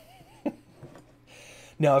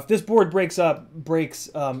 Now, if this board breaks,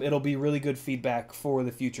 it'll be really good feedback for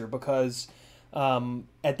the future because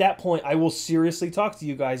at that point, I will seriously talk to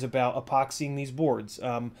you guys about epoxying these boards.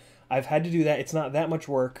 I've had to do that. It's not that much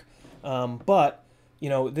work, but you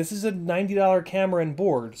know, this is a $90 camera and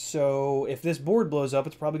board. So if this board blows up,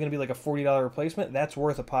 it's probably going to be like a $40 replacement. That's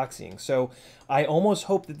worth epoxying. So I almost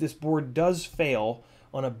hope that this board does fail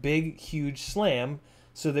on a big, huge slam,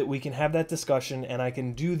 so that we can have that discussion and I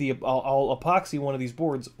can do I'll epoxy one of these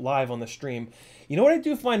boards live on the stream. You know what I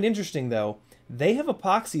do find interesting though? They have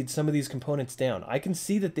epoxied some of these components down. I can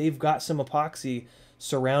see that they've got some epoxy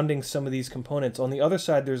surrounding some of these components. On the other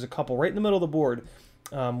side, there's a couple right in the middle of the board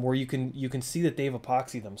where you can see that they've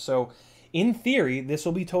epoxied them. So in theory, this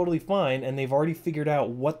will be totally fine, and they've already figured out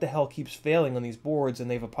what the hell keeps failing on these boards,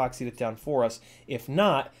 and they've epoxied it down for us. If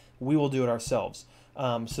not, we will do it ourselves.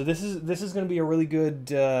 So this is going to be a really good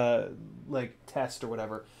like test or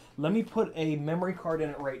whatever. Let me put a memory card in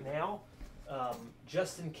it right now,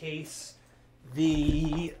 just in case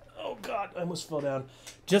oh god, I almost fell down.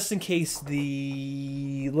 Just in case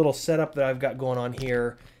the little setup that I've got going on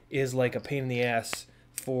here is like a pain in the ass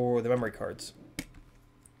for the memory cards.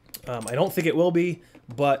 I don't think it will be,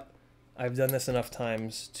 but I've done this enough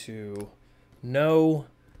times to know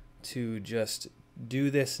to just do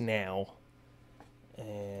this now.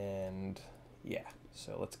 And yeah,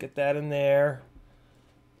 so let's get that in there.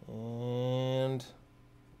 And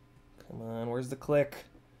come on, where's the click?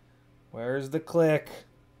 Where's the click?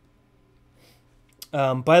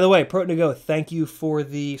 By the way, Proton to Go, thank you for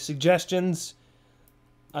the suggestions.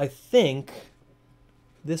 I think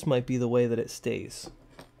this might be the way that it stays,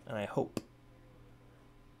 and I hope.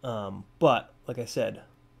 But like I said,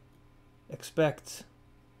 expect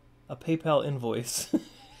a PayPal invoice.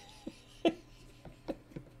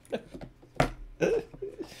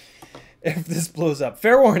 If this blows up.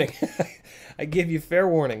 Fair warning. I give you fair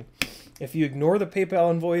warning. If you ignore the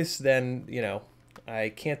PayPal invoice, then, you know, I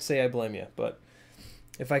can't say I blame you. But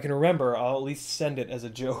if I can remember, I'll at least send it as a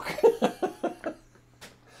joke.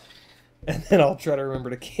 And then I'll try to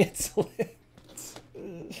remember to cancel it.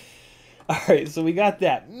 Alright, so we got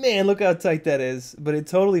that. Man, look how tight that is. But it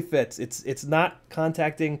totally fits. It's not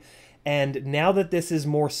contacting. And now that this is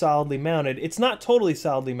more solidly mounted, it's not totally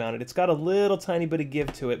solidly mounted. It's got a little tiny bit of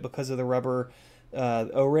give to it because of the rubber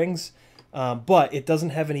O-rings. But it doesn't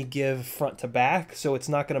have any give front to back, so it's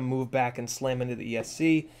not going to move back and slam into the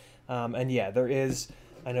ESC. And yeah, there is,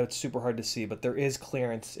 I know it's super hard to see, but there is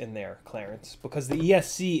clearance in there, because the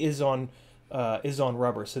ESC is on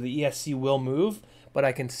rubber, so the ESC will move, but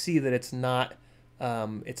I can see that it's not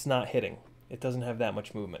hitting. It doesn't have that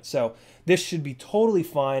much movement. So this should be totally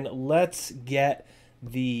fine. Let's get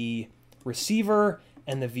the receiver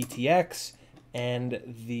and the VTX and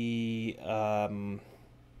the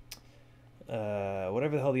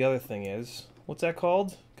whatever the hell the other thing is. What's that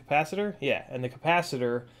called? Capacitor? Yeah, and the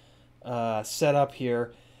capacitor set up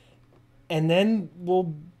here. And then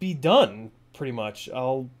we'll be done, pretty much.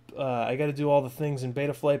 I got to do all the things in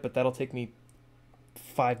Betaflight, but that'll take me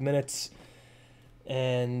 5 minutes.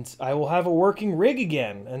 And I will have a working rig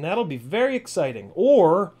again, and that'll be very exciting.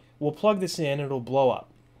 Or we'll plug this in and it'll blow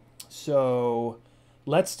up. So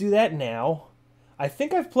let's do that now. I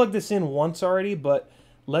think I've plugged this in once already, but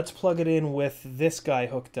let's plug it in with this guy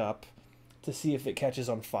hooked up to see if it catches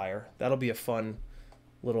on fire. That'll be a fun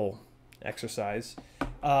little exercise.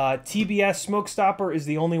 TBS Smoke Stopper is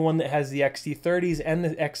the only one that has the XT30s and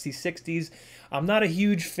the XT60s. I'm not a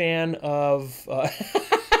huge fan of...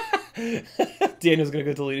 Daniel's gonna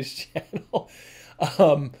go delete his channel.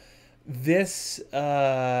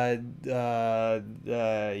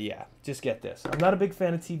 Yeah, just get this. I'm not a big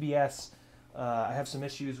fan of TBS. I have some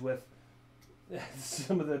issues with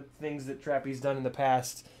some of the things that Trappy's done in the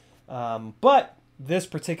past. But this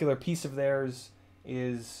particular piece of theirs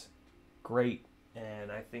is great,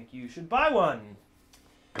 and I think you should buy one.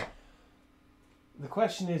 The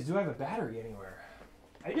question is, do I have a battery anywhere?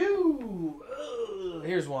 I do! Ugh,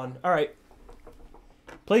 here's one. All right.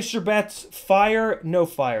 Place your bets. Fire, no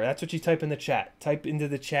fire. That's what you type in the chat. Type into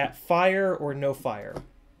the chat fire or no fire.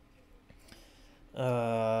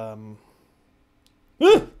 No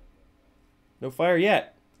fire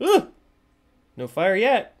yet. No fire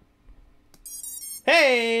yet.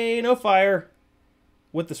 Hey, no fire.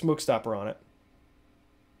 With the smoke stopper on it.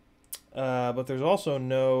 But there's also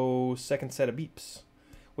no second set of beeps.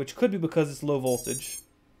 Which could be because it's low voltage.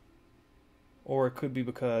 Or it could be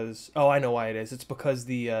because... Oh, I know why it is. It's because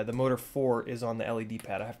the motor 4 is on the LED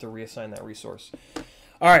pad. I have to reassign that resource.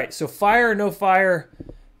 All right, so fire, no fire.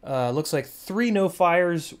 Looks like 3 no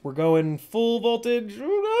fires. We're going full voltage.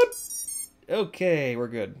 Oh, God. Okay, we're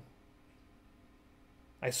good.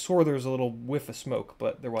 I swore there was a little whiff of smoke,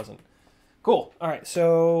 but there wasn't. Cool. All right,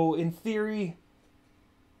 so in theory,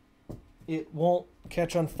 it won't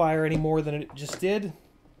catch on fire any more than it just did.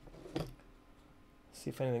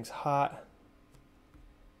 See if anything's hot.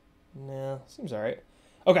 No, seems all right.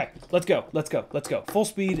 Okay, let's go. Let's go. Let's go. Full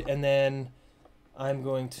speed, and then I'm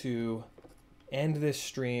going to end this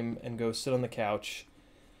stream and go sit on the couch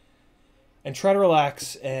and try to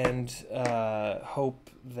relax and hope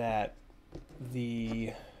that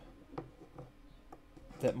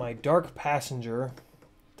my dark passenger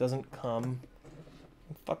doesn't come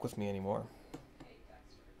and fuck with me anymore.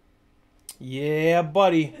 Yeah,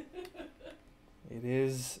 buddy. It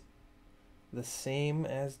is the same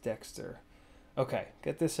as Dexter. Okay,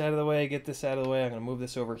 get this out of the way, get this out of the way. I'm going to move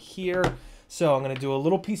this over here. So I'm going to do a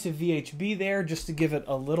little piece of VHB there just to give it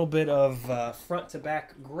a little bit of front to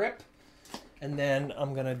back grip. And then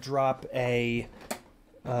I'm going to drop a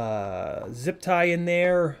zip tie in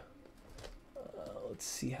there. Let's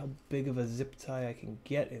see how big of a zip tie I can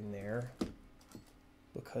get in there,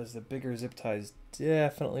 because the bigger zip ties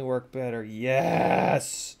definitely work better.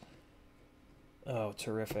 Yes! Oh,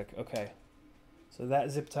 terrific. Okay. So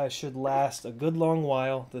that zip tie should last a good long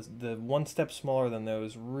while. The one step smaller than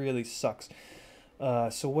those really sucks.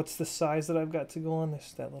 So what's the size that I've got to go on?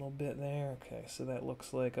 There's that little bit there. Okay, so that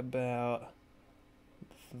looks like about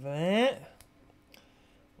that.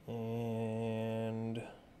 And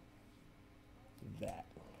that.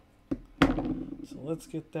 So let's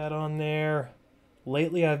get that on there.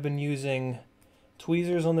 Lately I've been using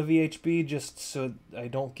tweezers on the VHB just so I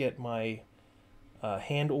don't get my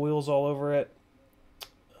hand oils all over it.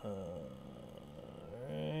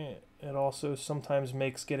 Right. It also sometimes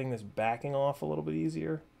makes getting this backing off a little bit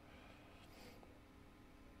easier.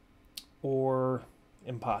 Or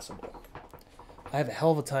impossible. I have a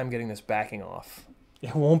hell of a time getting this backing off.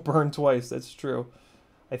 It won't burn twice, that's true.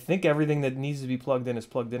 I think everything that needs to be plugged in is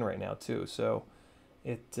plugged in right now too, so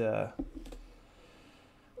it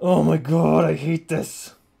oh my god, I hate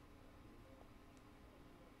this.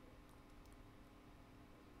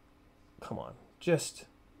 Come on, just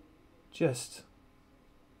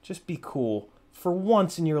be cool. For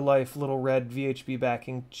once in your life, little red VHB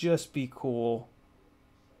backing, just be cool.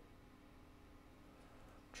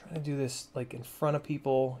 I'm trying to do this like in front of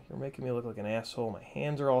people. You're making me look like an asshole. My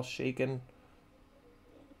hands are all shaking.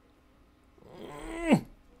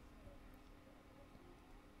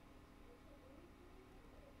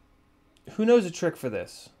 Who knows a trick for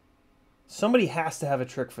this? Somebody has to have a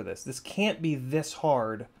trick for this. This can't be this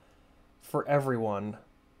hard for everyone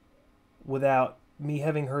without me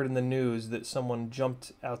having heard in the news that someone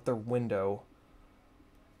jumped out their window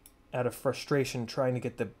out of frustration trying to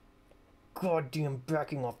get the goddamn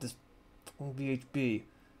backing off this VHB.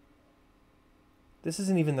 This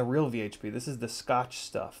isn't even the real VHB. This is the Scotch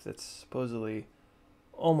stuff that's supposedly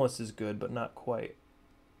almost as good, but not quite.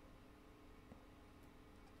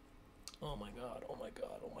 Oh my god, oh my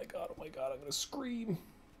god, oh my god, oh my god, I'm gonna scream.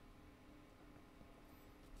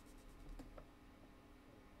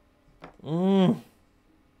 Oh, I'm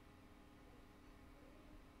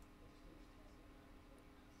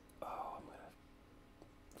gonna...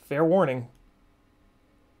 Fair warning.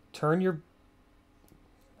 Turn your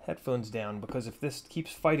headphones down, because if this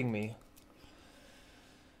keeps fighting me...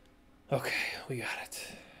 Okay, we got it.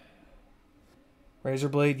 Razor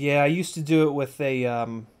blade, yeah, I used to do it with a,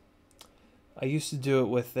 an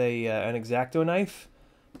X-Acto knife,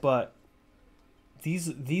 but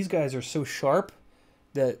these guys are so sharp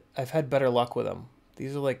that I've had better luck with them.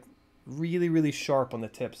 These are like really, really sharp on the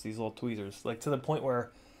tips, these little tweezers. Like to the point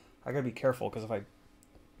where I gotta be careful, because if I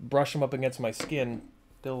brush them up against my skin,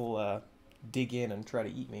 they'll dig in and try to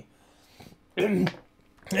eat me.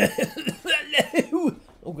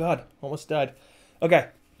 Oh god, almost died. Okay,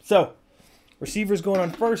 so receiver's going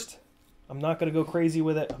on first. I'm not going to go crazy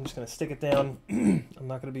with it. I'm just going to stick it down. I'm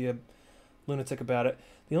not going to be a lunatic about it.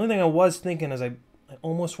 The only thing I was thinking is I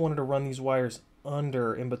almost wanted to run these wires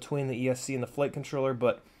under in between the ESC and the flight controller,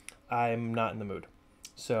 but I'm not in the mood.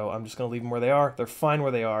 So I'm just going to leave them where they are. They're fine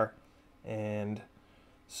where they are. And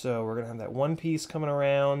so we're going to have that one piece coming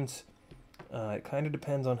around. It kind of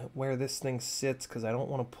depends on where this thing sits, because I don't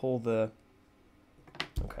want to pull the...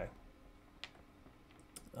 Okay.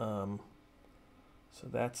 So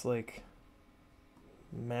that's like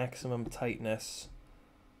maximum tightness.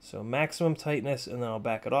 So maximum tightness, and then I'll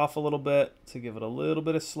back it off a little bit to give it a little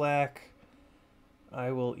bit of slack.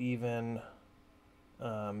 I will even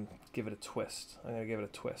give it a twist. I'm going to give it a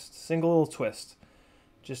twist. Single little twist.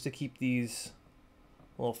 just to keep these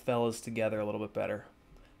little fellas together a little bit better.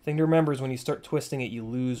 Thing to remember is when you start twisting it, you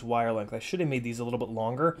lose wire length. I should have made these a little bit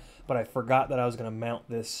longer, but I forgot that I was going to mount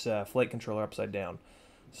this flight controller upside down.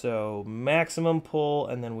 So maximum pull,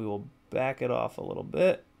 and then we will back it off a little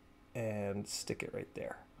bit and stick it right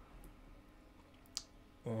there.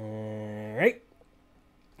 All right.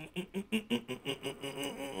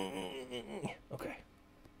 Okay.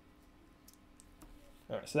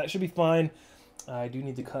 All right, so that should be fine. I do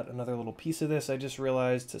need to cut another little piece of this. I just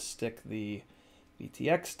realized to stick the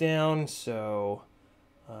VTX down. So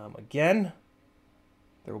again,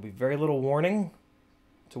 there will be very little warning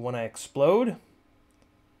to when I explode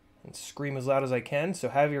and scream as loud as I can. So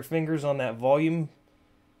have your fingers on that volume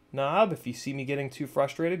knob. If you see me getting too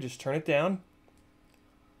frustrated, just turn it down.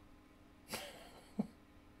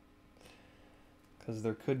 Because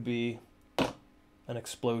there could be an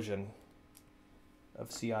explosion of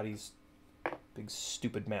Ciotti's big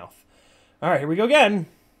stupid mouth. All right, here we go again.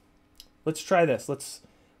 Let's try this. Let's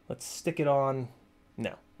stick it on.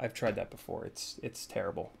 No, I've tried that before. It's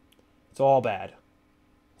terrible. It's all bad.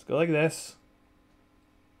 Let's go like this.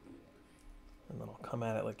 And then I'll come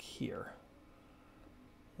at it like here.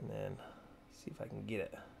 And then see if I can get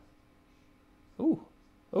it. Ooh.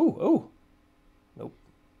 Ooh, ooh. Nope.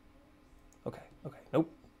 Okay, okay, nope.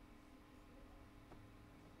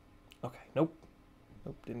 Okay, nope.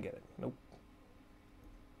 Nope, didn't get it. Nope.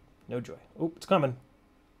 No joy. Oh, it's coming.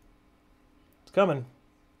 It's coming.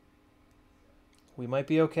 We might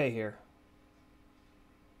be okay here.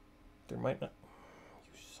 There might not.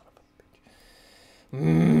 You son of a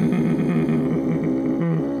bitch.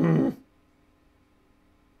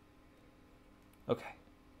 Okay.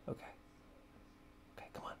 Okay. Okay,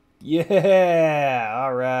 come on. Yeah!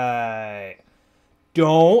 All right.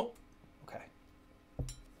 Don't. Okay.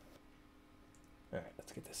 All right,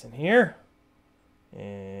 let's get this in here.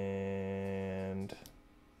 And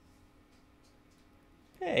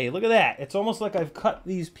hey, look at that. It's almost like I've cut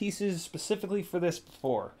these pieces specifically for this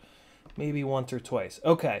before. Maybe once or twice.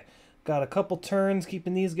 Okay, got a couple turns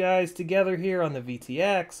keeping these guys together here on the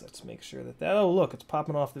VTX. Let's make sure that oh, look, it's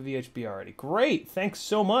popping off the VHB already. Great, thanks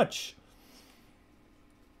so much.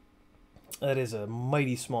 That is a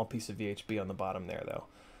mighty small piece of VHB on the bottom there, though.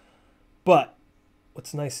 But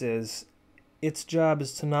what's nice is its job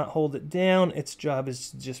is to not hold it down. Its job is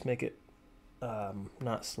to just make it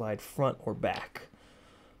not slide front or back.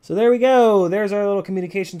 So there we go. There's our little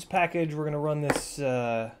communications package. We're gonna run this.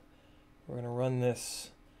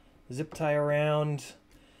 Zip tie around,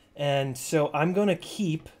 and so I'm gonna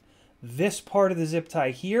keep this part of the zip tie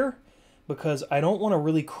here because I don't want to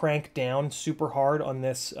really crank down super hard on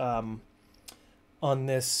this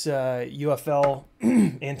UFL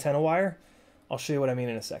antenna wire. I'll show you what I mean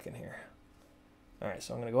in a second here. All right,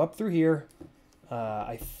 so I'm gonna go up through here.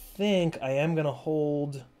 I think I am gonna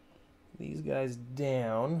hold these guys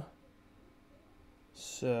down.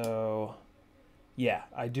 So yeah,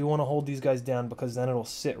 I do want to hold these guys down because then it'll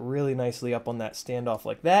sit really nicely up on that standoff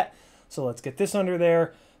like that. So let's get this under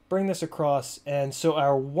there, bring this across, and so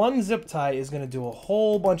our one zip tie is going to do a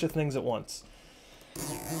whole bunch of things at once.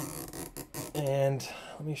 And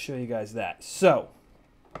let me show you guys that. So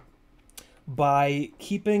by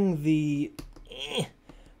keeping this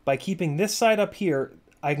side up here,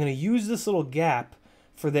 I'm going to use this little gap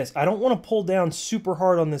for this. I don't want to pull down super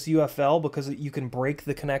hard on this UFL because you can break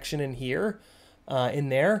the connection in here. In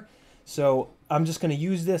there. So I'm just going to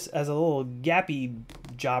use this as a little gappy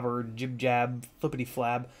jobber, jib jab, flippity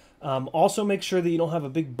flab. Also make sure that you don't have a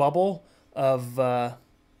big bubble of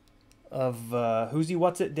who's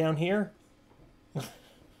what's it down here?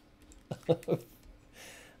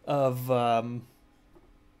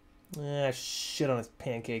 Shit on his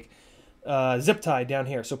pancake. Zip tie down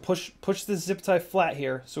here. So push this zip tie flat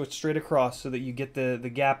here so it's straight across so that you get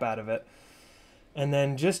the gap out of it. And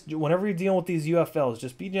then just whenever you're dealing with these UFLs,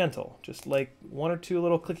 just be gentle. Just like one or two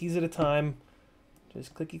little clickies at a time.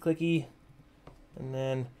 Just clicky, clicky. And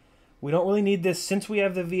then we don't really need this, since we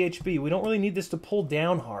have the VHB, we don't really need this to pull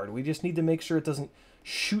down hard. We just need to make sure it doesn't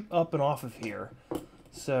shoot up and off of here.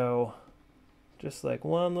 So just like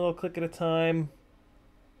one little click at a time.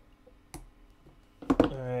 All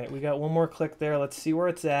right, we got one more click there. Let's see where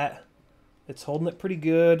it's at. It's holding it pretty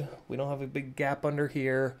good. We don't have a big gap under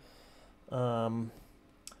here.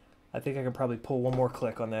 I think I can probably pull one more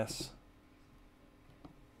click on this.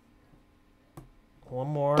 One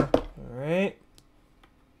more. All right.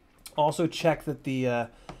 Also check that the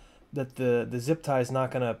zip tie is not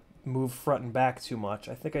going to move front and back too much.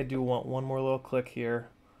 I think I do want one more little click here.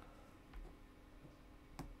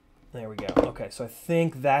 There we go. Okay, so I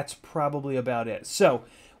think that's probably about it. So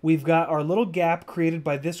we've got our little gap created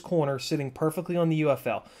by this corner sitting perfectly on the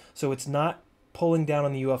UFL. So it's not pulling down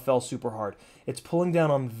on the UFL super hard. It's pulling down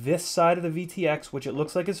on this side of the VTX, which it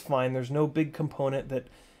looks like is fine. There's no big component that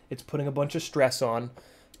it's putting a bunch of stress on.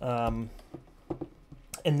 And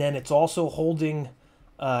then it's also holding,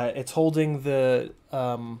 the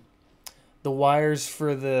wires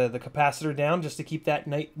for the capacitor down just to keep that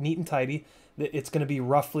neat and tidy. It's going to be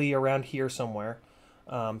roughly around here somewhere.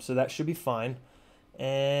 So that should be fine.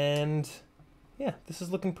 And yeah, this is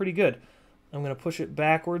looking pretty good. I'm going to push it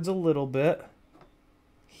backwards a little bit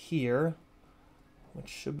here, which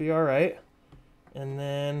should be all right. And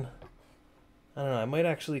then, I don't know, I might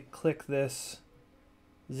actually click this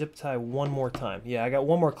zip tie one more time. Yeah, I got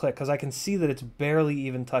one more click because I can see that it's barely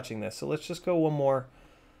even touching this. So let's just go one more.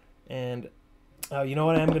 And you know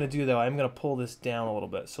what I'm going to do, though? I'm going to pull this down a little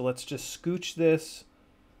bit. So let's just scooch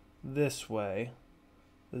this way,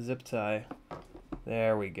 the zip tie.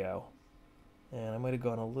 There we go. And I might have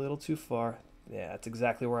gone a little too far. Yeah, that's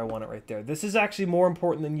exactly where I want it right there. This is actually more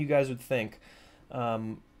important than you guys would think.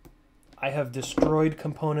 I have destroyed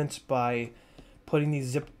components by putting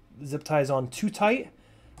these zip ties on too tight.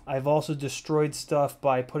 I've also destroyed stuff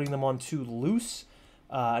by putting them on too loose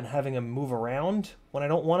and having them move around when I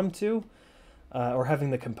don't want them to, or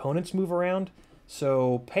having the components move around.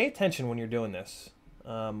 So pay attention when you're doing this.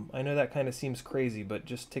 I know that kind of seems crazy, but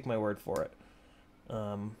just take my word for it.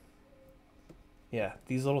 Yeah,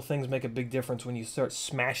 these little things make a big difference when you start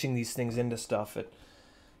smashing these things into stuff at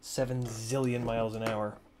 7 zillion miles an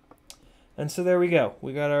hour. And so there we go.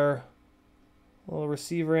 We got our little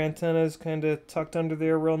receiver antennas kind of tucked under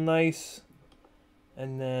there real nice.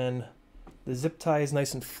 And then the zip tie is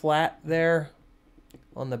nice and flat there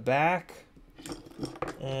on the back.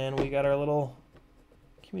 And we got our little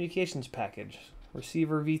communications package.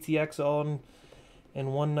 Receiver, VTX all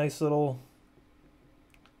in one nice little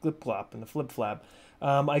flip-flop and the flip-flap.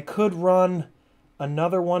 I could run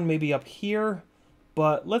another one maybe up here,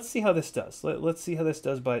 but let's see how this does. Let's see how this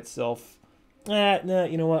does by itself. Nah,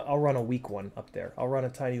 you know what? I'll run a weak one up there. I'll run a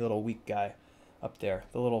tiny little weak guy up there.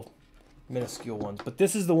 The little minuscule ones. But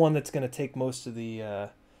this is the one that's going to take most of the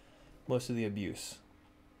abuse.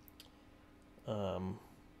 Can't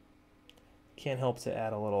help to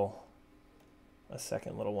add a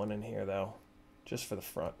second little one in here though, just for the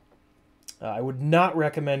front. I would not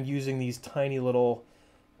recommend using these tiny little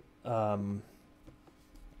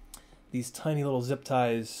zip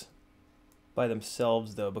ties by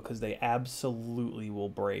themselves though, because they absolutely will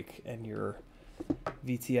break and your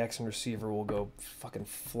VTX and receiver will go fucking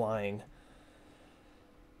flying.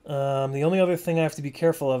 The only other thing I have to be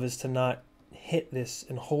careful of is to not hit this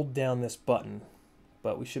and hold down this button,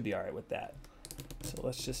 but we should be all right with that. So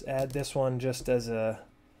let's just add this one just as a...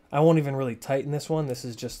 I won't even really tighten this one. This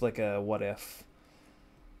is just like a what if.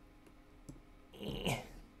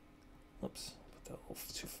 Oops, put that a little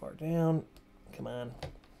too far down. Come on.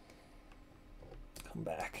 Come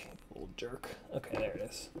back, little jerk. Okay, there it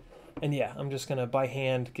is. And yeah, I'm just gonna by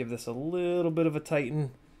hand give this a little bit of a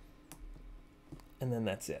tighten. And then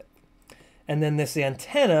that's it. And then this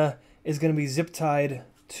antenna is gonna be zip tied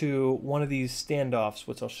to one of these standoffs,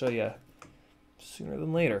 which I'll show you sooner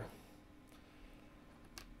than later.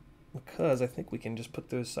 Because I think we can just put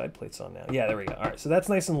those side plates on now. Yeah, there we go. All right, so that's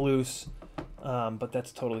nice and loose, but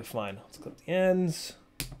that's totally fine. Let's clip the ends.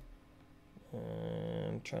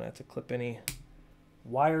 And try not to clip any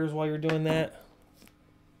wires while you're doing that.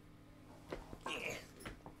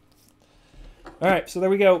 All right, so there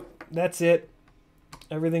we go. That's it.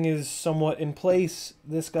 Everything is somewhat in place.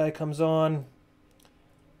 This guy comes on.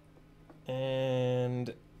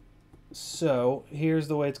 And so here's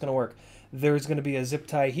the way it's going to work. There's going to be a zip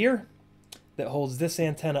tie here that holds this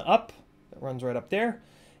antenna up, that runs right up there,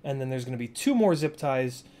 and then there's going to be 2 more zip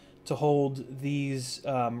ties to hold these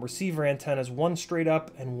receiver antennas, one straight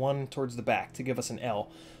up and one towards the back to give us an L.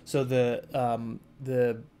 So the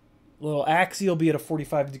little axis will be at a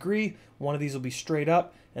 45 degree, one of these will be straight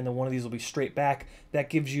up, and then one of these will be straight back. That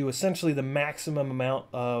gives you essentially the maximum amount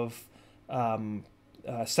of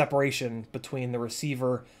separation between the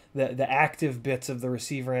receiver, the active bits of the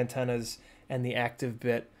receiver antennas and the active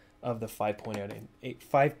bit of the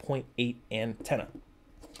 5.8 antenna.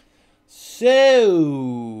 So,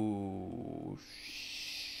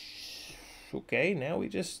 okay, now we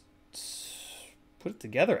just put it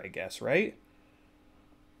together, I guess, right?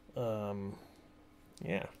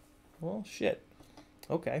 Yeah. Well, shit.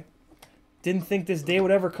 Okay. Didn't think this day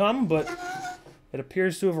would ever come, but it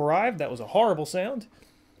appears to have arrived. That was a horrible sound.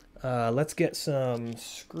 Let's get some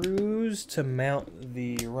screws to mount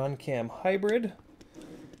the RunCam hybrid,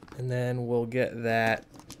 and then we'll get that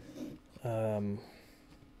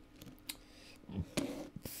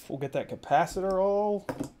We'll get that capacitor all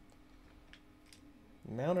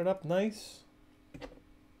mounted up nice.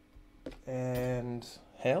 And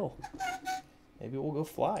hell, maybe we'll go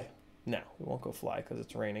fly. No, we won't go fly because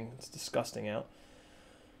it's raining. It's disgusting out.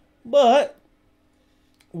 But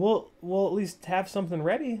we'll at least have something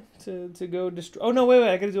ready to go destroy. Oh no, wait,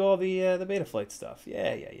 I gotta do all the Betaflight stuff.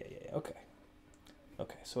 Yeah. Okay.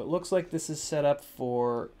 Okay, so it looks like this is set up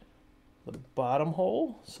for the bottom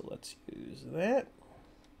hole. So let's use that.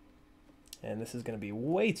 And this is gonna be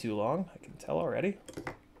way too long. I can tell already.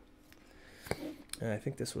 And I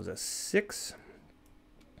think this was a 6.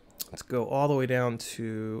 Let's go all the way down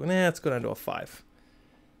to, let's go down to a 5.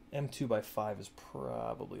 M2x5 is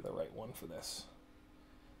probably the right one for this.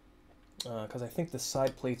 Because I think the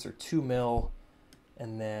side plates are 2 mil,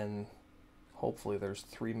 and then hopefully there's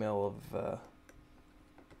 3 mil of,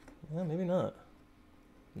 well, maybe not.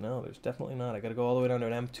 No, there's definitely not. I got to go all the way down to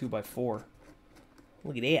an M2x4.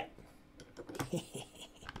 Look at that.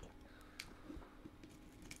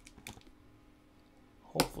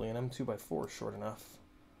 Hopefully an M2x4 is short enough,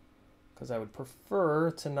 because I would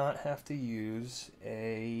prefer to not have to use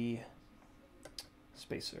a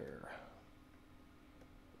spacer.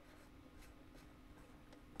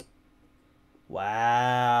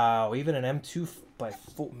 Wow, even an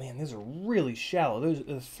M2x4, man, these are really shallow.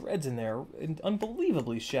 Those threads in there are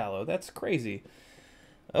unbelievably shallow. That's crazy.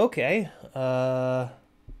 Okay,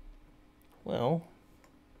 well,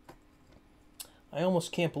 I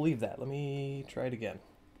almost can't believe that. Let me try it again.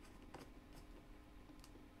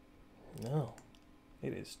 No,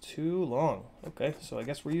 it is too long. Okay, so I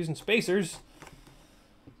guess we're using spacers.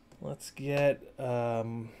 Let's get, I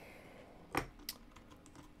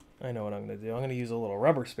know what I'm going to do. I'm going to use a little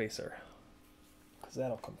rubber spacer, because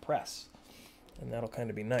that'll compress, and that'll kind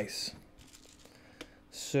of be nice.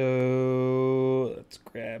 So let's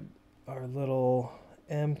grab our little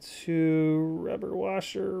M2 rubber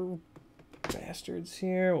washer bastards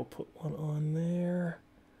here. We'll put one on there.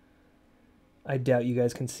 I doubt you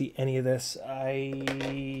guys can see any of this.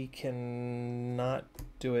 I cannot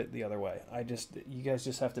do it the other way. You guys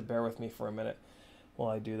just have to bear with me for a minute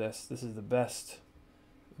while I do this. This is the best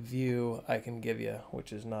view I can give you,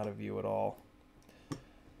 which is not a view at all.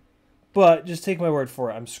 But just take my word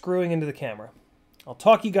for it. I'm screwing into the camera. I'll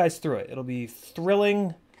talk you guys through it. It'll be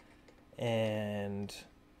thrilling and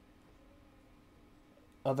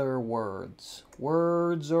other words.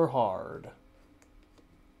 Words are hard.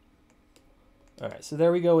 All right, so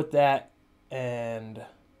there we go with that, and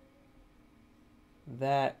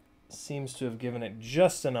that seems to have given it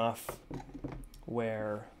just enough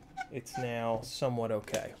where it's now somewhat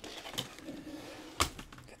okay.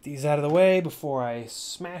 Get these out of the way before I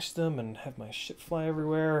smash them and have my shit fly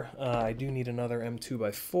everywhere. I do need another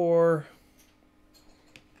M2x4.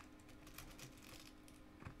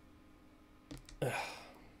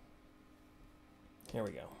 Here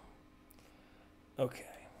we go. Okay.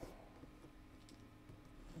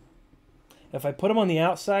 If I put them on the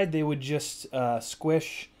outside, they would just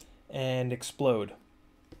squish and explode.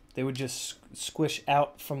 They would just squish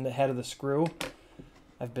out from the head of the screw.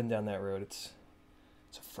 I've been down that road. It's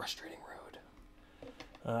a frustrating road.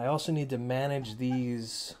 I also need to manage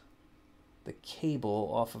the cable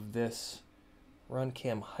off of this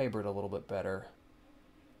Runcam hybrid a little bit better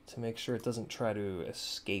to make sure it doesn't try to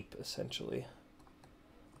escape, essentially.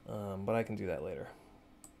 But I can do that later.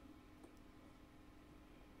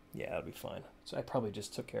 Yeah, that'll be fine. So I probably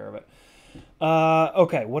just took care of it.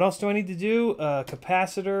 Okay, what else do I need to do?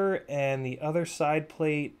 Capacitor and the other side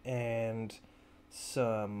plate and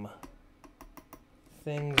some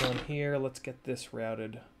things on here. Let's get this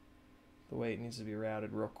routed the way it needs to be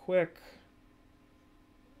routed real quick.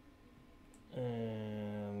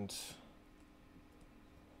 And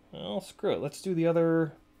well, screw it. Let's do the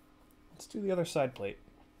other side plate.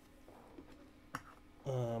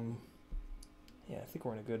 Yeah, I think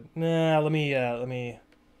we're in a good. Nah, let me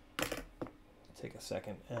take a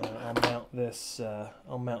second. I'll mount this.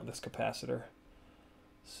 I'll mount this capacitor.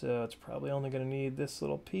 So it's probably only going to need this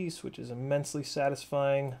little piece, which is immensely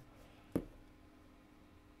satisfying.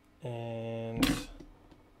 And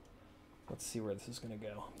let's see where this is going to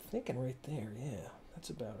go. I'm thinking right there. Yeah, that's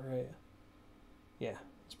about right. Yeah,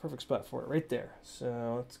 it's a perfect spot for it, right there.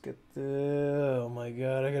 So let's get the. Oh my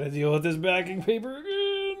God, I got to deal with this backing paper again.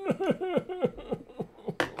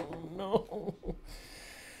 No.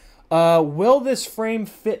 Will this frame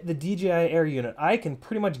fit the DJI Air unit? I can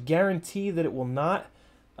pretty much guarantee that it will not.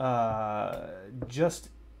 Just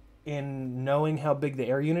in knowing how big the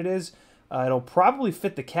Air unit is. It'll probably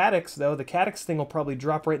fit the Caddx, though. The Caddx thing will probably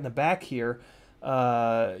drop right in the back here.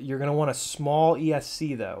 You're going to want a small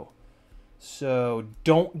ESC, though. So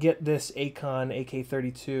don't get this Acon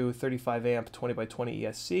AK32 35 amp 20 by 20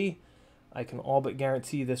 ESC. I can all but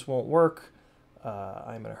guarantee this won't work.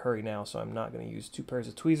 I'm in a hurry now, so I'm not going to use 2 pairs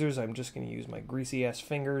of tweezers. I'm just going to use my greasy ass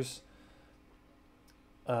fingers.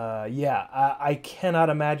 Yeah, I cannot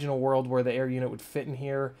imagine a world where the air unit would fit in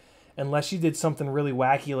here unless you did something really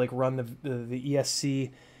wacky like run the ESC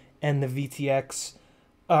and the VTX.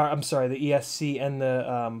 I'm sorry, the ESC and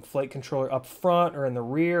the flight controller up front or in the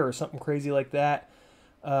rear or something crazy like that.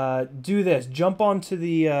 Do this. Jump onto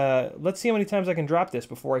the... let's see how many times I can drop this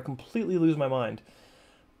before I completely lose my mind.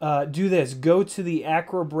 Do this. Go to the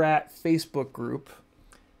Acrobrat Facebook group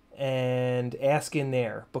and ask in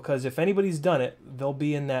there, because if anybody's done it, they'll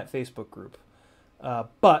be in that Facebook group.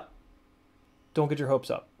 But don't get your hopes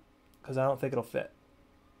up, because I don't think it'll fit.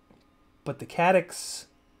 But the Cadix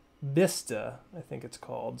Vista, I think it's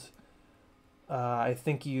called, I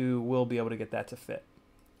think you will be able to get that to fit.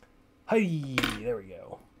 Hey, there we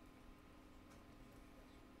go.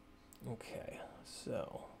 Okay,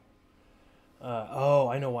 so... oh,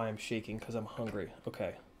 I know why I'm shaking, because I'm hungry.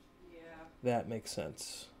 Okay. Yeah. That makes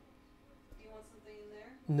sense. Do you want something in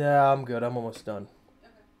there? No, I'm good. I'm almost done.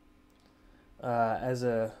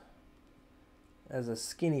 Okay. As a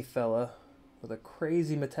skinny fella with a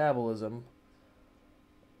crazy metabolism,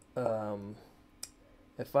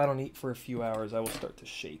 if I don't eat for a few hours, I will start to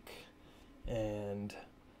shake. And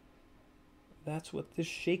that's what this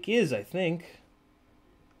shake is, I think.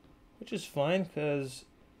 Which is fine, because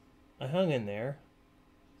I hung in there.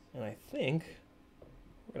 And I think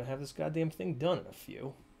we're going to have this goddamn thing done in a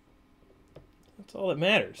few. That's all that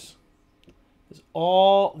matters. That's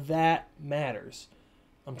all that matters.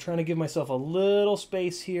 I'm trying to give myself a little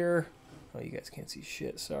space here. Oh, you guys can't see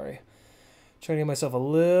shit, sorry. Trying to give myself a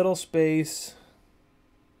little space.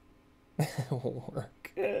 It won't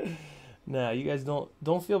work. No, you guys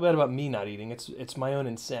don't feel bad about me not eating. It's my own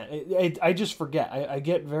insanity. I just forget. I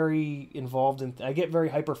get very involved in. I get very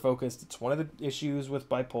hyper focused. It's one of the issues with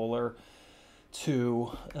bipolar.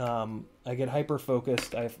 2, I get hyper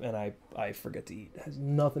focused. I forget to eat. It has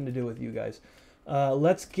nothing to do with you guys.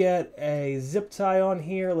 Let's get a zip tie on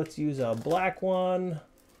here. Let's use a black one,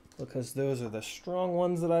 because those are the strong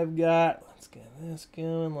ones that I've got. Let's get this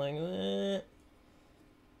going like that.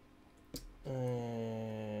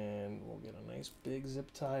 And we'll get a nice big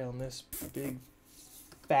zip tie on this big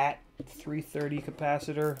fat 330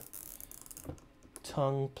 capacitor.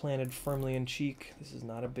 Tongue planted firmly in cheek. This is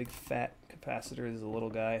not a big fat capacitor. This is a little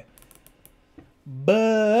guy.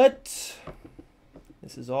 But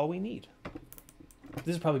this is all we need.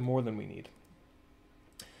 This is probably more than we need.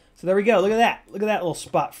 So there we go. Look at that. Look at that little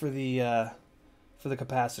spot for the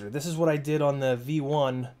capacitor. This is what I did on the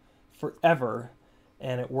V1 forever,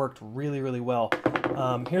 and it worked really, really well.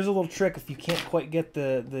 Here's a little trick if you can't quite get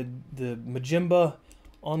the Majimba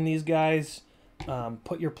on these guys.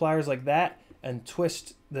 Put your pliers like that and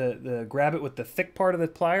twist grab it with the thick part of the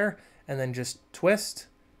plier and then just twist.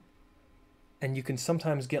 And you can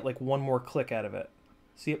sometimes get like one more click out of it.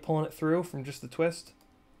 See it pulling it through from just the twist?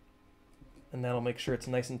 And that'll make sure it's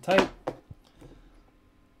nice and tight.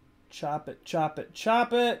 Chop it, chop it,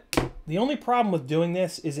 chop it. The only problem with doing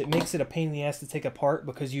this is it makes it a pain in the ass to take apart,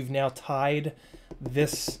 because you've now tied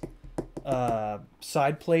this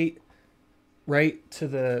side plate right to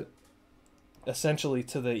the, essentially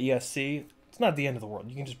to the ESC. It's not the end of the world.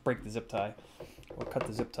 You can just break the zip tie or cut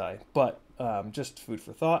the zip tie, but just food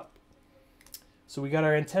for thought. So we got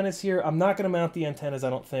our antennas here. I'm not going to mount the antennas, I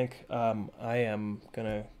don't think. I am going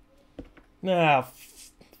to... Nah,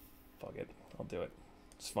 fuck it. I'll do it.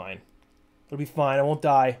 It's fine. It'll be fine. I won't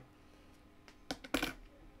die.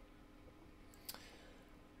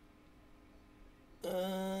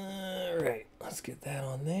 Alright. Let's get that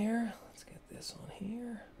on there. Let's get this on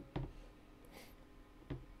here.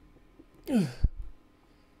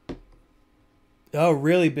 Oh,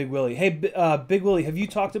 really, Big Willie? Hey, Big Willie, have you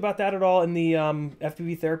talked about that at all in the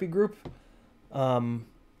FPV therapy group?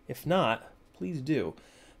 If not, please do,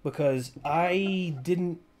 because I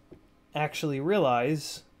didn't actually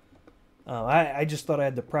realize. I just thought I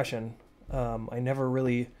had depression. I never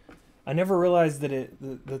realized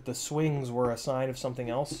that the swings were a sign of something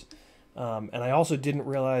else, and I also didn't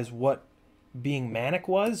realize what being manic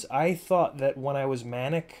was. I thought that when I was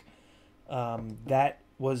manic, that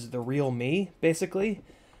was the real me, basically.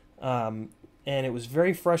 And it was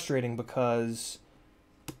very frustrating because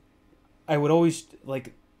I would always,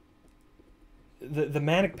 like, the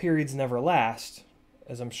manic periods never last,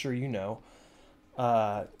 as I'm sure you know.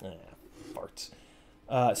 Farts.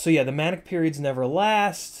 So yeah, the manic periods never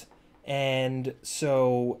last, and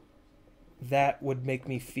so that would make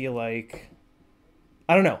me feel like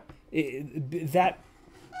I don't know.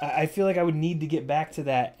 I feel like I would need to get back to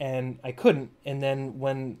that, and I couldn't. And then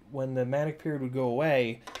when the manic period would go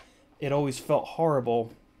away, it always felt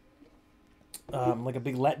horrible, like a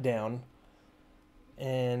big letdown.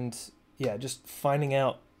 And yeah, just finding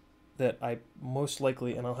out that I most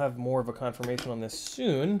likely, and I'll have more of a confirmation on this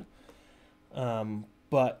soon,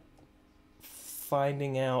 but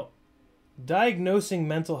finding out, diagnosing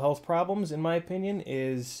mental health problems, in my opinion,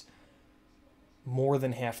 is more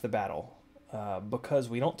than half the battle. Because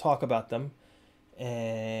we don't talk about them,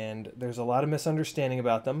 and there's a lot of misunderstanding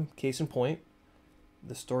about them. Case in point,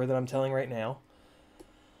 the story that I'm telling right now.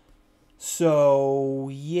 So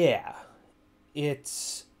yeah,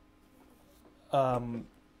 it's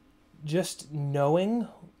just knowing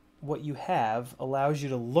what you have allows you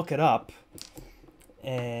to look it up,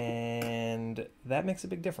 and that makes a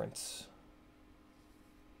big difference.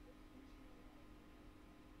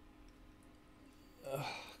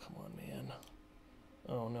 Come on, man.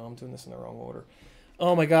 Oh no, I'm doing this in the wrong order.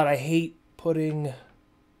 Oh my god, I hate putting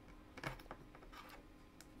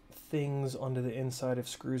things onto the inside of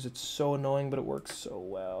screws. It's so annoying, but it works so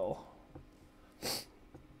well.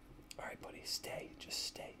 Alright, buddy, stay. Just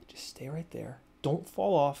stay. Just stay right there. Don't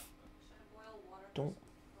fall off. Don't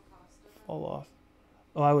fall off.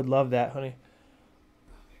 Oh, I would love that, honey.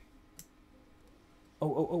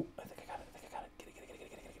 Oh. I think I got it.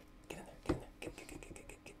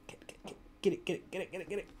 Get in there.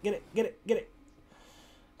 Get it.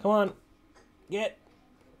 Come on.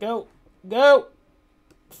 Go.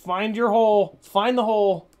 Find your hole. Find the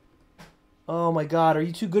hole. Oh my god, are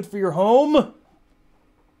you too good for your home?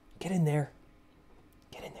 Get in there.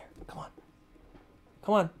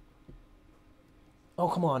 Come on. Oh,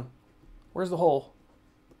 come on. Where's the hole?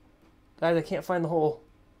 Guys, I can't find the hole.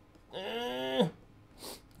 Can't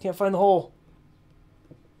find the hole.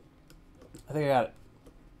 I think I got it.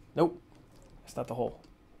 Nope. It's not the hole.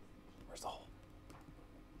 Where's the hole?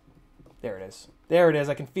 There it is. There it is.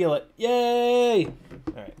 I can feel it. Yay!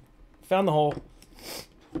 Alright. Found the hole.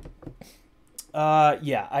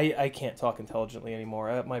 Yeah, I can't talk intelligently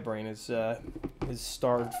anymore. My brain is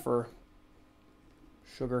starved for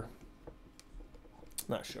sugar.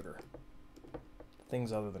 Not sugar.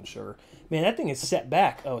 Things other than sugar. Man, that thing is set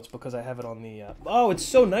back. Oh, it's because I have it on the... Oh, it's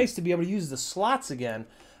so nice to be able to use the slots again.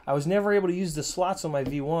 I was never able to use the slots on my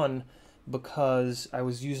V1 because I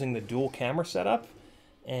was using the dual camera setup.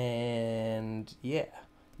 And yeah,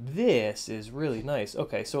 this is really nice.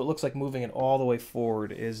 Okay, so it looks like moving it all the way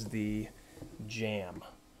forward is the jam.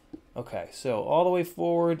 Okay, so all the way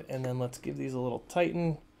forward, and then let's give these a little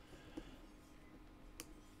tighten.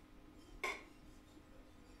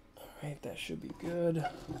 All right, that should be good.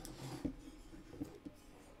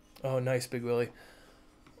 Oh, nice, Big Willie.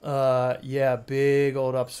 Yeah, big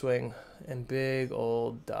old upswing and big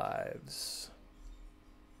old dives.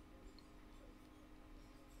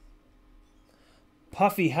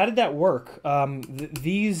 Puffy, how did that work?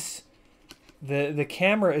 The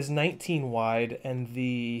camera is 19 wide and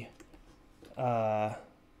the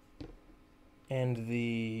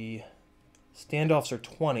standoffs are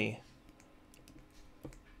 20.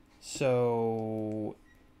 So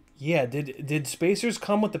yeah, did spacers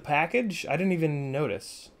come with the package? I didn't even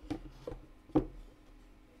notice.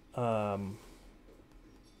 Yeah,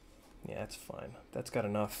 that's fine. That's got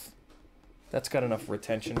enough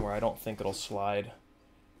retention where I don't think it'll slide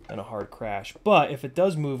in a hard crash. But if it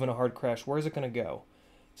does move in a hard crash, where's it going to go?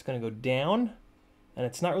 It's going to go down, and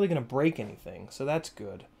it's not really going to break anything, so that's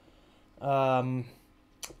good. I'm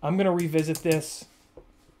going to revisit this,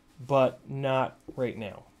 but not right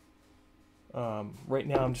now. Right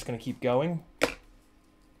now I'm just going to keep going.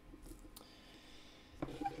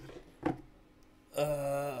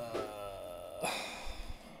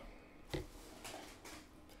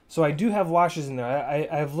 So I do have washes in there.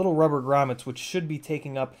 I have little rubber grommets, which should be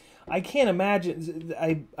taking up... I can't imagine...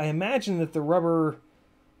 I imagine that the rubber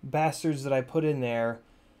bastards that I put in there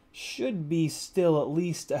should be still at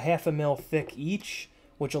least a ½ mil thick each,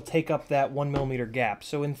 which will take up that 1 millimeter gap.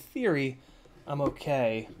 So in theory, I'm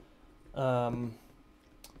okay.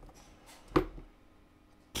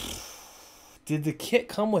 Did the kit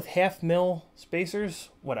come with ½ mil spacers?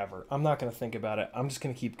 Whatever. I'm not going to think about it. I'm just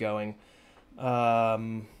going to keep going.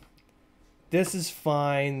 This is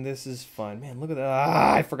fine. This is fine. Man, look at that.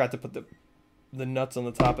 I forgot to put the nuts on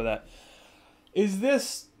the top of that. Is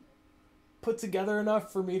this put together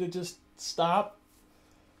enough for me to just stop?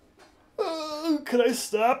 Can I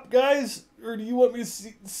stop, guys? Or do you want me to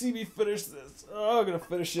see me finish this? Oh, I'm going to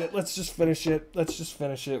finish it. Let's just finish it. Let's just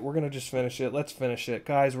finish it. We're going to just finish it. Let's finish it.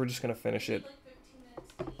 Guys, we're just going to finish it.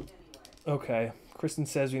 Like 15 minutes to eat anyway. Okay. Kristen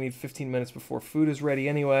says we need 15 minutes before food is ready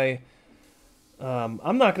anyway.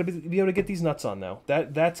 I'm not going to be able to get these nuts on, though.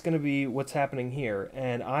 That's going to be what's happening here.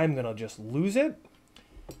 And I'm going to just lose it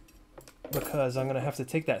because I'm going to have to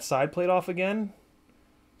take that side plate off again.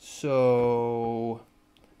 So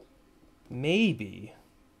maybe.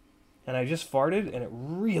 And I just farted, and it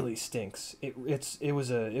really stinks. It was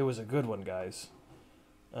a good one, guys.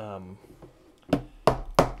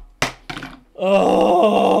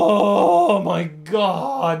 Oh my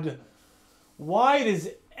God! Why does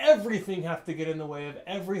everything have to get in the way of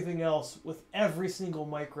everything else with every single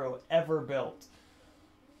micro ever built?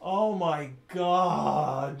 Oh my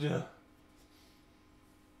God!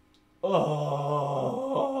 Oh.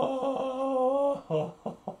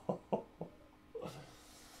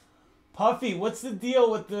 Puffy, what's the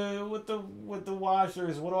deal with the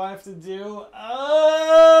washers? What do I have to do?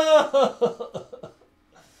 Oh!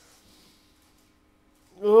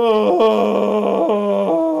 Oh!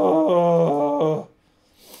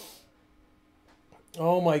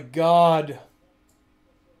 Oh my God.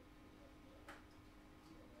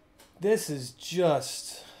 This is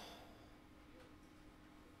just...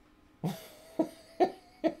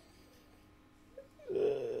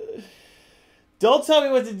 Don't tell me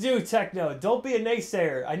what to do, Techno. Don't be a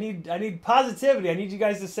naysayer. I need positivity. I need you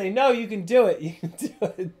guys to say, no, you can do it. You can do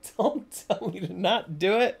it. Don't tell me to not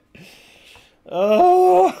do it.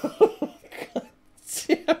 Oh, God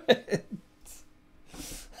damn it.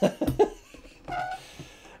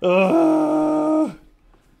 Ow.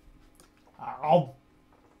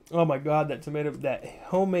 Oh my God, that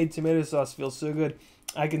homemade tomato sauce feels so good.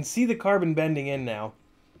 I can see the carbon bending in now.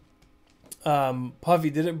 Puffy,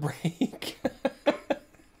 did it break?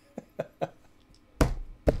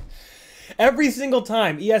 Every single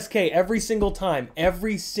time, ESK, every single time,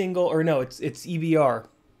 it's EBR.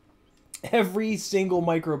 Every single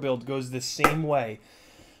micro build goes the same way.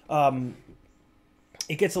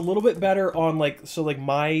 It gets a little bit better on my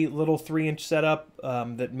little 3-inch setup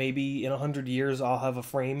that maybe in 100 years I'll have a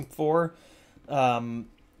frame for.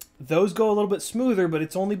 Those go a little bit smoother, but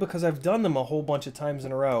it's only because I've done them a whole bunch of times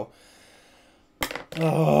in a row.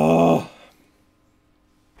 Oh.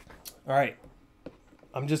 All right.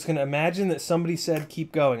 I'm just going to imagine that somebody said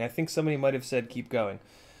keep going. I think somebody might have said keep going. I'm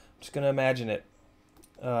just going to imagine it.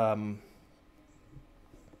 Oh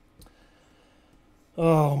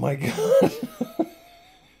my God.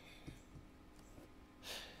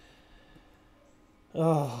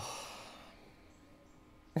 Oh.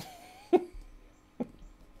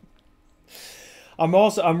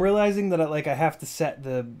 I'm realizing that I have to set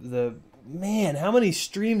the man, how many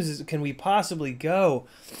streams can we possibly go?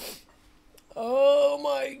 Oh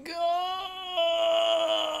my God.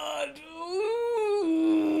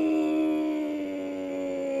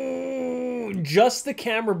 Ooh. Just the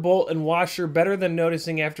camera bolt and washer better than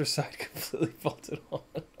noticing after side completely faulted on.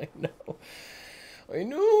 I know. We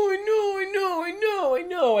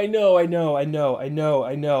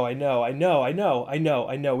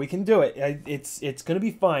can do it. It's gonna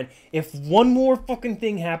be fine. If one more fucking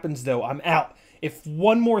thing happens, though, I'm out. If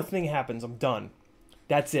one more thing happens, I'm done.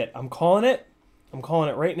 That's it. I'm calling it. I'm calling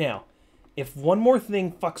it right now. If one more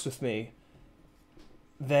thing fucks with me,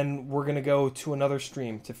 then we're gonna go to another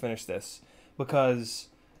stream to finish this, because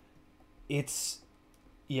there's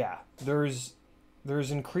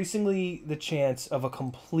increasingly the chance of a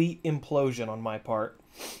complete implosion on my part.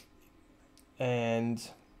 And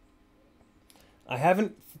I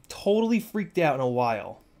haven't totally freaked out in a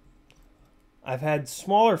while. I've had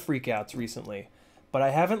smaller freakouts recently, but I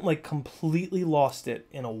haven't completely lost it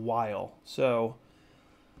in a while. So,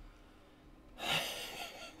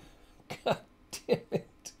 God damn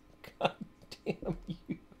it. God damn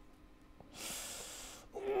you.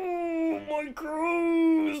 Oh,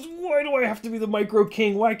 micros! Why do I have to be the micro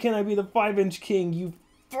king? Why can't I be the 5-inch king? You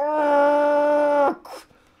fuck!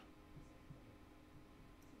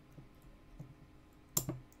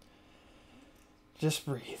 Just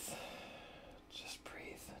breathe. Just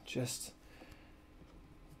breathe. Just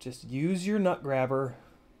use your nut grabber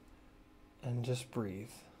and just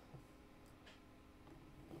breathe.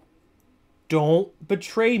 Don't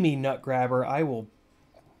betray me, nut grabber. I will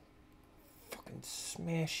fucking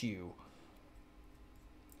smash you.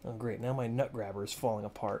 Oh, great. Now my nut grabber is falling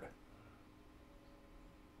apart.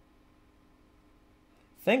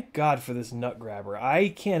 Thank God for this nut grabber. I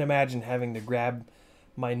can't imagine having to grab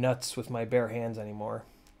my nuts with my bare hands anymore.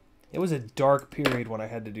 It was a dark period when I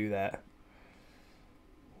had to do that.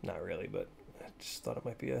 Not really, but I just thought it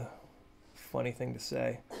might be a funny thing to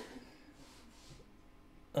say.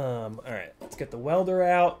 Alright, let's get the welder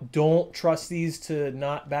out. Don't trust these to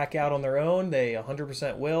not back out on their own. They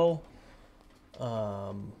 100% will.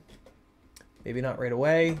 Maybe not right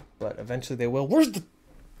away, but eventually they will. Where's the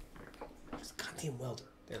goddamn welder?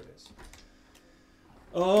 There it is.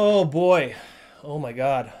 Oh boy. Oh my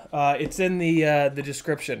god. It's in the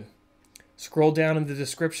description. Scroll down in the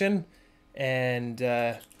description and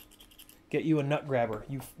get you a nut grabber.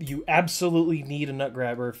 You absolutely need a nut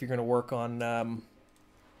grabber if you're going to work on...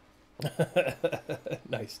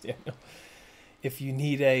 Nice, Daniel. If you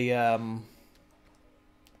need a...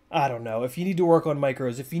 I don't know. If you need to work on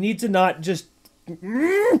micros. If you need to not just... You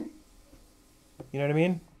know what I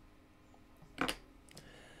mean?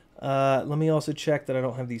 Let me also check that I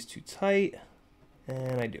don't have these too tight.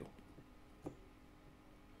 And I do.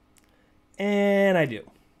 And I do.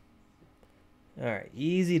 All right,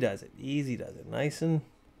 easy does it. Easy does it. Nice and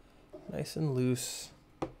loose.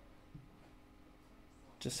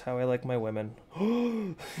 Just how I like my women.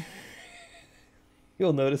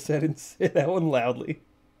 You'll notice I didn't say that one loudly.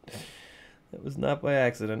 That was not by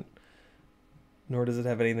accident. Nor does it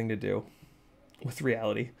have anything to do with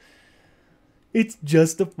reality. It's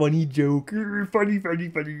just a funny joke. Funny, funny,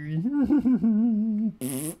 funny.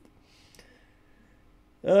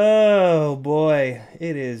 Oh boy,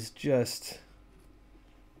 it is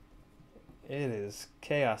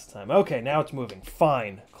chaos time. Okay, now it's moving.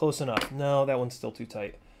 Fine, close enough. No, that one's still too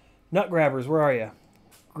tight. Nut grabbers, where are you?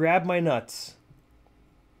 Grab my nuts.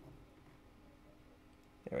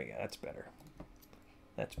 There we go. That's better.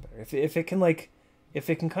 That's better. If it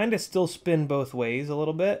can kind of still spin both ways a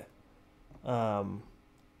little bit,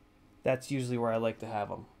 that's usually where I like to have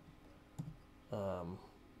them.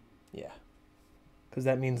 Yeah. Because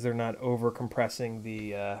that means they're not over compressing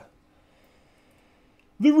the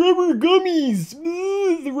rubber gummies,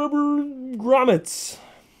 the rubber grommets.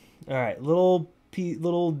 All right, little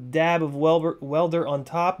dab of welder on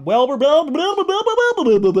top.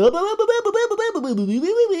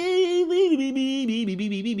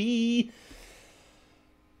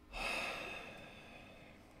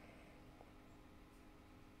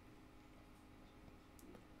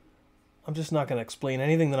 I'm just not going to explain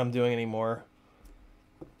anything that I'm doing anymore.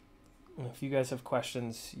 If you guys have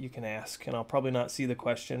questions, you can ask, and I'll probably not see the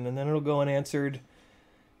question, and then it'll go unanswered,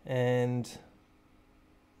 and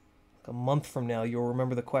a month from now, you'll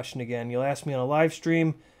remember the question again. You'll ask me on a live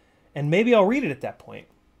stream, and maybe I'll read it at that point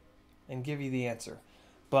and give you the answer.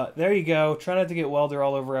 But there you go. Try not to get welder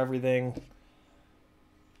all over everything.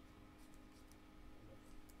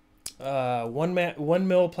 1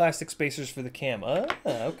 mil plastic spacers for the cam.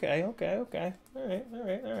 Okay. All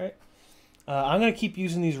right. I'm going to keep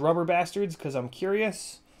using these rubber bastards because I'm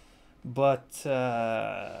curious. But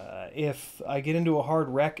if I get into a hard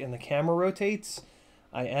wreck and the camera rotates,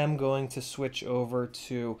 I am going to switch over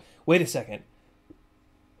to... Wait a second.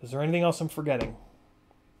 Is there anything else I'm forgetting?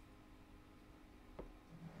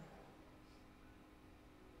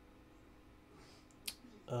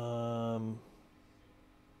 I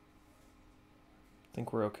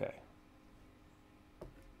think we're okay.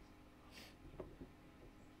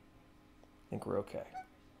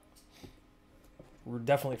 We're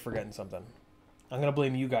definitely forgetting something. I'm going to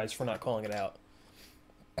blame you guys for not calling it out.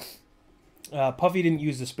 Puffy didn't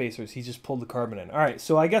use the spacers. He just pulled the carbon in. All right,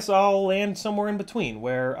 so I guess I'll land somewhere in between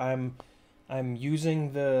where I'm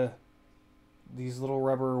using these little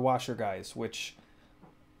rubber washer guys, which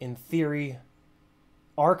in theory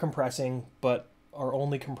are compressing, but are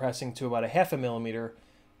only compressing to about 0.5 millimeter,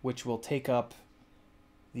 which will take up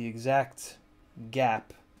the exact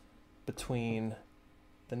gap between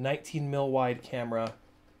the 19 mil wide camera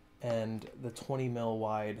and the 20 mil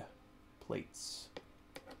wide plates.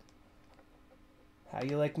 How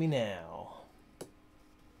you like me now?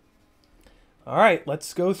 All right,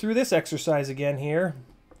 let's go through this exercise again here.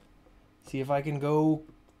 See if I can go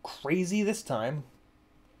crazy this time.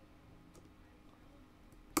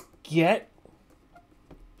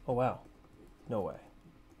 Oh, wow. No way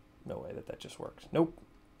that just worked. Nope.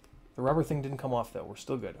 The rubber thing didn't come off, though. We're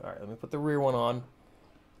still good. All right, let me put the rear one on.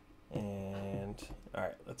 And, all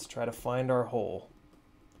right, let's try to find our hole.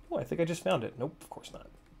 Oh, I think I just found it. Nope, of course not.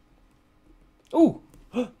 Ooh!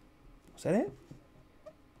 Was that it?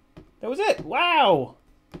 That was it! Wow!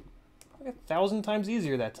 Like 1,000 times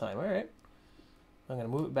easier that time. All right. I'm going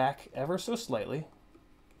to move it back ever so slightly.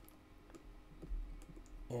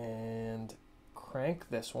 And crank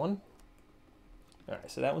this one. All right,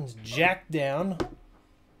 so that one's jacked down.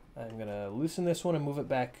 I'm going to loosen this one and move it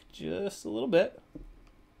back just a little bit.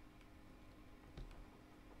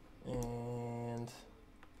 And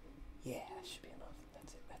yeah, should be enough.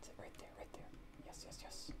 That's it right there. Yes.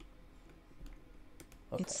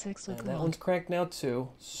 Okay. It's 6 o'clock. And that one's cranked now too.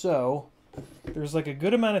 So There's like a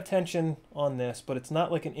good amount of tension on this, but it's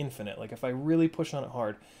not like an infinite. Like if I really push on it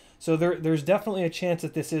hard. So there's definitely a chance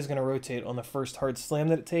that this is going to rotate on the first hard slam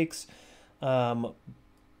that it takes. But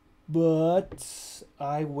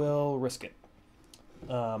I will risk it.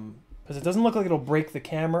 Because it doesn't look like it'll break the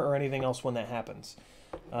camera or anything else when that happens.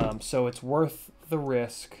 So it's worth the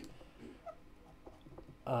risk.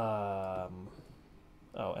 Oh,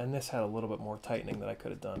 and this had a little bit more tightening that I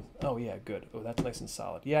could have done. Oh, yeah, good. Oh, that's nice and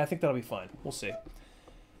solid. Yeah, I think that'll be fine. We'll see.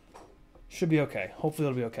 Should be okay. Hopefully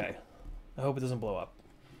it'll be okay. I hope it doesn't blow up.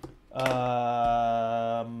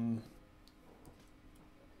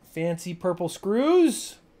 Fancy purple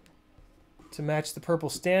screws to match the purple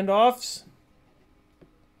standoffs.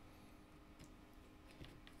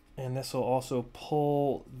 And this will also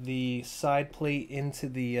pull the side plate into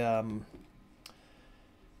the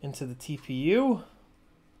TPU,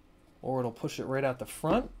 or it'll push it right out the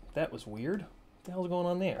front. That was weird. What the hell's going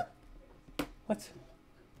on there? What's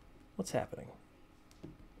happening?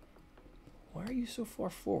 Why are you so far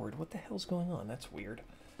forward? What the hell's going on? That's weird.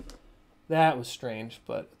 That was strange,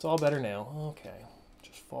 but it's all better now. Okay,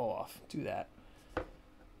 just fall off. Do that.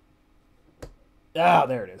 Ah,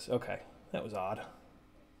 there it is. Okay, that was odd.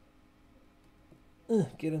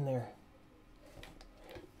 Get in there.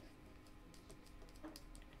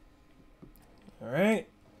 All right.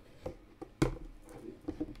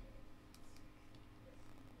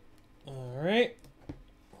 All right.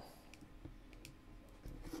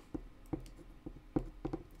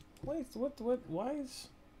 Why is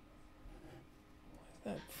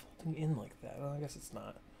that folding in like that? Well, I guess it's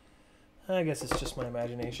not. I guess it's just my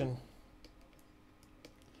imagination.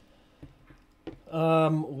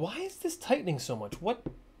 Why is this tightening so much?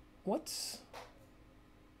 What's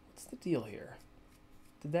the deal here?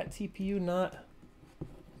 Did that TPU not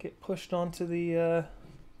get pushed onto the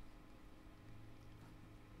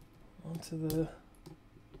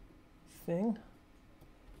thing?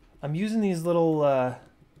 I'm using these little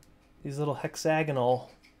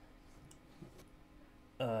hexagonal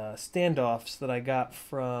standoffs that I got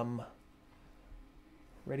from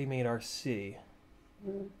Ready Made RC.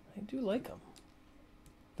 I do like them.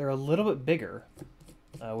 They're a little bit bigger,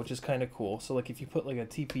 which is kind of cool. So like if you put like a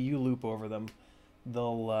TPU loop over them,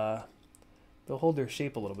 they'll hold their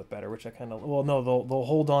shape a little bit better, which I kind of, well, no, they'll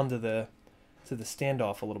hold on to the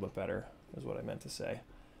standoff a little bit better, is what I meant to say.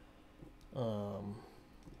 But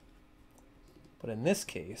in this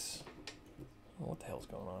case, oh, what the hell's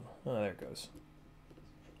going on? Oh, there it goes.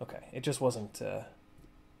 Okay, it just wasn't, the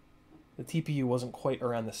TPU wasn't quite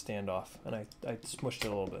around the standoff, and I smushed it a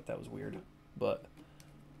little bit. That was weird, but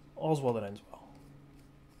all's well that ends well.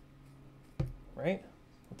 Right?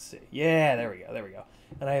 Let's see. Yeah, there we go. There we go.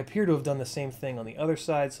 And I appear to have done the same thing on the other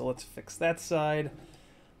side, so let's fix that side.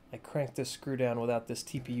 I cranked this screw down without this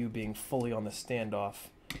TPU being fully on the standoff,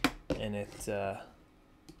 and it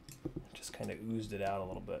just kind of oozed it out a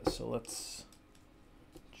little bit. So let's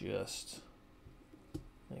just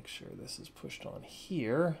make sure this is pushed on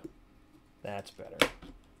here. That's better.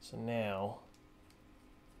 So now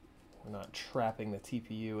we're not trapping the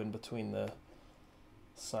TPU in between the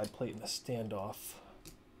side plate and the standoff.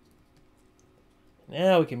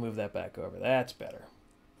 Now we can move that back over. That's better.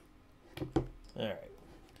 All right.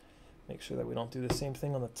 Make sure that we don't do the same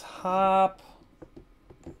thing on the top.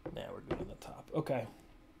 Now we're good on the top. Okay.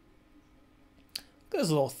 Look at this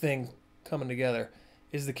little thing coming together.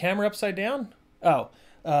 Is the camera upside down? Oh,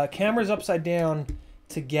 camera's upside down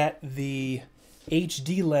to get the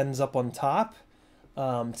HD lens up on top,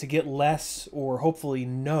 to get less or hopefully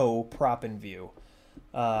no prop in view.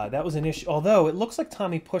 That was an issue. Although it looks like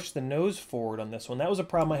Tommy pushed the nose forward on this one. That was a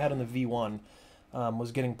problem I had on the V1,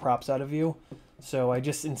 was getting props out of view. So I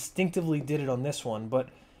just instinctively did it on this one. But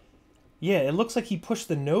yeah, it looks like he pushed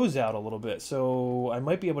the nose out a little bit. So I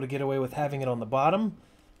might be able to get away with having it on the bottom,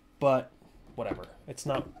 but whatever. It's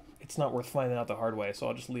not worth finding out the hard way, so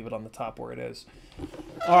I'll just leave it on the top where it is.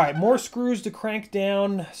 All right, more screws to crank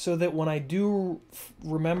down so that when I do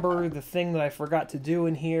remember the thing that I forgot to do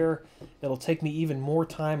in here, it'll take me even more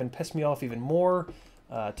time and piss me off even more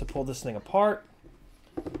to pull this thing apart.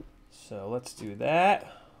 So let's do that.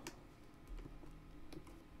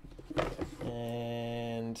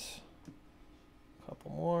 And a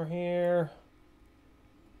couple more here.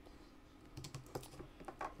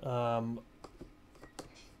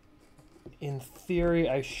 In theory,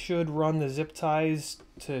 I should run the zip ties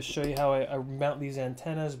to show you how I mount these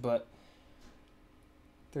antennas, but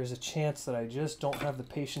there's a chance that I just don't have the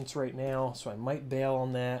patience right now, so I might bail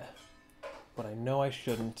on that, but I know I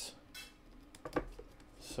shouldn't.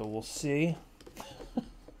 So we'll see.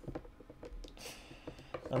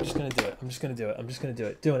 I'm just gonna do it. I'm just gonna do it. I'm just gonna do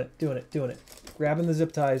it. Doing it. Doing it. Doing it. Grabbing the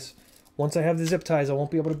zip ties. Once I have the zip ties, I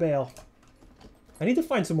won't be able to bail. I need to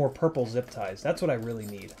find some more purple zip ties. That's what I really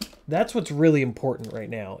need. That's what's really important right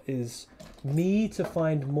now, is me to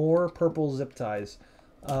find more purple zip ties.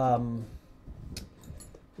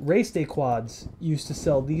 Race Day Quads used to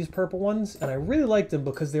sell these purple ones, and I really liked them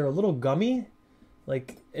because they're a little gummy,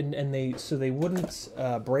 like, and they wouldn't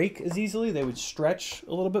break as easily. They would stretch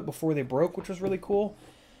a little bit before they broke, which was really cool.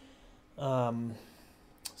 So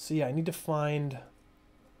yeah, I need to find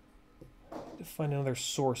another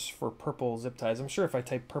source for purple zip ties. I'm sure if I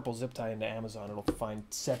type purple zip tie into Amazon, it'll find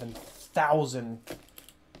 7,000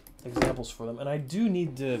 examples for them. And I do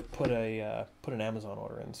need to put an Amazon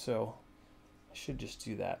order in, so I should just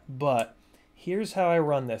do that. But here's how I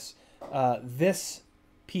run this. This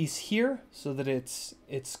piece here, so that it's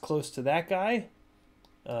close to that guy.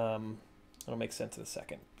 It'll make sense in a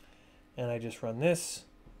second. And I just run this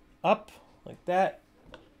up like that.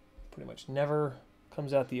 Pretty much never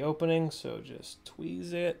comes out the opening, so just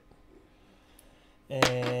tweeze it.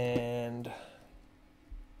 And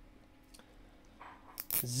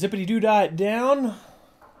zippity-doo-dah it down.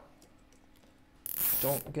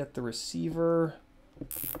 Don't get the receiver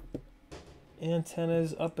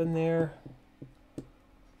antennas up in there.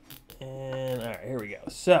 And all right, here we go.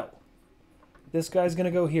 So this guy's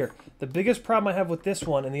gonna go here. The biggest problem I have with this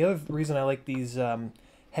one, and the other reason I like these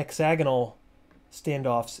hexagonal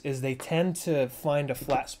standoffs, is they tend to find a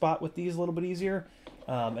flat spot with these a little bit easier.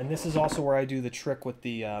 And this is also where I do the trick with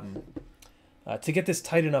the to get this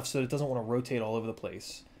tight enough so that it doesn't want to rotate all over the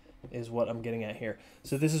place, is what I'm getting at here.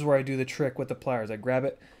 So this is where I do the trick with the pliers. I grab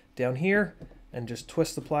it down here and just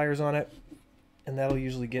twist the pliers on it, and that'll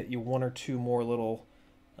usually get you one or two more little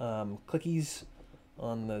clickies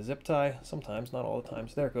on the zip tie. Sometimes, not all the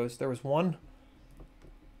times. There it goes. There was one.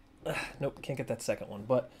 Nope, can't get that second one,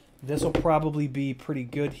 but this will probably be pretty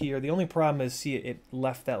good here. The only problem is, see, it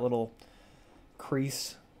left that little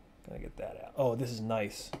crease. Gotta get that out. Oh, this is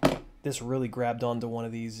nice. This really grabbed onto one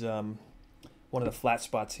of these, one of the flat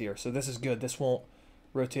spots here. So this is good. This won't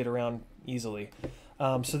rotate around easily.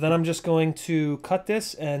 So then I'm just going to cut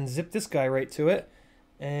this and zip this guy right to it,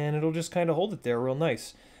 and it'll just kind of hold it there real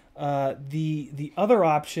nice. The other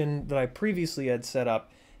option that I previously had set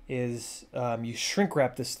up is you shrink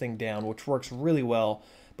wrap this thing down, which works really well.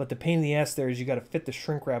 But the pain in the ass there is you got to fit the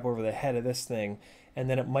shrink wrap over the head of this thing, and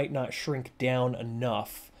then it might not shrink down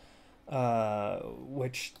enough,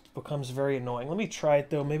 which becomes very annoying. Let me try it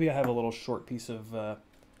though. Maybe I have a little short piece of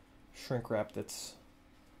shrink wrap that's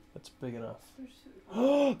big enough.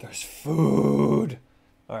 Oh, there's food.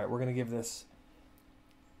 All right, we're gonna give this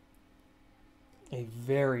a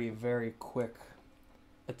very, very quick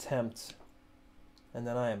attempt, and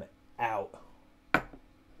then I am out.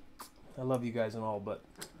 I love you guys and all, but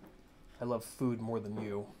I love food more than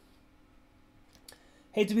you.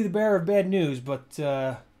 Hate to be the bearer of bad news, but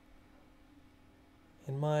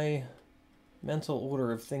in my mental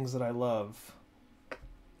order of things that I love,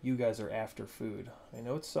 you guys are after food. I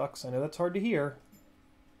know it sucks. I know that's hard to hear,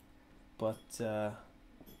 but you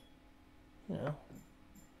know,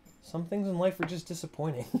 some things in life are just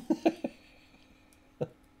disappointing.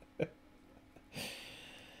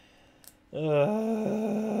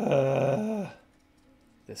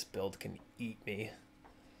 This build can eat me.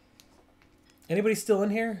 Anybody still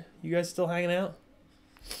in here? You guys still hanging out?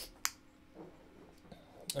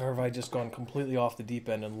 Or have I just gone completely off the deep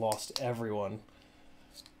end and lost everyone?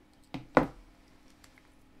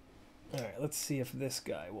 Alright, let's see if this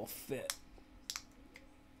guy will fit.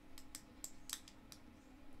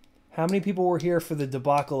 How many people were here for the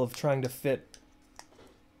debacle of trying to fit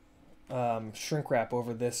shrink wrap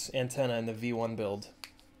over this antenna in the V1 build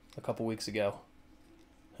a couple weeks ago?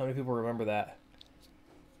 How many people remember that?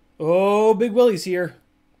 Oh, Big Willie's here.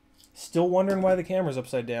 Still wondering why the camera's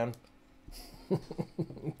upside down.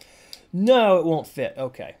 No, it won't fit.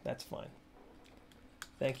 Okay, that's fine.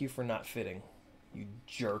 Thank you for not fitting, you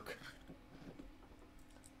jerk.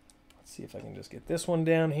 Let's see if I can just get this one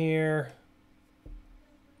down here.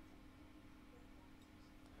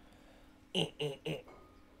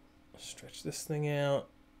 Stretch this thing out.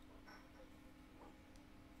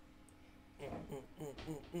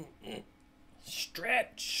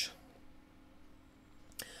 Stretch.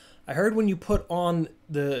 I heard when you put on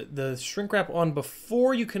the shrink wrap on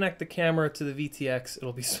before you connect the camera to the VTX,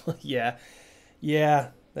 it'll be yeah,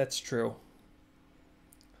 that's true.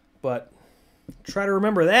 But try to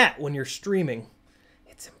remember that when you're streaming.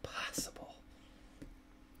 It's impossible.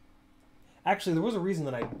 Actually, there was a reason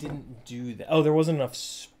that I didn't do that. Oh, there wasn't enough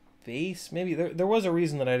space. Maybe there was a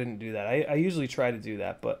reason that I didn't do that. I usually try to do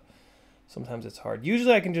that, but sometimes it's hard.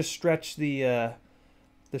 Usually I can just stretch the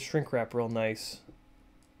shrink wrap real nice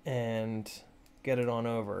and get it on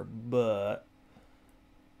over, but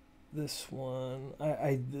this one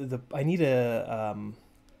I need a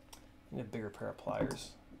bigger pair of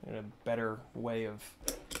pliers and a better way of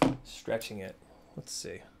stretching it. Let's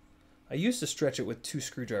see. I used to stretch it with 2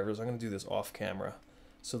 screwdrivers. I'm going to do this off camera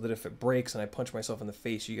so that if it breaks and I punch myself in the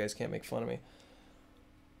face, you guys can't make fun of me.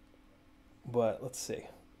 But let's see.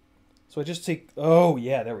 So I just take, oh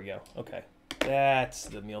yeah, there we go. Okay. That's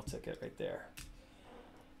the meal ticket right there.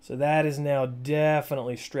 So that is now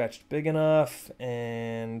definitely stretched big enough,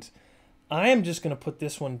 and I am just going to put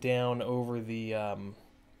this one down over the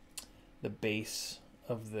base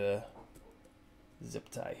of the zip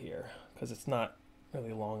tie here because it's not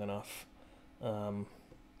really long enough.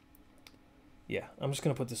 Yeah, I'm just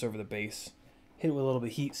going to put this over the base, hit it with a little bit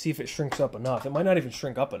of heat, see if it shrinks up enough. It might not even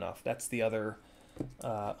shrink up enough. That's the other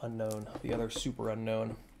unknown, the other super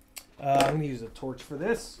unknown. I'm going to use a torch for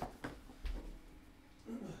this.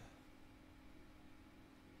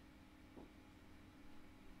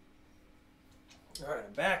 Alright,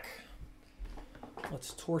 I'm back.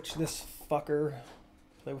 Let's torch this fucker.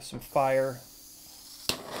 Play with some fire.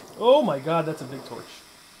 Oh my god, that's a big torch.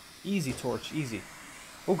 Easy torch, easy.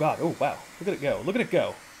 Oh god, oh wow. Look at it go, look at it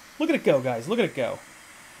go. Look at it go, guys, look at it go.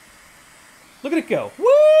 Look at it go.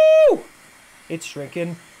 Woo! It's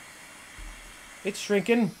shrinking. It's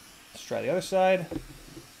shrinking. Let's try the other side.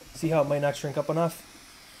 See how it might not shrink up enough?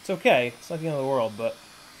 It's okay. It's not the end of the world, but...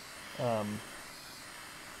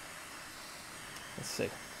 let's see.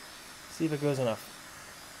 See if it goes enough.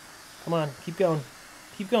 Come on, keep going.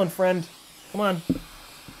 Keep going, friend. Come on.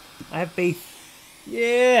 I have faith.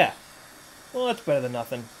 Yeah! Well, that's better than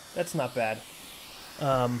nothing. That's not bad.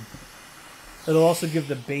 It'll also give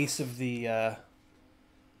the base of the...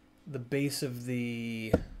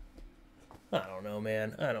 I don't know,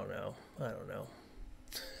 man. I don't know.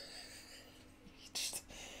 Just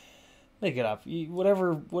make it up.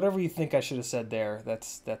 Whatever you think I should have said there,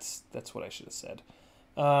 that's what I should have said.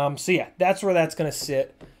 So yeah, that's where that's gonna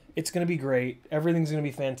sit. It's gonna be great. Everything's gonna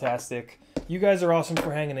be fantastic. You guys are awesome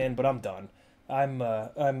for hanging in, but I'm done. I'm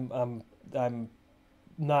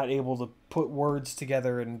not able to put words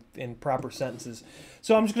together in proper sentences.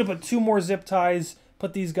 So I'm just gonna put 2 more zip ties.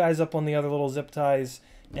 Put these guys up on the other little zip ties,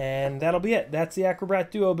 and that'll be it. That's the Acrobrat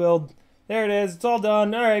Duo build. There it is. It's all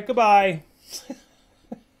done. All right, goodbye.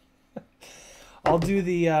 I'll do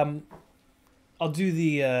the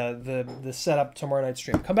setup tomorrow night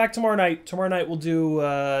stream. Come back tomorrow night. Tomorrow night we'll do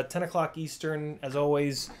 10 o'clock Eastern as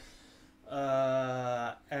always,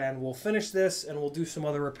 and we'll finish this and we'll do some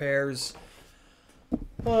other repairs.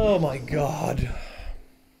 Oh my god.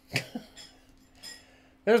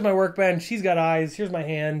 There's my workbench. He's got eyes. Here's my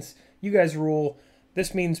hands. You guys rule.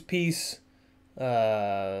 This means peace.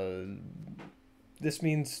 This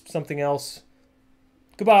means something else.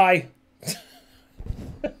 Goodbye.